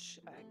much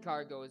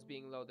cargo is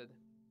being loaded?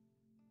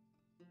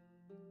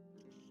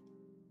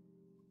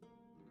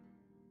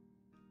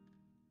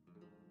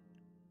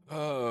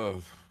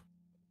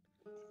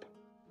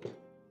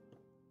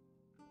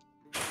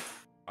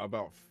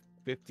 About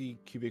 50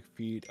 cubic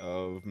feet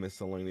of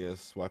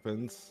miscellaneous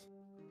weapons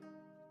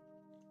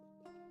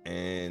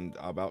and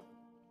about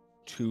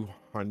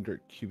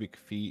 200 cubic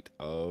feet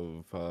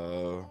of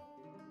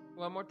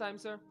One more time,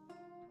 sir.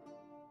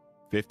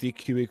 50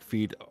 cubic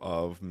feet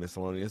of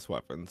miscellaneous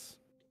weapons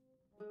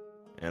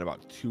and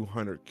about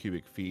 200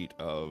 cubic feet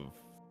of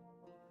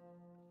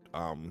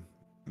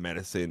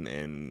medicine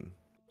and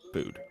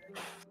food.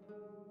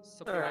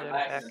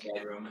 Supplies.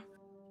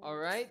 All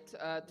right,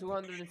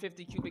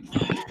 250 cubic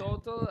feet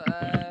total.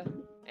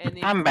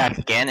 Any I'm back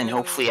again, and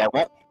hopefully I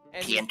won't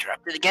be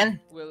interrupted again.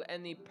 Will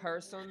any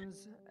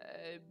persons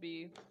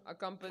be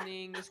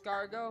accompanying this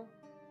cargo?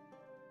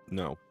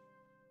 No.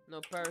 No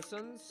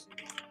persons.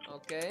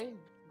 Okay,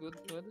 good.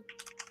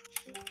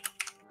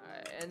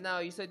 And now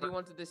you said you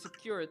wanted the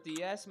security,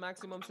 yes?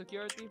 Maximum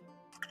security?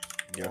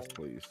 Yes,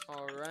 please.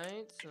 All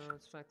right, so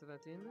let's factor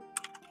that in.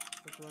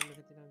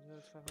 500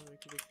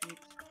 cubic feet.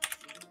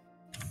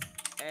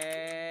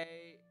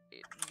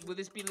 Will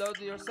this be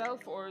loaded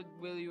yourself, or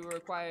will you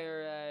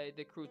require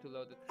the crew to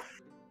load it?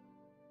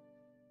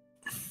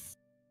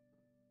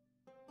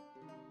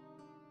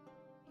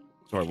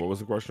 Sorry, what was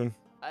the question?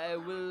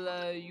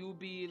 Will you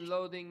be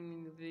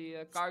loading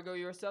the cargo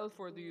yourself,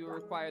 or do you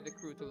require the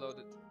crew to load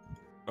it?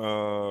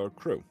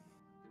 Crew.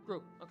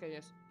 Crew. Okay,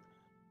 yes.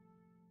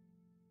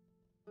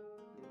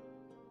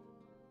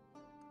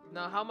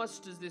 Now, how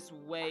much does this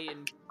weigh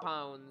in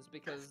pounds?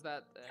 Because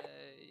that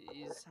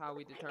is how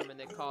we determine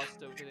the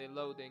cost of the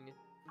loading.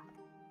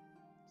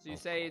 So you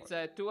say it's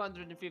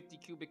 250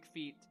 cubic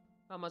feet.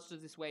 How much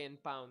does this weigh in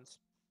pounds?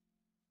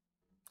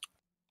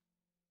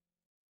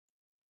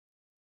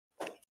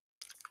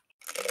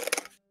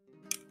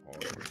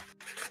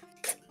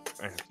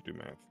 I have to do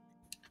math.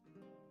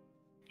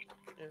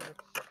 Yeah.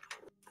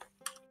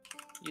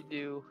 You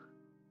do.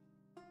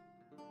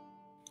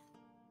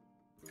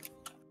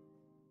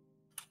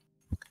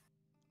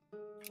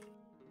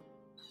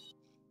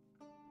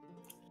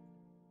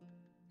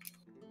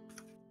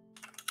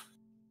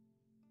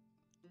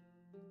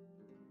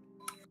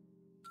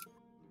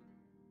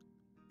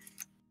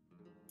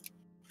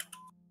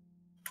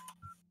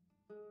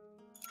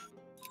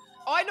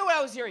 Oh, I know what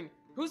I was hearing.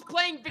 Who's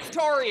playing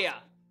Victoria?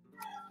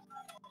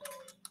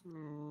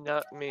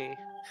 Not me.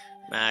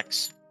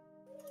 Max.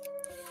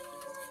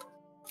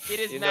 It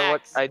is You Max. know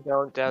what? I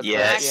don't doubt Yes.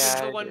 that. Max Yeah,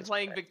 is the it one is.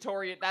 playing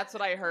Victoria. That's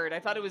what I heard. I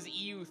thought it was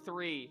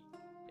EU3.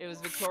 It was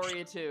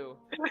Victoria 2.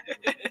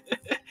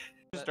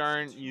 Just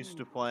aren't used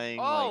to playing.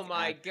 Oh like,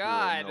 my actual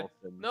god.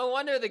 Milton. No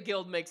wonder the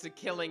guild makes a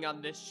killing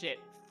on this shit.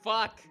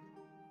 Fuck.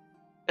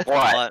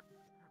 What?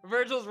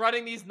 Virgil's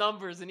running these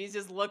numbers and he's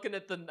just looking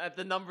at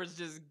the numbers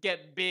just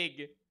get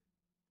big.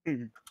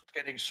 It's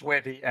getting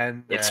sweaty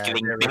and It's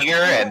getting very- bigger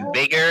and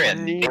bigger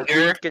and Knees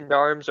bigger. weak and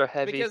arms are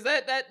heavy. Because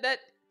that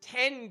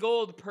 10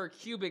 gold per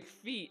cubic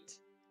feet.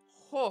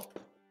 Oh.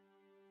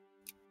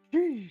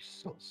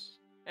 Jesus.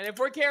 And if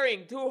we're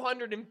carrying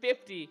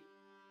 250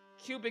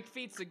 cubic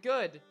feet of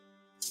good.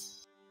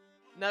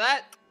 Now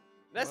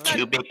that's not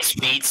Cubic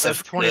feet That's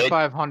of good.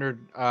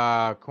 2,500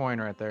 coin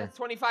right there. that's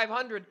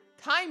 2,500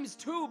 times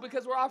 2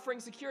 because we're offering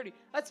security.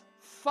 That's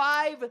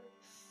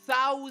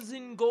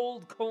 5,000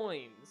 gold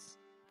coins.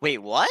 Wait,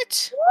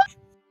 what?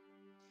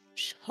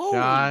 Holy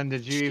John,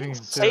 did you even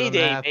consider the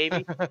Payday, math?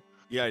 baby.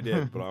 Yeah, I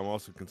did, but I'm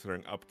also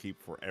considering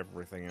upkeep for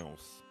everything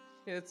else.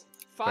 It's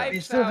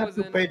You still have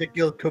to 5,000 pay the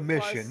guild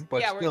commission, plus,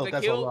 but yeah, still, the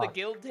that's guild a lot. the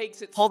guild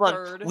takes its Hold on.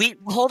 third.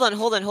 Hold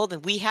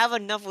on. We have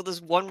enough of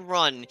this one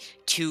run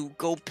to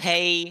go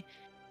pay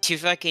to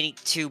fucking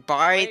to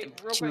buy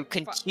Wait, real to quick,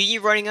 continue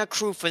running a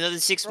crew for another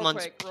 6 Real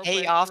months, quick, real pay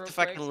quick, off real the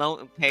fucking quick.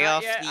 loan, pay Not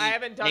off yet, the I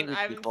haven't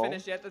neighbor people.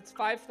 finished yet. That's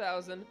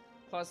 5,000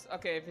 plus.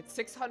 Okay, if it's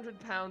 600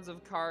 pounds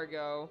of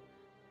cargo,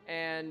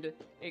 and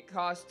it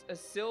costs a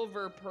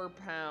silver per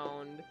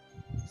pound,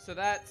 so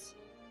that's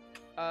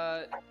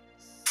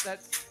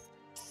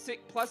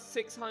plus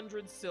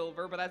 600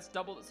 silver, but that's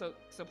double. So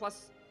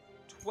plus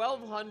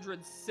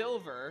 1,200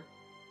 silver,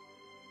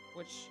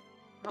 which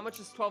how much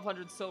is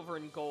 1,200 silver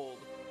in gold?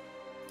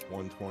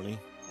 120.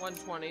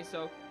 120.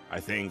 So I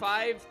think.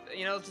 let's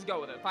just go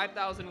with it.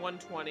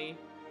 5,120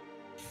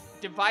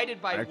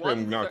 divided by Actually,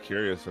 I'm not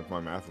curious if my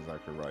math is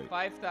actually right.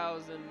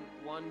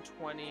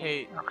 5,120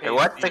 Hey, Okay,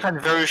 what's the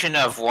conversion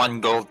of 1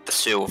 gold to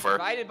silver?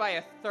 divided by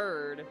a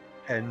third.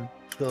 And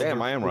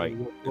Damn, I am right.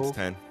 It's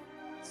 10.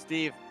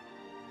 Steve,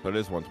 So it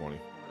is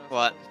 120.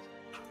 What?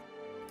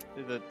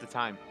 the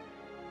time.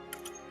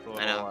 It's a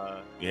I know.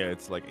 little, Yeah,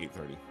 it's like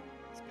 8:30.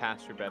 it's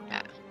past your bedtime.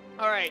 Yeah.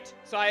 All right,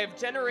 so I have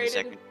generated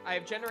second.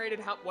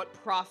 what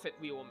profit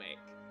we will make.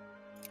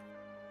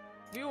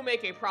 We will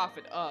make a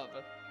profit of.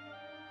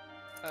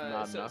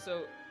 Not enough.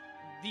 So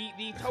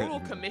the total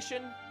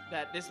commission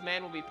that this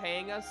man will be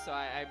paying us. So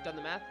I've done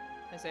the math.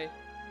 I say,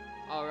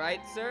 all right,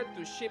 sir,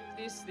 to ship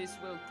this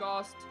will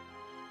cost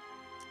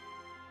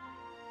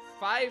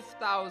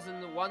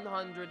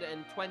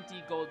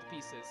 5,120 gold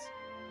pieces.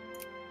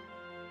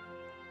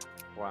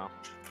 Wow.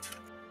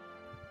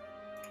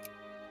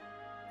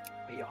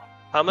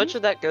 How much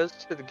of that goes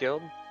to the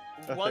guild?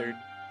 A third.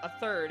 A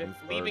third, One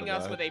third leaving of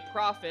us that. with a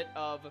profit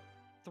of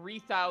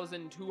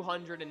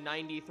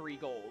 3,293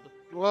 gold.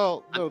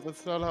 Well, no,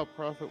 that's not how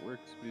profit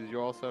works, because you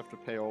also have to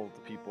pay all of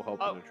the people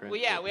helping Oh, to transport. well,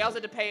 yeah, we also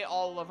had to pay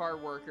all of our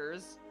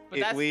workers, but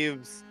It that's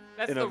leaves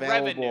that's an the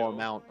available revenue.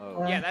 amount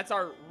of. Yeah, that's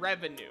our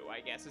revenue,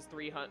 I guess, is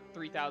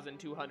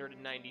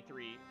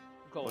 3,293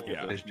 gold.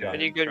 Yeah.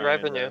 Pretty good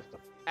revenue.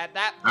 At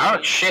that Our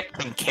point, ship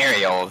can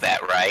carry all of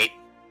that, right?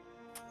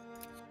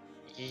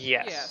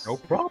 Yes. No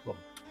problem.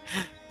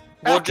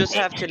 We'll just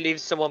have to leave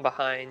someone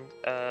behind.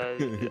 I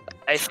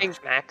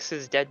think Max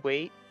is dead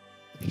weight.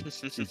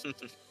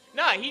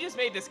 Nah, he just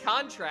made this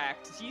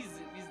contract. He's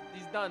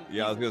done.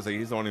 Yeah, I was gonna say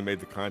he's the one who made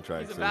the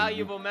contract. He's a so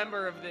valuable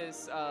member of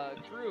this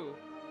crew.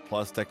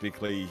 Plus,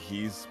 technically,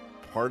 he's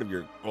part of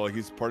your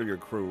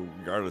crew,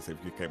 regardless if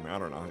you came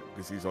out or not,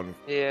 because he's on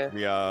Yeah.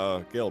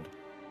 the guild.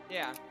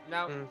 Yeah.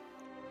 Now,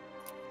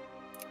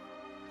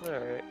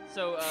 Alright.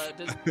 so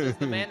does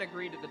the man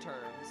agree to the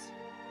terms?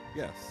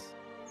 Yes.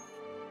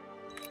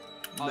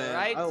 All Man,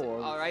 right, I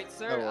love- all right, I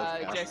sir.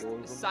 love Just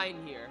capitalism.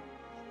 sign here.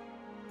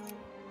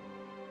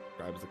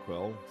 Grabs the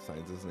quill,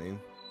 signs his name.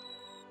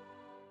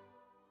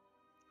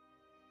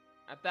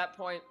 At that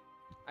point,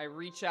 I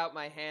reach out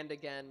my hand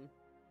again,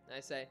 and I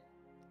say,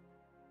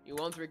 "You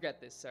won't regret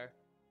this, sir."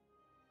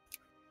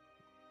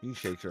 He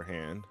shakes your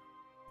hand.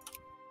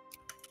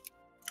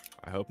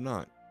 I hope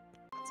not.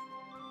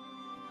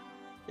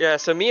 Yeah,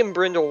 so me and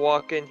Brindle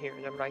walk in here,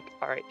 and I'm like,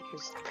 alright,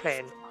 here's the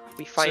plan.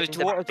 We find the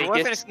Dwarf and a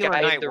biggest Stealer guy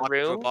in Knight the walk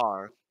into a room.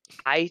 bar.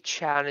 I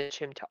challenge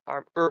him to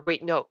arm. Or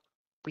wait, no.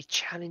 We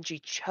challenge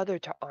each other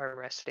to arm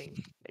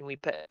wrestling, and we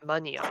put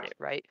money on it,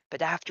 right?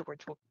 But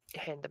afterwards, we'll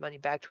hand the money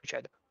back to each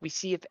other. We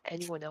see if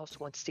anyone else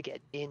wants to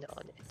get in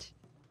on it.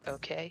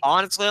 Okay?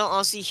 Honestly,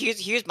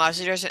 here's my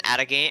suggestion.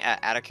 Add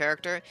a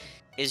character,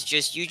 is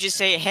just you just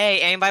say, hey,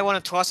 anybody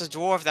want to toss a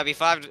dwarf? That'd be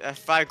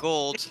five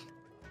gold.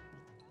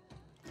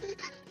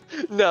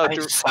 No, I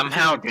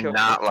somehow do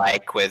not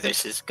like where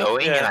this is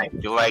going, and I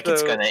feel like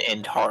it's gonna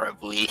end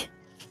horribly.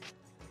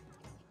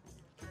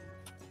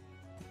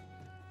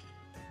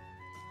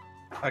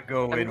 I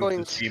go in with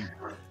the scheme.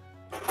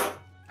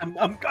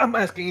 I'm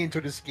asking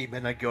into the scheme,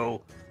 and I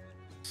go.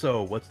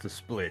 So what's the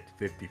split?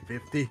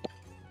 50-50?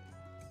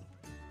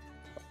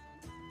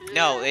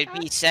 No, it'd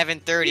be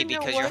 730 You know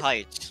because your what?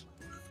 height.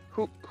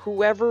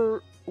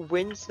 Whoever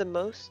wins the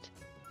most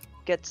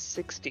gets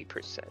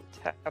 60%.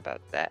 How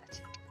about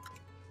that?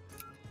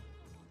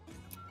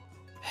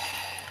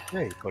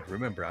 Hey, but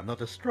remember, I'm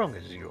not as strong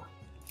as you.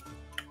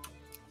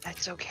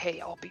 That's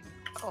okay. I'll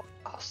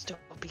still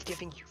be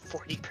giving you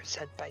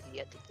 40% by the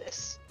end of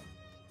this.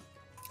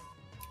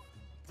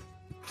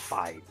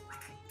 Fine.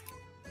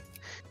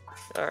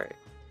 All right.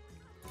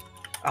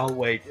 I'll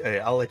wait.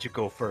 I'll let you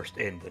go first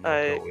in, then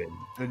I'll go in.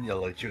 Then I'll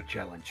let you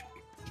challenge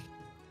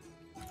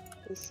me.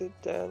 I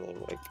sit down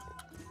and like,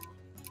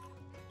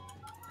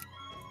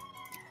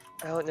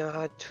 I don't know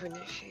how to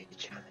initiate a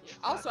challenge.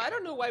 Also, I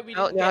don't know why we I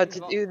don't didn't know how get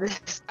to do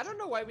this. I don't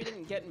know why we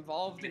didn't get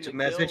involved in To the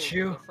message guild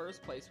you? in the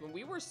first place. When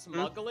we were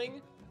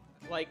smuggling,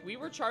 like, we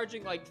were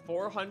charging like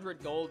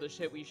 400 gold a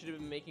shit we should have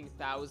been making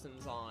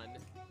thousands on.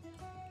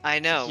 I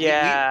know.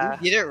 Yeah.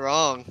 We did it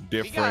wrong.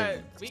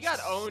 Different. We got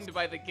owned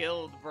by the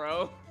guild,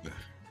 bro.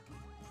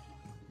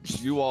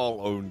 You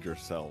all owned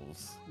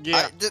yourselves.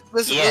 Yeah.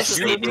 Yes,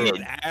 they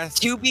did.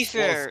 To be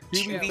fair,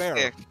 To be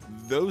fair,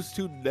 those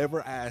two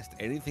never asked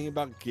anything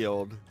about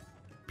guild.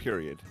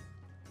 Period.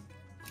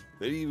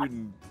 They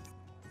didn't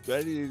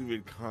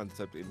even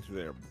concept into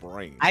their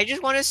brain. I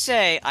just want to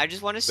say, They were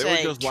just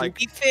to like,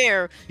 be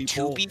fair,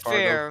 people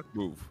are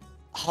no move.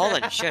 hold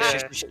on,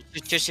 shush.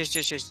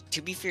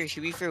 To be fair,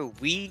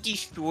 we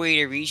destroyed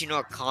a regional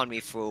economy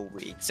for a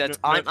week. So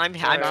I'm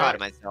proud of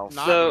myself.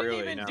 Not So- really,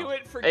 Even no. do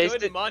it for I good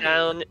sit money.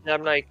 down and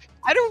I'm like,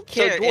 I don't so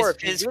care.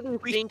 dwarf, it's you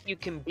really think you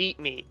can beat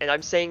me? And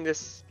I'm saying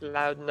this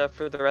loud enough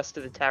for the rest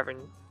of the tavern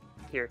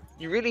here.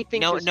 You really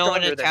think no you're one in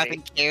stronger the than tavern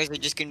me? cares. They're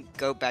just gonna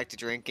go back to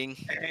drinking.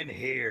 And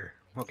here.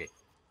 Okay.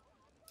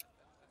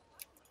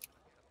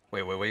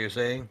 Wait, what are you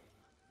saying?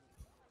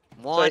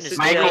 One So I is sit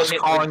Michael's down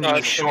calling and you talk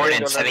to short Brindle,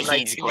 and said I'm that like,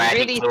 he's you glad he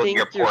really killed think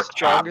your you're pork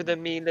stronger chop.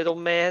 than me, little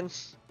man?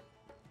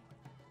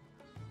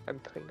 I'm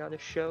putting on a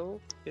show,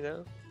 you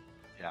know?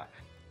 Yeah.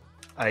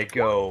 I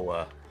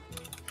go,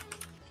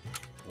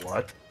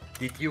 what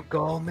did you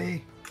call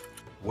me?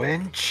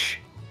 Wench?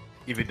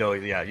 Even though,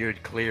 yeah, you're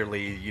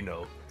clearly, you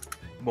know,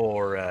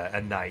 more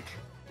a knight.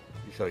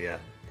 So, yeah.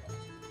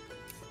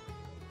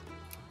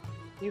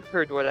 You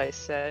heard what I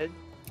said.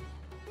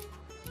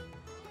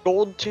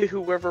 Gold to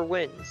whoever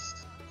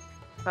wins.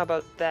 How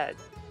about that?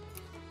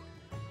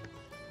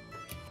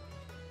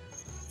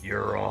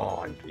 You're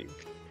on.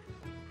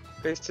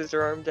 Face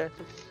scissor arm down.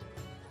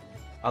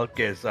 I'll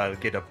guess I'll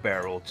get a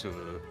barrel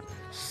to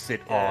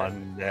sit Yeah.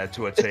 on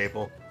to a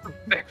table.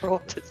 Barrel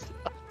to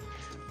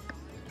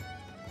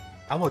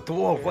I'm a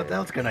dwarf. What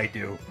else can I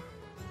do?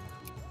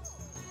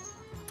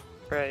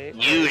 right.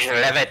 Use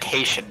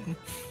levitation.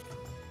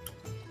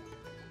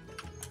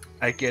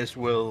 I guess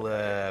we'll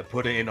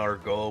put it in our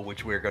goal,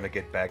 which we're gonna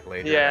get back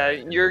later. Yeah,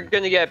 you're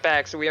gonna get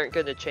back, so we aren't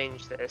gonna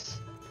change this.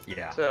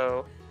 Yeah.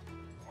 So,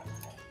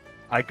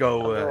 I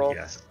go, overall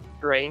yeah.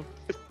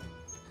 strength.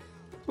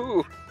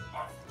 Ooh.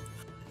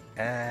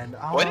 And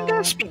Wouldn't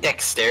this be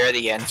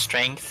dexterity and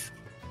strength?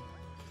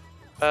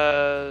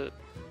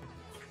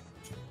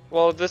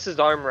 Well, this is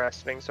arm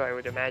wrestling, so I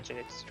would imagine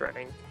it's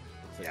strength.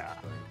 Yeah.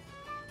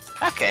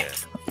 Okay.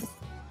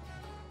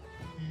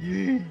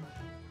 Yeah. It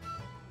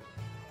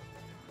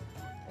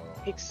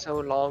takes so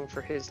long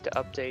for his to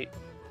update.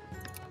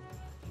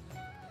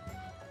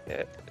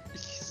 Yeah, you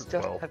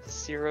still Well. have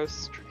 0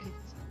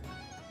 strength.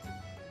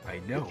 I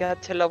You know.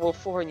 got to level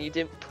 4 and you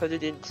didn't put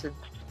it into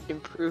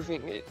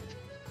improving it.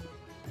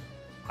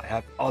 I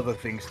have other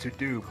things to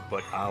do,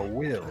 but I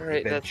will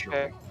Alright, that's eventually.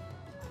 fair.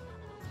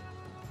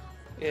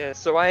 Yeah,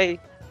 so I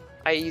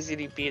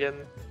easily beat him,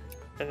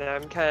 and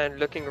I'm kind of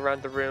looking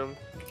around the room,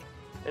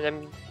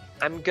 and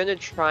I'm gonna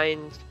try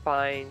and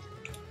find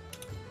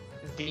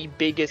the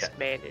biggest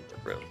man in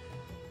the room.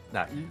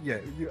 Nah, yeah,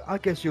 I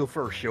guess you'll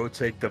first you'll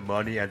take the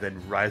money and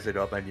then rise it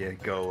up and you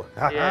go,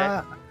 haha.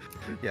 Yeah.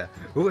 Yeah.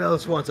 Who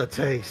else wants a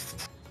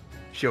taste?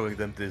 Showing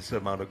them this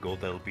amount of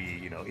gold that'll be,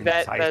 you know,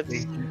 That's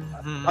enticing.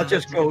 I'll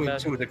just go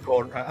that's- into the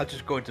corner. I'll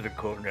just go into the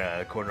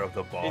corner of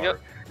the bar. You know,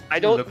 I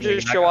don't looking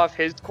just like show a- off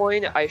his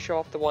coin. I show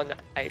off the one that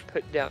I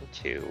put down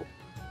too.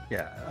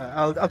 Yeah,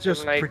 I'll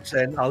just Like-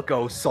 pretend I'll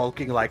go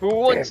sulking like. Who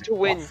wants "Damn, to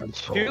win awesome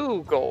gold."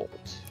 2 gold?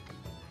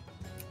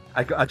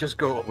 I just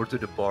go over to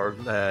the bar.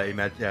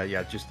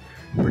 Just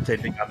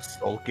pretending I'm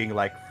sulking.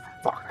 Like,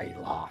 fuck, I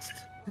lost.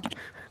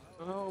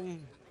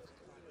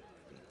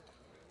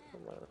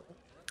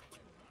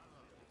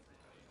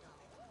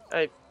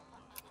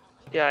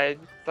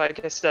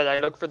 Like I said, I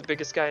look for the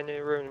biggest guy in the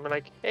room. And I'm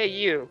like, hey,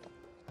 you.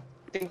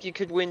 Think you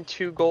could win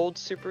 2 gold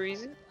super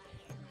easy?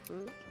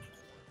 Hmm?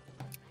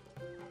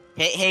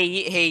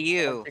 Hey,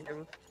 you.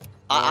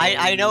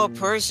 I know a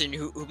person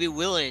who'd be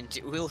willing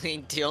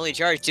to only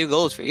charge 2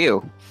 gold for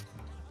you.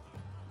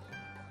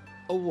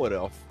 A wood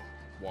elf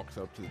walks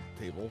up to the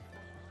table.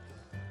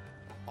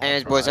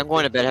 And boys, I'm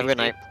going to bed. Have a good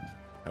night.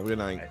 Have a good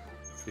night.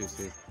 See you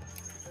soon.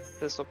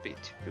 This will be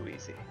too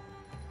easy.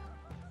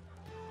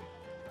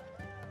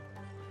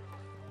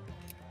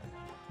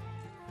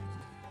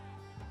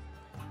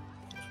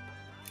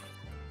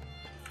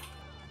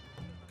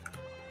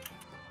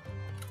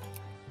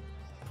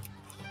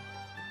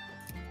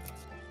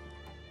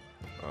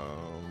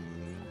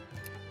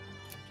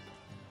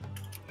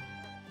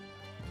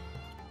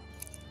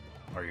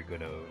 Are you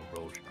gonna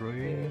roll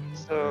straight?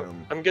 So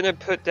I'm gonna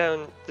put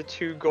down the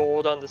 2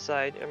 gold on the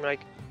side. I'm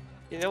like,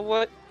 you know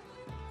what?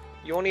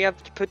 You only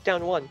have to put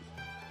down 1.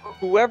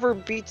 Whoever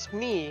beats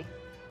me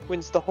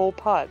wins the whole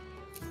pot.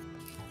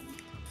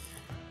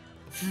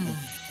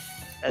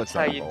 That's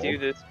how you do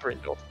this,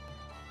 Brindle.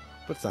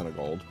 Puts down a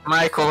gold.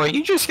 Michael, are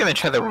you just gonna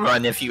try to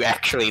run if you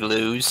actually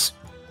lose?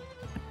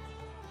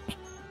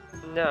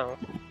 No.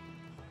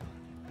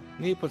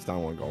 He puts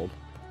down 1 gold.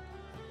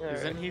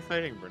 Isn't he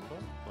fighting Brindle?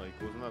 Like,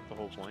 wasn't that the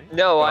whole point?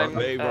 No, I'm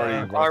already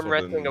arm wrestled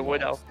wrestling a and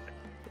wood elf. lost.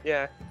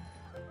 Yeah.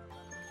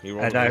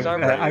 And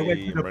I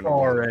went to the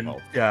bar and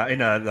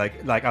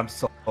like I'm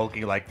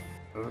sulking like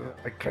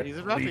I can't He's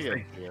about to believe get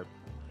it. hit,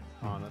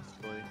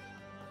 honestly.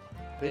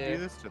 They do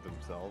this to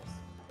themselves.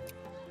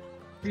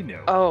 You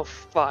know. Oh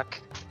fuck.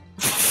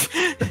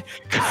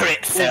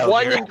 Crit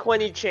 1 in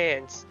 20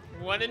 chance.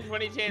 1 in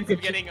 20 chance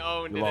of getting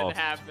owned, and it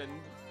happened.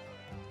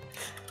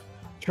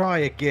 Try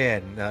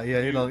again.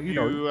 You know.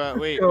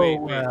 Wait.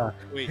 go,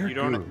 You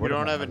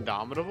don't have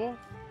Indomitable?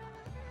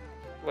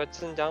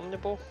 What's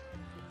Indomitable?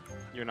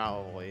 You're not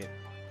level 8.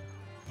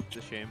 It's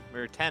a shame.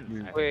 We're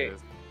 10. Wait.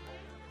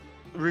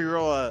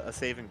 Reroll a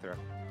saving throw.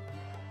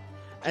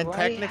 And Do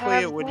I technically,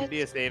 have it wouldn't that?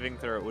 be a saving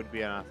throw. It would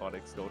be an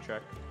athletic skill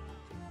check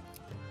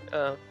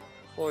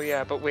Well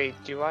yeah, but wait,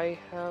 do I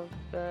have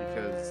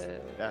because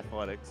that?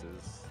 athletics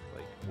is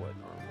like what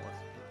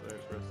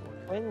there's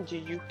wrestling. When do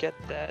you get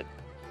that?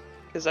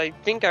 Because I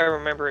think I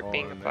remember it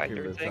being a in that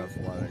fighter case, thing. it's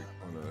athletic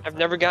on a- I've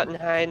never gotten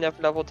high enough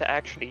level to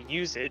actually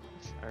use it.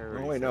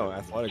 Oh wait, no,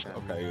 athletic.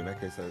 Okay, in that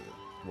case, that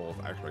rolls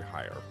actually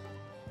higher.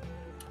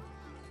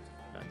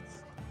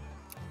 Nice.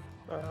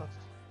 Oh,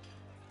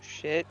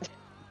 shit.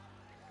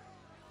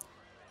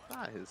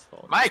 Not his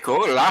fault.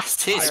 Michael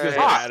lost his I, just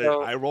spot. added,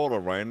 I rolled a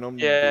random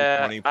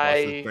Yeah, D20 plus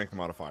the strength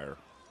modifier.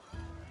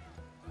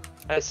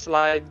 I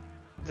slide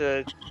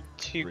the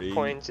 2 3.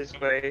 coins his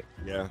way.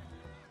 Yeah.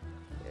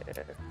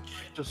 Yeah.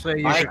 Just say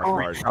you Michael,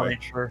 can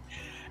challenge her.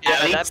 Yeah, At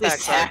that least this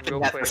backfired happened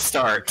real at quick. the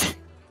start.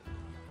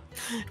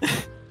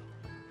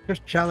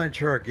 Just challenge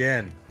her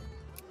again.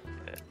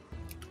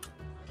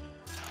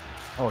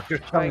 Oh,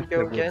 just Try challenge and go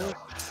her again.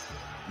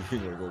 You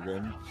gonna go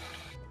again?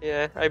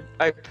 Yeah,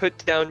 I put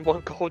down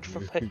 1 gold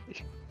from my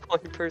 1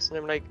 person.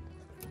 I'm like,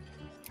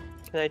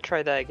 can I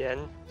try that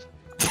again?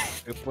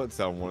 It puts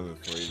down 1 of the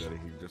 3 that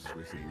he just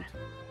received.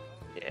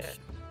 Yeah.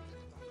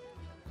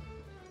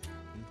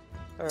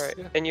 Alright,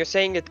 and you're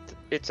saying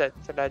it's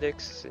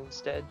athletics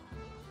instead?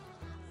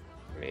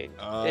 I mean,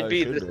 it'd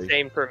be should the be.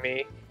 same for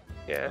me.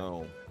 Yeah.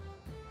 Oh,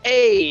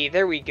 Hey,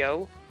 there we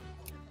go.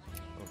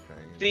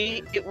 okay.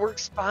 See, it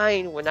works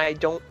fine when I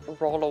don't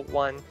roll a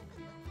 1.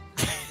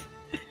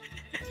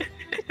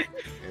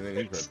 And then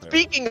he's right there.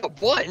 Speaking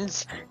of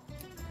ones,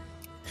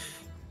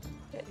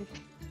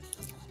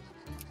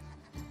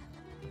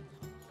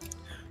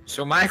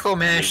 So Michael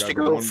managed to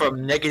go from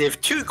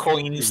 -2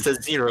 coins to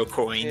 0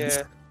 coins.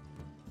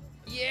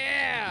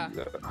 yeah,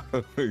 Yeah!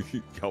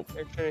 Yup.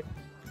 actually.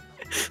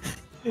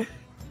 Yeah.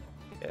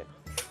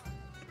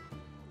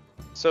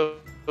 So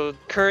the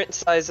current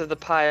size of the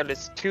pile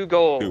is 2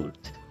 gold. 2.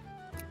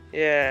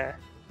 Yeah.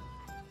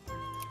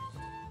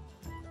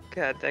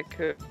 God, that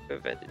could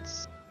have ended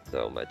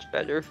so much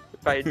better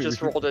if I had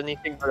just rolled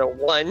anything but a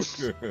 1.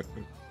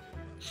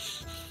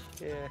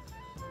 Yeah.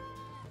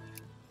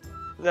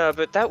 No,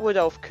 but that wood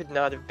elf could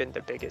not have been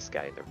the biggest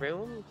guy in the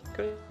room.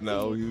 Could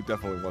No, he? you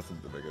definitely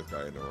wasn't the biggest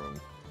guy in the room.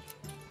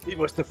 He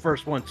was the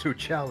first one to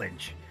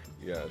challenge.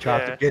 Yeah. Tried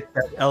Yeah. to get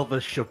that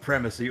elvish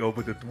supremacy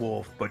over the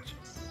dwarf, but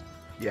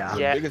yeah. The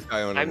Yeah, biggest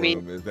guy in the I mean-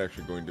 room is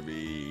actually going to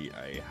be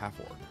a half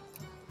orc.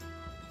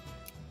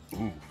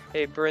 Ooh.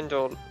 Hey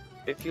Brindle,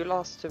 if you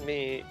lost to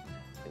me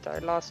and I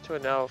lost to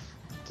an elf,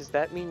 does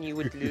that mean you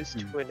would lose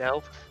to an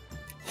elf?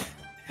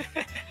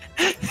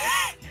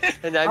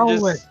 And I'm I'll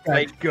let just that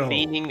like go.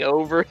 leaning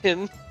over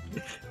him.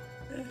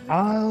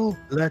 I'll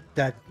let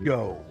that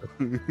go.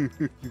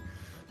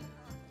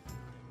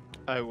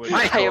 I would.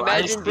 Michael, I I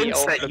imagine the sense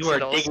elf that looks you are a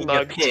little digging a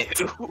smug pit.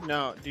 too.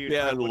 No, dude.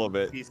 Yeah, I a little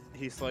wouldn't. bit.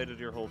 He slighted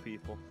your whole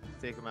people.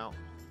 Take him out.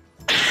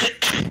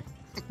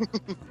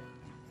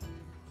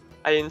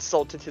 I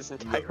insulted his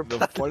entire The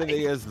funny bloodline.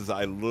 thing is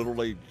I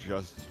literally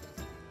just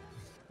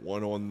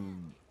went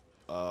on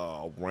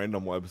a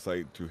random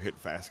website to hit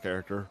fast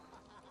character,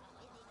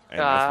 and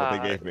that's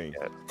what they gave me.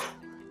 Yeah.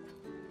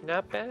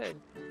 Not bad.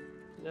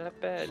 Not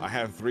bad. I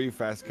have 3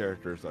 fast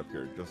characters up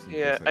here. Just in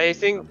Yeah, case I need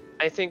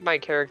think them. my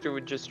character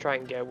would just try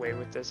and get away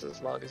with this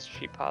as long as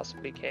she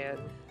possibly can.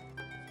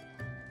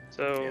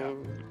 So,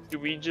 do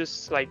we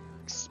just like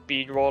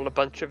speed roll a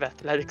bunch of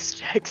athletics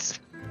checks?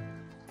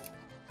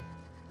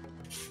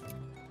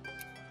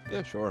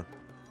 Yeah, sure.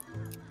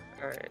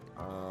 Alright.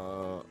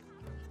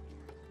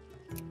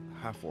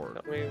 Half orc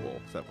Let me-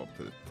 will step up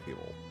to the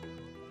table.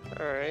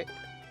 Alright.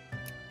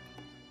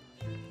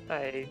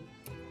 I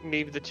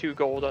leave the 2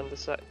 gold on the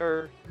side.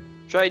 Or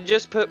should I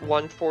just put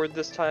 1 forward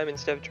this time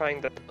instead of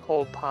trying the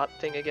whole pot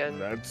thing again?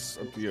 That's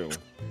up to you.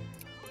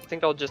 I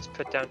think I'll just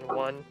put down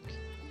 1.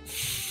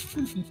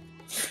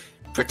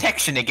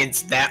 Protection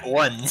against that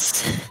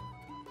ones.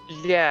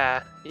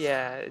 Yeah,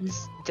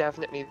 it's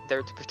definitely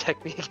there to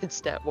protect me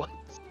against that one.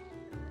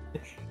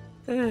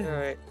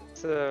 Alright,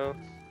 so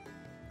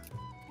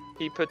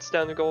he puts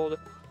down the gold.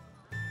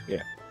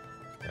 Yeah.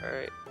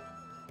 Alright.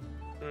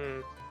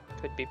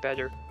 Could be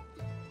better.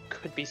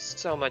 Could be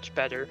so much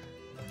better.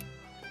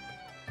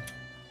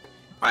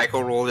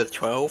 Michael rolled a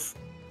 12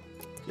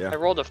 I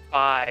rolled a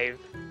 5.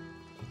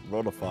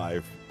 Roll a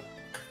 5.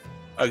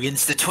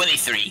 against the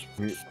 23.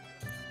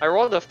 I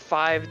rolled a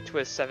 5 to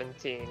a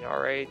 17,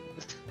 alright?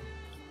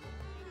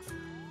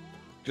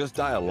 Just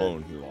die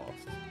alone, he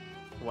lost.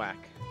 Whack.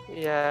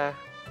 Yeah.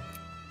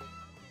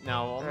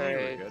 No, only you were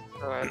Alright, good.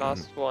 so I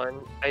lost 1.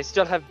 I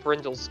still have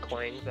Brindle's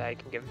coin that I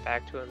can give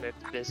back to him if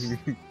this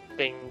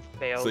thing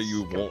fails. So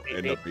you won't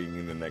end completely. up being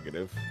in the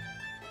negative.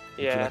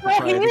 Yeah.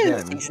 But you have to try it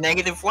is. again. He's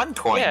negative 1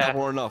 coin. Yeah.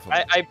 Double or nothing.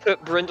 I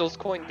put Brindle's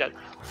coin down.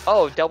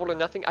 Oh, double or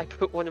nothing? I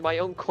put one of my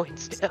own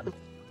coins down.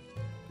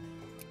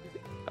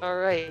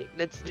 Alright,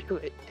 let's do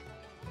it.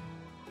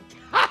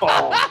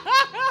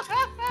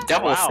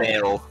 Double Wow.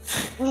 fail.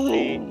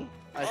 See,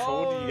 I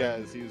told you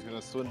guys he was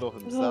gonna swindle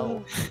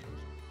himself.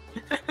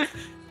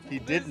 He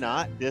did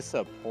not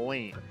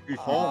disappoint.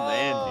 Oh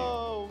man,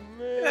 Oh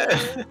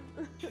man.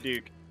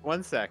 Dude,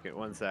 one second.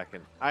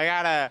 I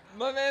gotta.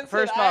 My man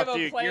First said I off, have a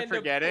dude, plan you're to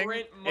forgetting.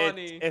 print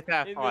money It's in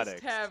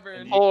athletics. this tavern.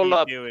 and you Hold keep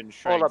up, doing Hold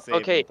strength up.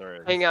 saving Okay,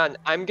 throws. hang on.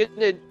 I'm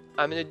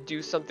gonna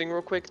do something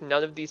real quick.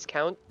 None of these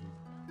count.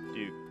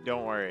 Dude,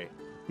 don't worry.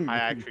 I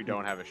actually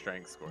don't have a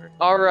strength score.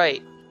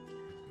 Alright.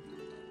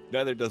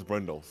 Neither does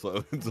Brindle,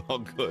 so it's all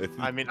good.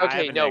 I mean, I have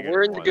Okay, a no, negative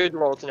we're in the one. good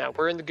rolls now.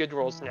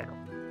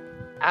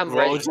 I'm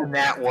ready. Rolls in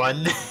that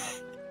one.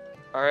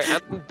 Alright,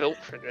 I'm built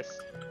for this.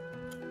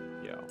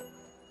 Yo.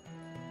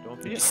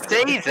 Don't be You a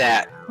say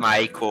that,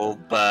 Michael,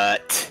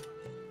 but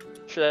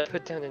Should I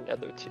put down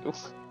another 2?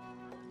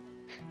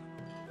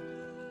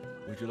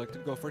 Would you like to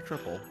go for a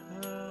triple?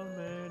 How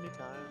many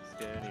times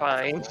can he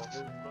Fine. call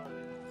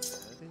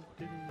his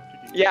money?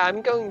 Yeah,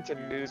 I'm going to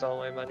lose all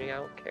my money. I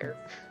don't care.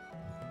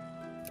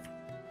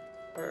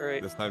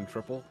 Alright. This time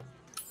triple?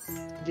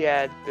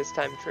 Yeah, this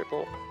time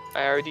triple.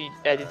 I already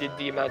edited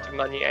the amount of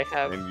money I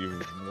have. And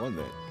you won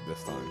it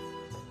this time.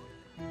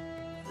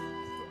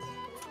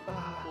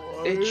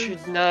 It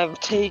should not have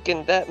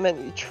taken that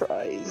many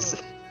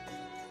tries.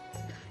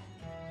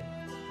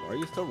 Why are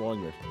you still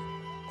rolling your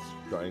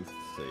strength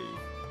save?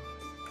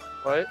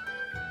 What?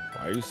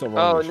 Why are you still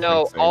Oh rolling your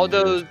no, strength save? all You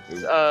those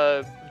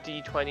just-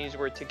 D20s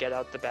were to get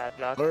out the bad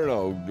luck.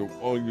 No.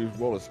 You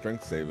roll a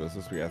strength save. Is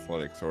this be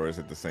athletics, or is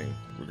it the same,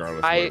 regardless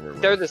of whatever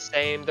it They're was? the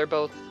same. They're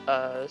both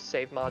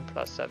save mod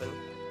 +7.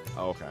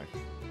 Oh, okay.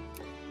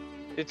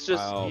 It's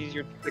just I'll-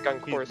 easier to click on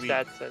core He's weak.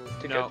 stats and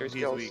to No, get their he's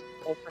skills. weak.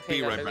 Oh, Be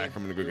hang on, right let me back,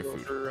 I'm gonna go get go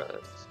food. For,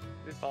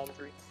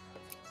 boundary.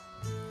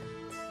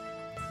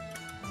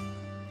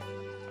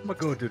 I'm gonna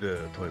go to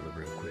the toilet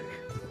real quick.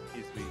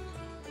 He's weak.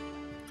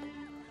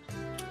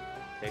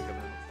 Take him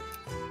out.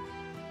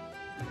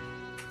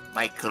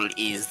 Michael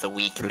is the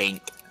weak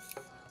link.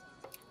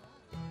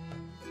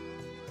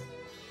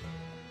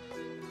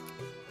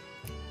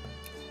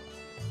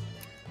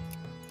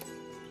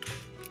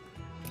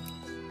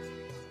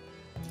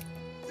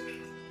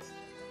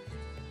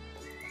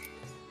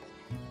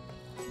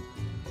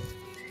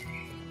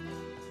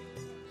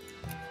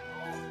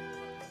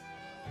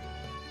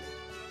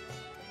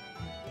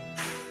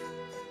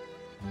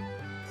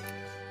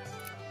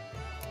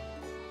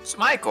 So,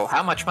 Michael,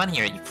 how much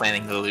money are you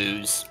planning to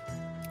lose?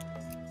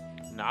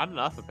 Not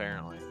enough,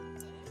 apparently.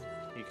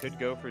 He could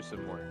go for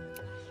some more.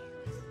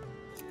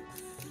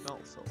 No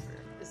silver.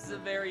 This is a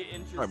very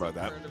interesting about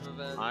that. turn of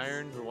events.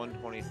 Iron for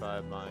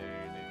 125 mining.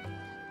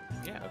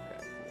 Yeah,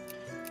 okay.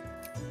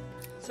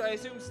 So I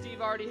assume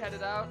Steve already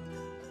headed out.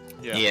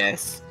 Yeah.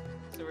 Yes.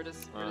 So we're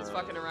just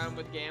fucking around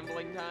with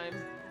gambling time.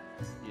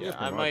 Yeah, pretty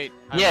I much. might.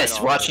 Yes,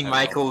 also watching head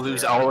Michael off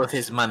lose there. all of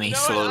his money No,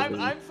 slowly.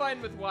 I'm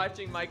fine with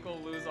watching Michael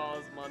lose all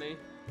his money.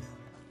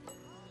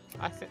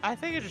 I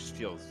think it just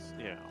feels,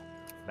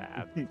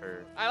 that.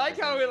 I like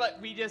how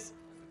we just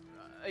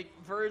like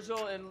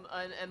Virgil and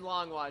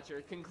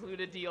Longwatcher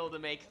conclude a deal to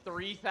make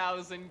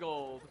 3,000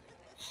 gold.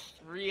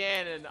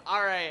 Rhiannon,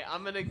 all right,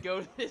 I'm gonna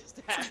go to this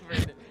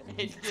tavern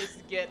and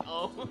just get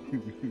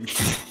owned.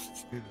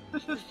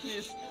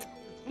 Just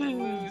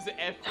lose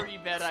every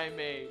bet I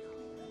make.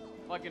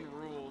 Fucking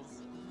rules.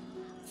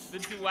 The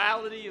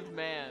duality of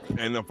man.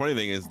 And the funny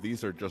thing is,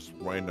 these are just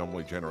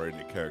randomly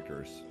generated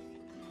characters.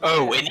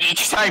 Oh, and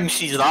each time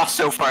she's lost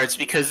so far, it's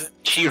because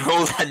she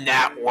rolled a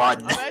nat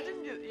 1.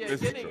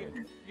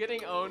 Imagine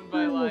getting owned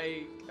by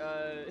like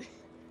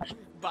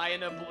by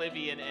an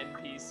Oblivion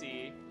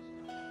NPC.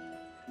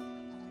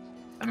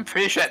 I'm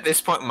pretty sure at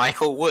this point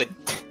Michael would.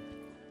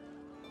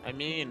 I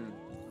mean,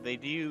 they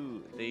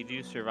do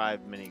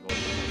survive mini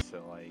glitches,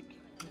 so like,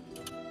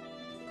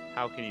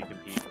 how can you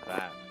compete with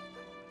that?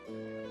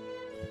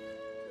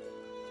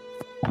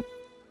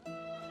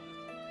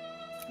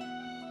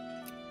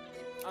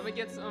 I'm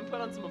gonna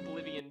put on some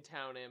Oblivion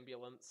Town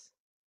ambulance.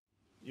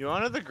 You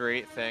wanna know the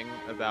great thing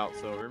about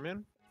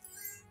Silvermoon?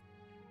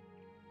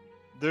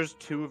 There's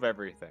 2 of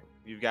everything.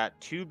 You've got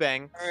 2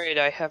 banks. Alright,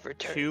 I have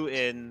returned. 2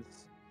 inns.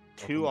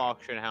 2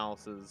 auction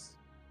houses.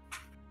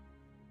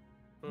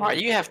 Why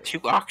do you have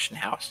 2 auction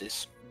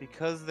houses?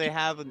 Because they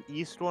have an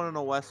east one and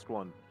a west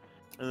one.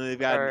 And then they've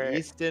got an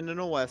east inn and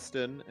a west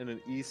inn, and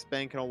an east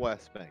bank and a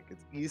west bank.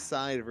 It's east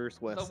side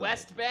versus west side. The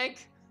West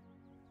Bank?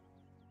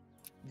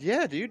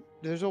 Yeah, dude.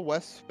 There's a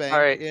west bank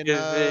Alright, in, is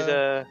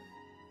it,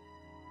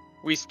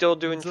 we still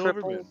doing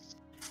Silvermoon.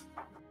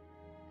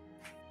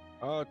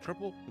 triples?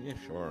 Triple? Yeah,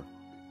 sure.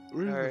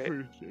 Alright.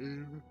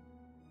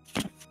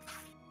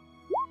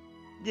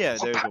 Yeah,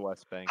 there's a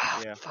west bank.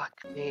 Yeah. Fuck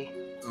me.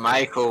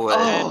 Michael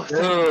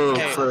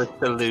for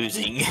the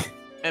losing.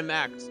 And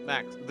Max,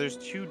 there's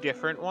 2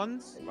 different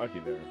ones Lucky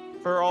there.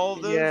 for all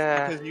of those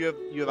Yeah. because you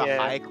have a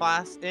high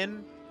class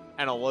inn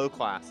and a low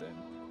class inn.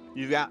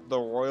 You've got the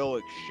Royal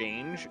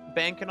Exchange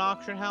Bank and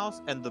Auction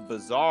House and the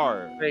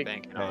Bazaar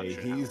Bank and Hey,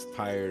 Auction he's House.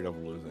 tired of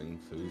losing,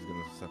 so he's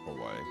gonna step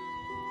away.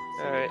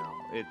 So, Alright.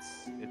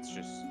 it's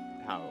just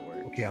how it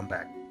works. Okay, I'm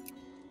back.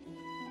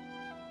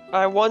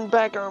 I won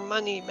back our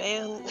money,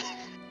 man.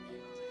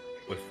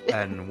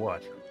 And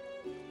what?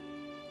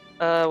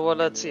 Well,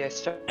 let's see. I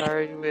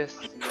started with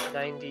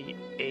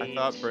 98. I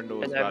thought Brenda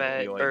was and about I'm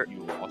to be like, at,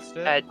 you lost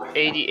it? at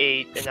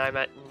 88, and I'm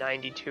at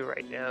 92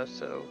 right now.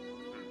 So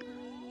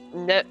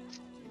net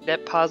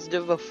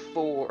positive of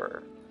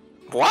 4.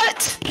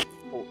 What?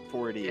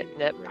 40.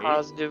 Net right?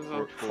 positive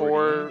of 40.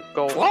 4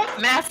 gold.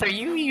 What math are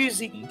you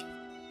using?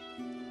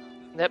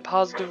 Net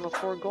positive of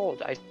 4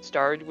 gold. I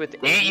started with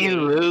 88. Didn't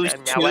you lose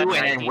I'm 2 now at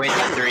and then win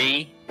 92.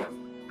 3?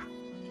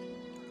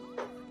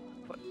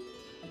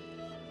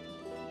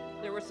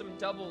 There were some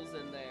doubles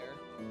in there.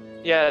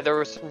 Yeah, there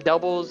were some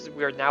doubles.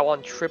 We are now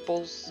on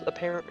triples,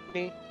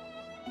 apparently.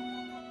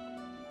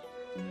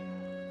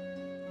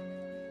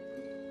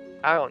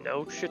 I don't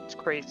know. Shit's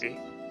crazy.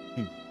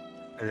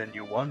 And then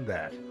you won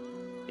that.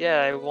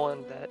 Yeah, I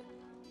won that.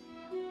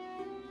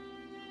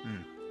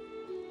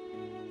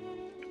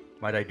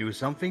 Might I do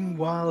something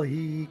while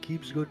he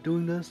keeps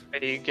doing this?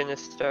 Are you gonna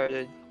start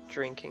a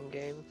drinking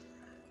game?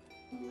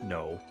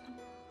 No.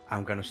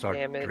 I'm gonna start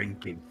Damn it.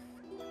 drinking.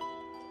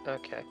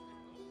 Okay.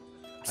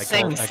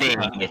 Same thing.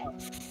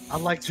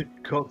 I'd like to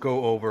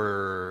go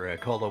over,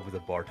 call over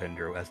the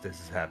bartender as this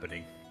is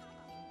happening.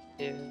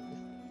 Yeah.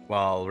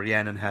 While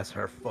Rhiannon has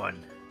her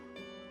fun.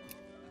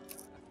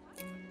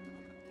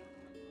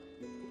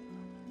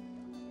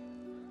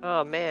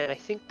 Oh man, I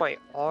think my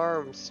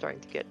arm's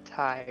starting to get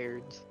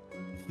tired.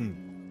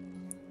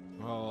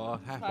 Oh,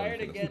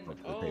 Tired of getting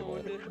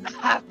owned.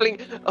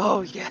 Halfling.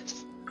 Oh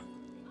yes.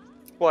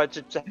 What?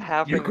 It's a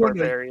halfling You're gonna-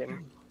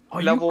 barbarian.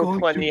 Are you Level going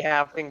 20 to...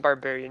 halfling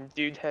barbarian.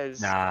 Dude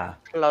has Nah,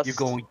 plus you're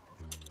going...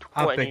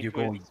 I 20 bet you're to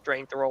his going...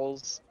 strength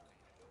rolls.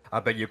 I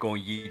bet you're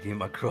going to yeet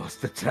him across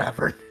the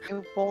tavern.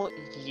 You won't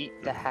yeet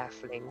the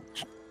halfling.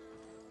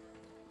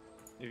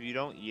 If you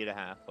don't eat a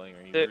halfling,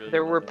 are you There, really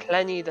there were gonna-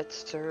 plenty that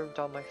served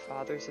on my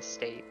father's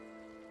estate.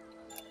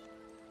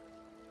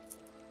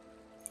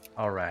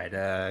 Alright,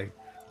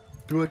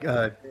 do it,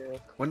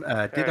 when,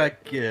 did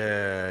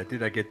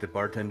I get the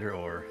bartender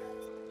or...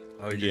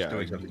 Oh, you're just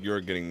doing something? you're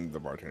getting the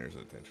bartender's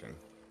attention.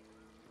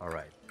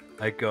 Alright.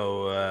 I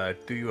go,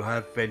 do you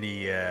have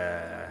any,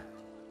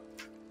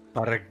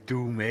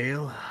 Paragdu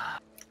mail?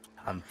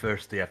 I'm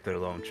thirsty after a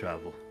long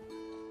travel.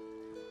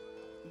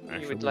 You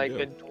Actually, would we like do.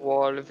 a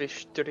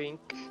dwarvish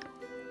drink?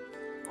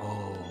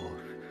 Oh,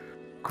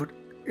 could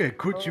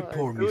you Oh,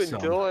 pour I me do some?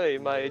 enjoy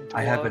my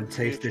I haven't dwarvish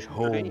tasted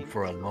home drink.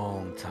 for a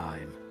long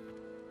time.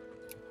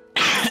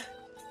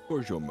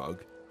 Where's your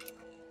mug?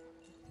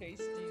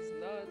 Tasty's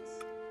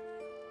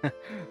nuts.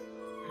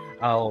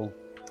 I'll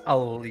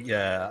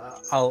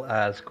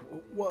ask.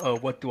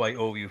 What do I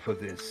owe you for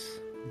this?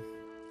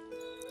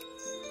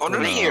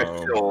 Only your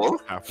soul.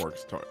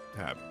 Half-Orcs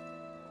tab.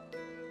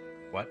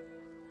 What?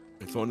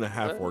 It's on the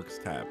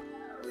Half-Orcs tab.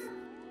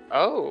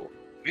 Oh,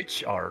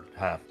 Which are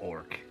half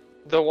orc?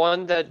 the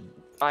one that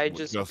I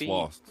just beat.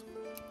 lost.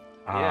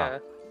 Ah, Yeah.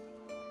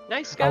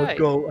 Nice I'll guy.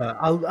 go.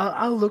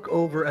 I'll look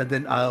over and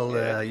then I'll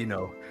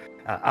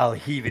Yeah. I'll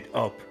heave it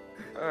up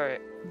All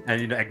right.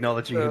 and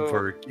acknowledging him So-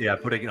 for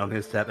putting it on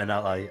his tab, and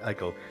I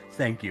go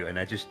thank you, and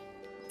I just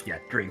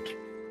drink.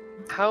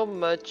 How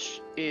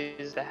much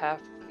is the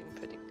halfling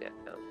putting down?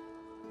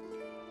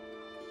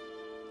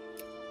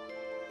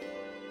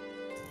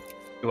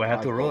 Do I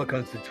have to 5 roll a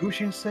gold.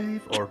 Constitution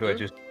save, or do I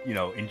just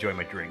enjoy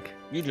my drink?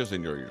 You just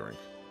enjoy your drink.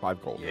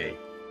 5 gold. Yay!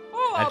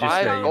 Oh, I I'll, just put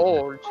say- down,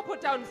 gold. I'll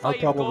put down I'll 5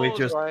 probably gold.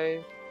 just-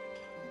 Right.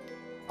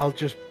 I'll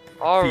just.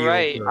 All feel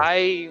right. the-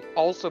 I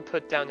also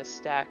put down a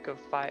stack of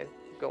 5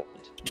 gold.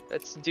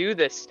 Let's do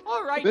this.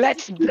 All right.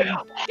 Let's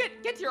go.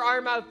 Get your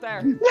arm out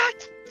there.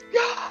 Let's go.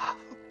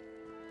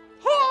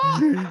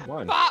 Ha!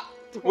 One. Bah!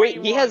 Wait,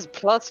 he 21. has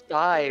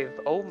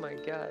 +5. Oh my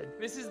god.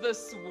 This is the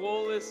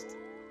swollest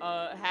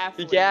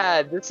halfling.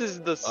 Yeah, this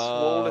is the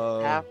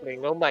swollest Uh,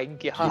 halfling. Oh my Let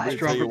god. me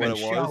tell you what it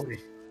was. Shouty.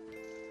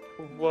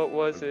 What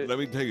was it? Let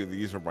me tell you,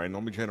 these are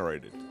randomly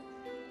generated.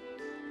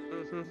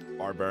 Mhm.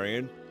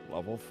 Barbarian,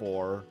 level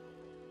 4.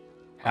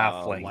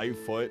 Halfling.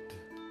 Lightfoot,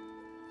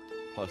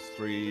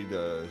 +3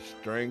 to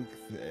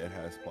strength. It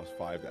has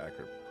 +5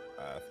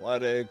 to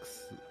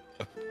athletics.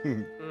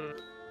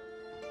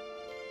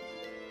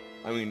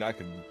 I mean, I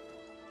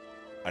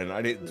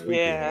didn't tweak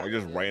Yeah. it. I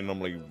just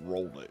randomly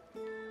rolled it.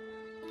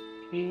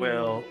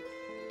 Well,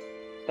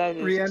 that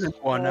is Rhiannon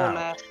won out.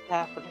 last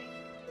halfling.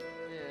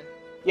 Yeah.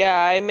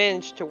 Yeah, I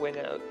managed to win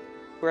out.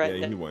 We're at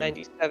Yeah, you won.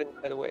 97,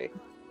 by the way.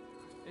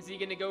 Is he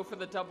gonna go for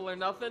the double or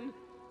nothing?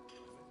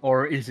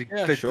 Or is it?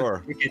 Yeah,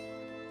 sure.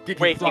 Did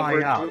he Wait, fly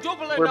we're, out?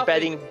 Double or we're nothing.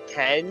 betting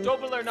 10?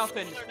 Double or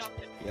nothing.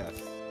 Yes.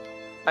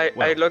 I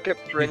Well, look at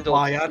he Brindle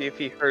fly to out? see if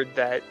he heard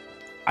that.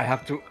 I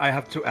have to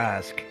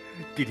ask.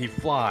 Did he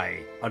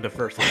fly on the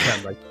first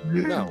attempt? Like,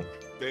 No.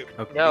 They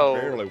No.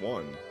 barely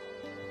won.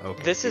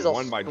 okay. This is He a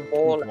won by 2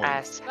 small points.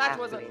 ass That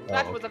was a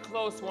halfling.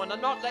 close one.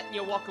 I'm not letting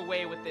you walk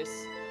away with this.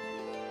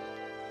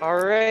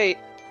 Alright.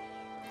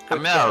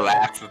 I'm gonna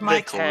laugh with The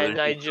Michael 10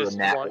 I doing just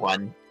that won.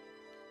 one.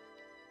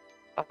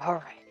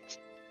 Alright.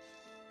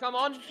 Come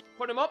on,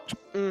 put him up.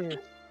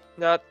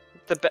 Not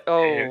the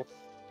oh.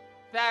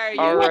 There you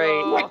Alright.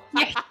 go.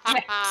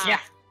 Yeah.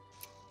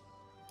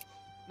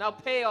 Now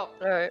pay up.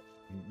 Alright.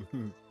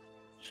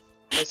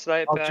 I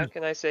slide it I'll back just-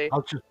 and I say,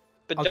 I'll just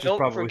but I'll just don't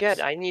probably forget,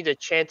 s- I need a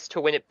chance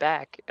to win it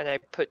back, and I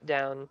put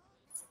down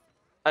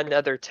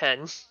another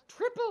 10.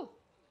 Triple.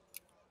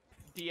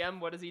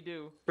 DM, what does he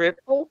do?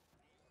 Triple?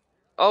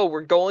 Oh,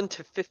 we're going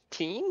to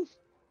 15?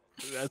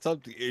 That's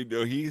up to you.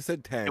 No, he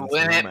said 10. so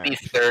Wouldn't no it be match.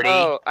 30?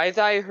 Oh, I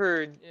thought I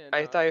heard Yeah,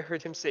 I no. thought I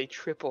heard him say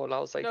triple, and I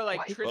was like, No, like,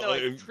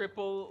 what?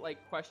 triple, like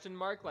question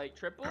mark, like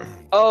triple.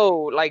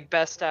 Oh, like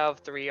best out of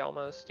 3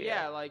 almost.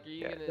 Yeah, Yeah. like are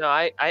you Yeah. gonna? No,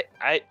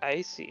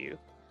 I see you.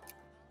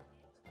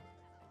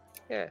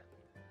 Yeah.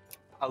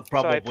 I'll So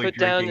probably I put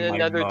down drinking my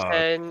another mug.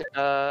 10.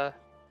 That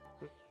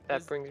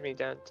Is- brings me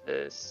down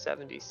to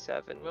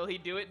 77. Will he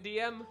do it,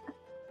 DM?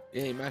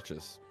 Yeah, he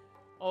matches.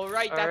 All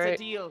right, that's a Alright.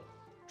 deal.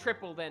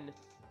 Triple then.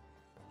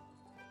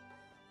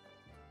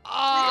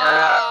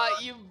 Ah,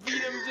 you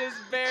beat him just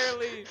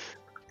barely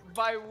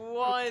by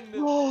 1.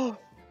 Oh,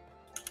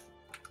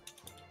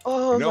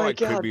 oh You know my I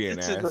god. could be an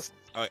this is the ass.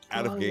 Out of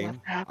strongest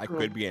game, I halfling.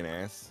 could be an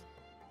ass.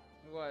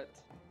 What?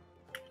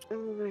 Oh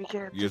my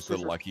god, Use this the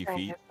is the lucky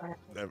feat. strongest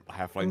The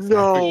halflings.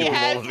 No. have to He roll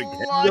has it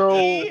again.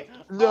 lucky.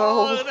 No.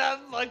 Oh, the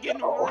fucking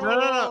No, no,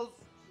 no.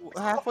 rules.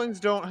 Halflings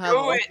don't have Do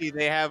it. lucky,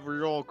 they have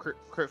reroll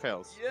crit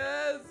fails.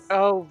 Yes.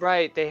 Oh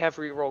right, they have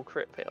reroll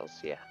crit fails.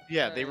 Yeah.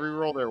 Yeah, they Right.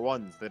 reroll their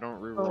ones. They don't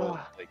reroll Ugh.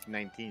 like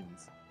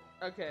 19s.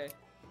 Okay.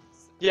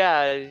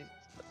 Yeah.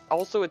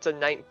 Also, it's a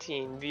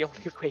 19. The only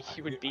way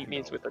he would beat me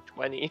is know. with a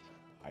 20.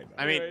 I know.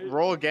 I mean, Right.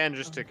 roll again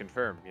just to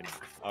confirm. You know,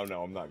 Oh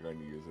no, I'm not going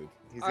to use it.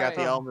 he's Alright.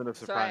 got the element of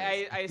So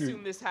surprise. I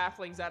assume this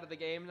halfling's out of the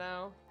game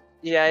now.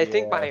 Yeah, I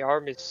think Yeah. my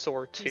arm is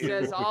sore He too.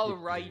 says, "All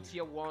right,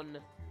 you won.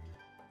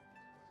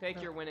 Take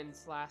your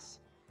winnings, lass."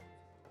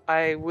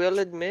 I will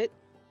admit,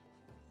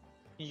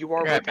 you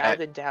are Yeah,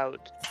 without a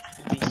doubt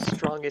the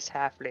strongest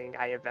halfling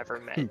I have ever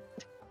met.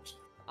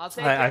 I'll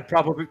take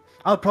it.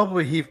 I'll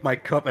probably heave my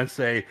cup and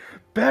say,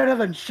 better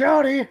than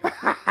Shouty.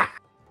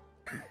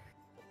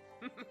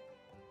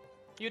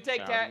 You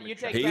take care. You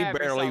take He care of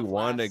barely yourself,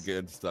 won lass.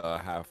 against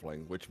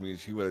halfling, which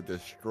means he would have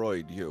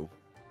destroyed you.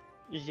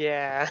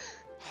 Yeah.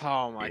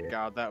 Oh my Yeah.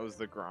 god, that was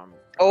the Grom.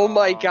 Oh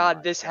my my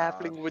god, this God.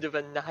 halfling would have I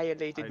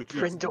annihilated just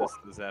Brindle. missed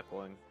the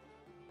Zeppelin.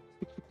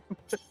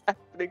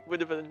 Halfling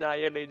would have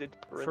annihilated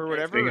Brindle. For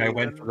whatever I reason,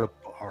 went to the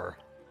bar.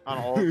 on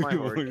all of my You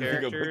horde went to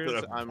the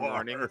characters, I'm bar.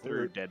 running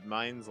through dead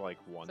mines like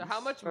once. So how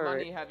much Alright.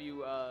 money have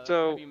you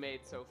So-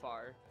 made so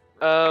far?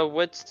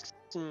 What's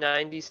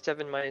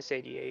 97 minus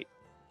 88?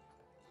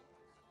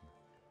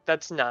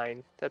 That's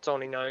 9. That's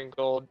only 9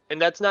 gold. And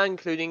that's not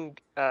including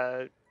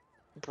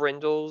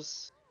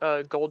Brindle's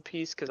gold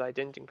piece, because I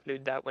didn't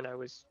include that when I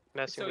was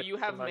messing So with you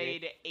the have money.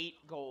 made 8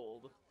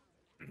 gold.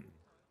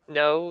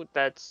 No,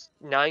 that's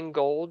 9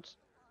 gold.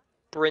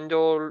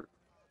 Brindle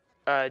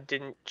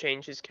didn't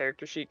change his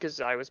character sheet because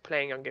I was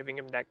planning on giving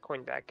him that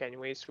coin back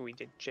anyway, so we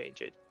did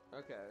change it.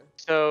 Okay.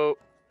 So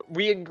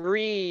We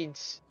agreed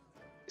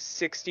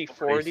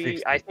 60-40.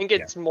 60, I think yeah.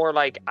 it's more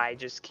like I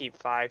just keep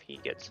 5, he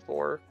gets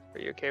 4. Are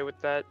you okay with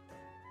that?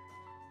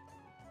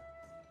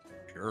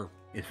 Sure.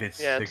 If it's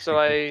Yeah, 60, so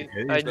I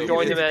So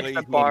joined him at basically, the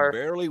he bar.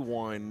 barely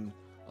won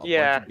a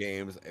Yeah. bunch of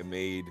games and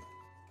made.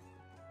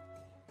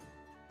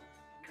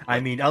 I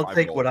like, mean, I'll 5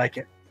 take gold. what I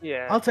can.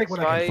 Yeah. I'll take what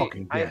so I can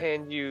fucking I get.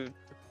 hand you the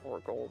 4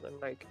 gold and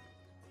like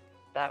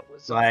that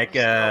was Like almost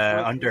not worth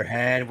it.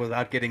 underhand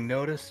without getting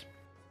noticed.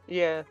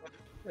 Yeah.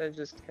 I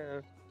just kind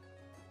of.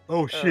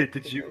 Oh shit!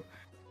 Did you?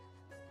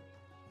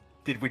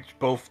 Did we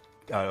both?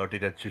 Or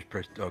did I just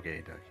press?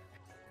 Okay.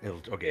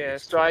 Okay. Yeah,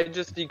 it's so fine. I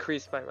just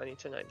decreased my money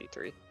to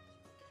 93,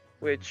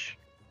 which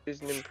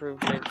is an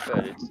improvement,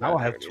 but it's Now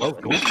not I have nearly 12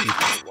 as gold much as pieces.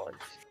 I want.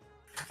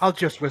 I'll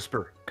just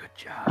whisper, "Good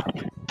job,"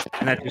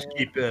 and I just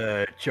keep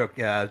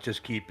I'll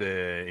just keep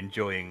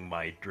enjoying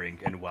my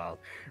drink and while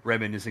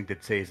reminiscing the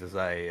taste as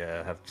I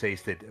have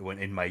tasted when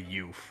in my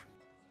youth,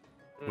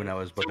 when I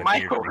was but an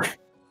Michael, earling.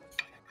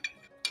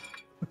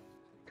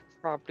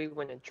 Probably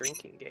win a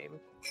drinking game.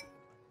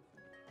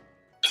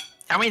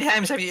 how many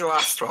times have you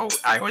lost while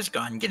I was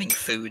gone getting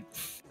food?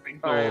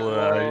 Alright,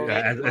 well,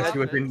 as he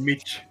was in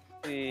Mitch.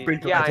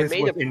 yeah, I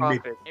made a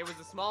profit. It was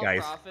a small Guys.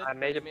 profit. I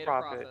made but a you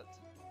profit.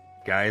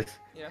 Guys,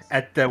 Yes.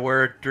 at the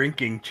word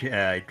drinking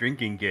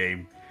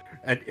game,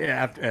 and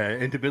after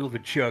in the middle of the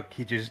chug,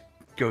 he just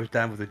goes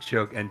down with the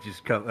chug and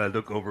just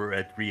look over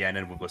at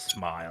Rhiannon with a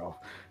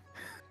smile.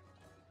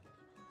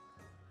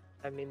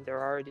 I mean,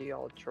 they're already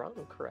all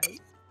drunk, right?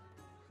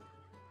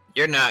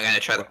 You're not gonna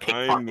try to I'm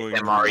pickpocket going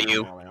them, to are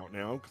you? bow out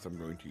now because I'm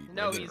going to eat.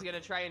 No, my he's dinner.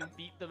 gonna try and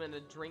beat them in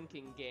a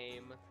drinking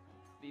game.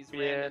 These Yeah.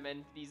 random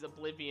and these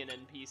Oblivion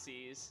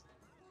NPCs.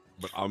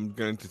 But I'm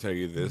going to tell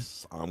you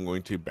this: I'm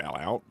going to bow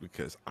out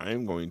because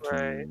I'm going to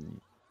Right.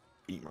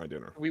 eat my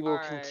dinner. We will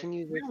Alright.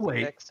 continue this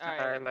Wait. next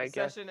time, I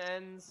guess. Session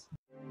ends.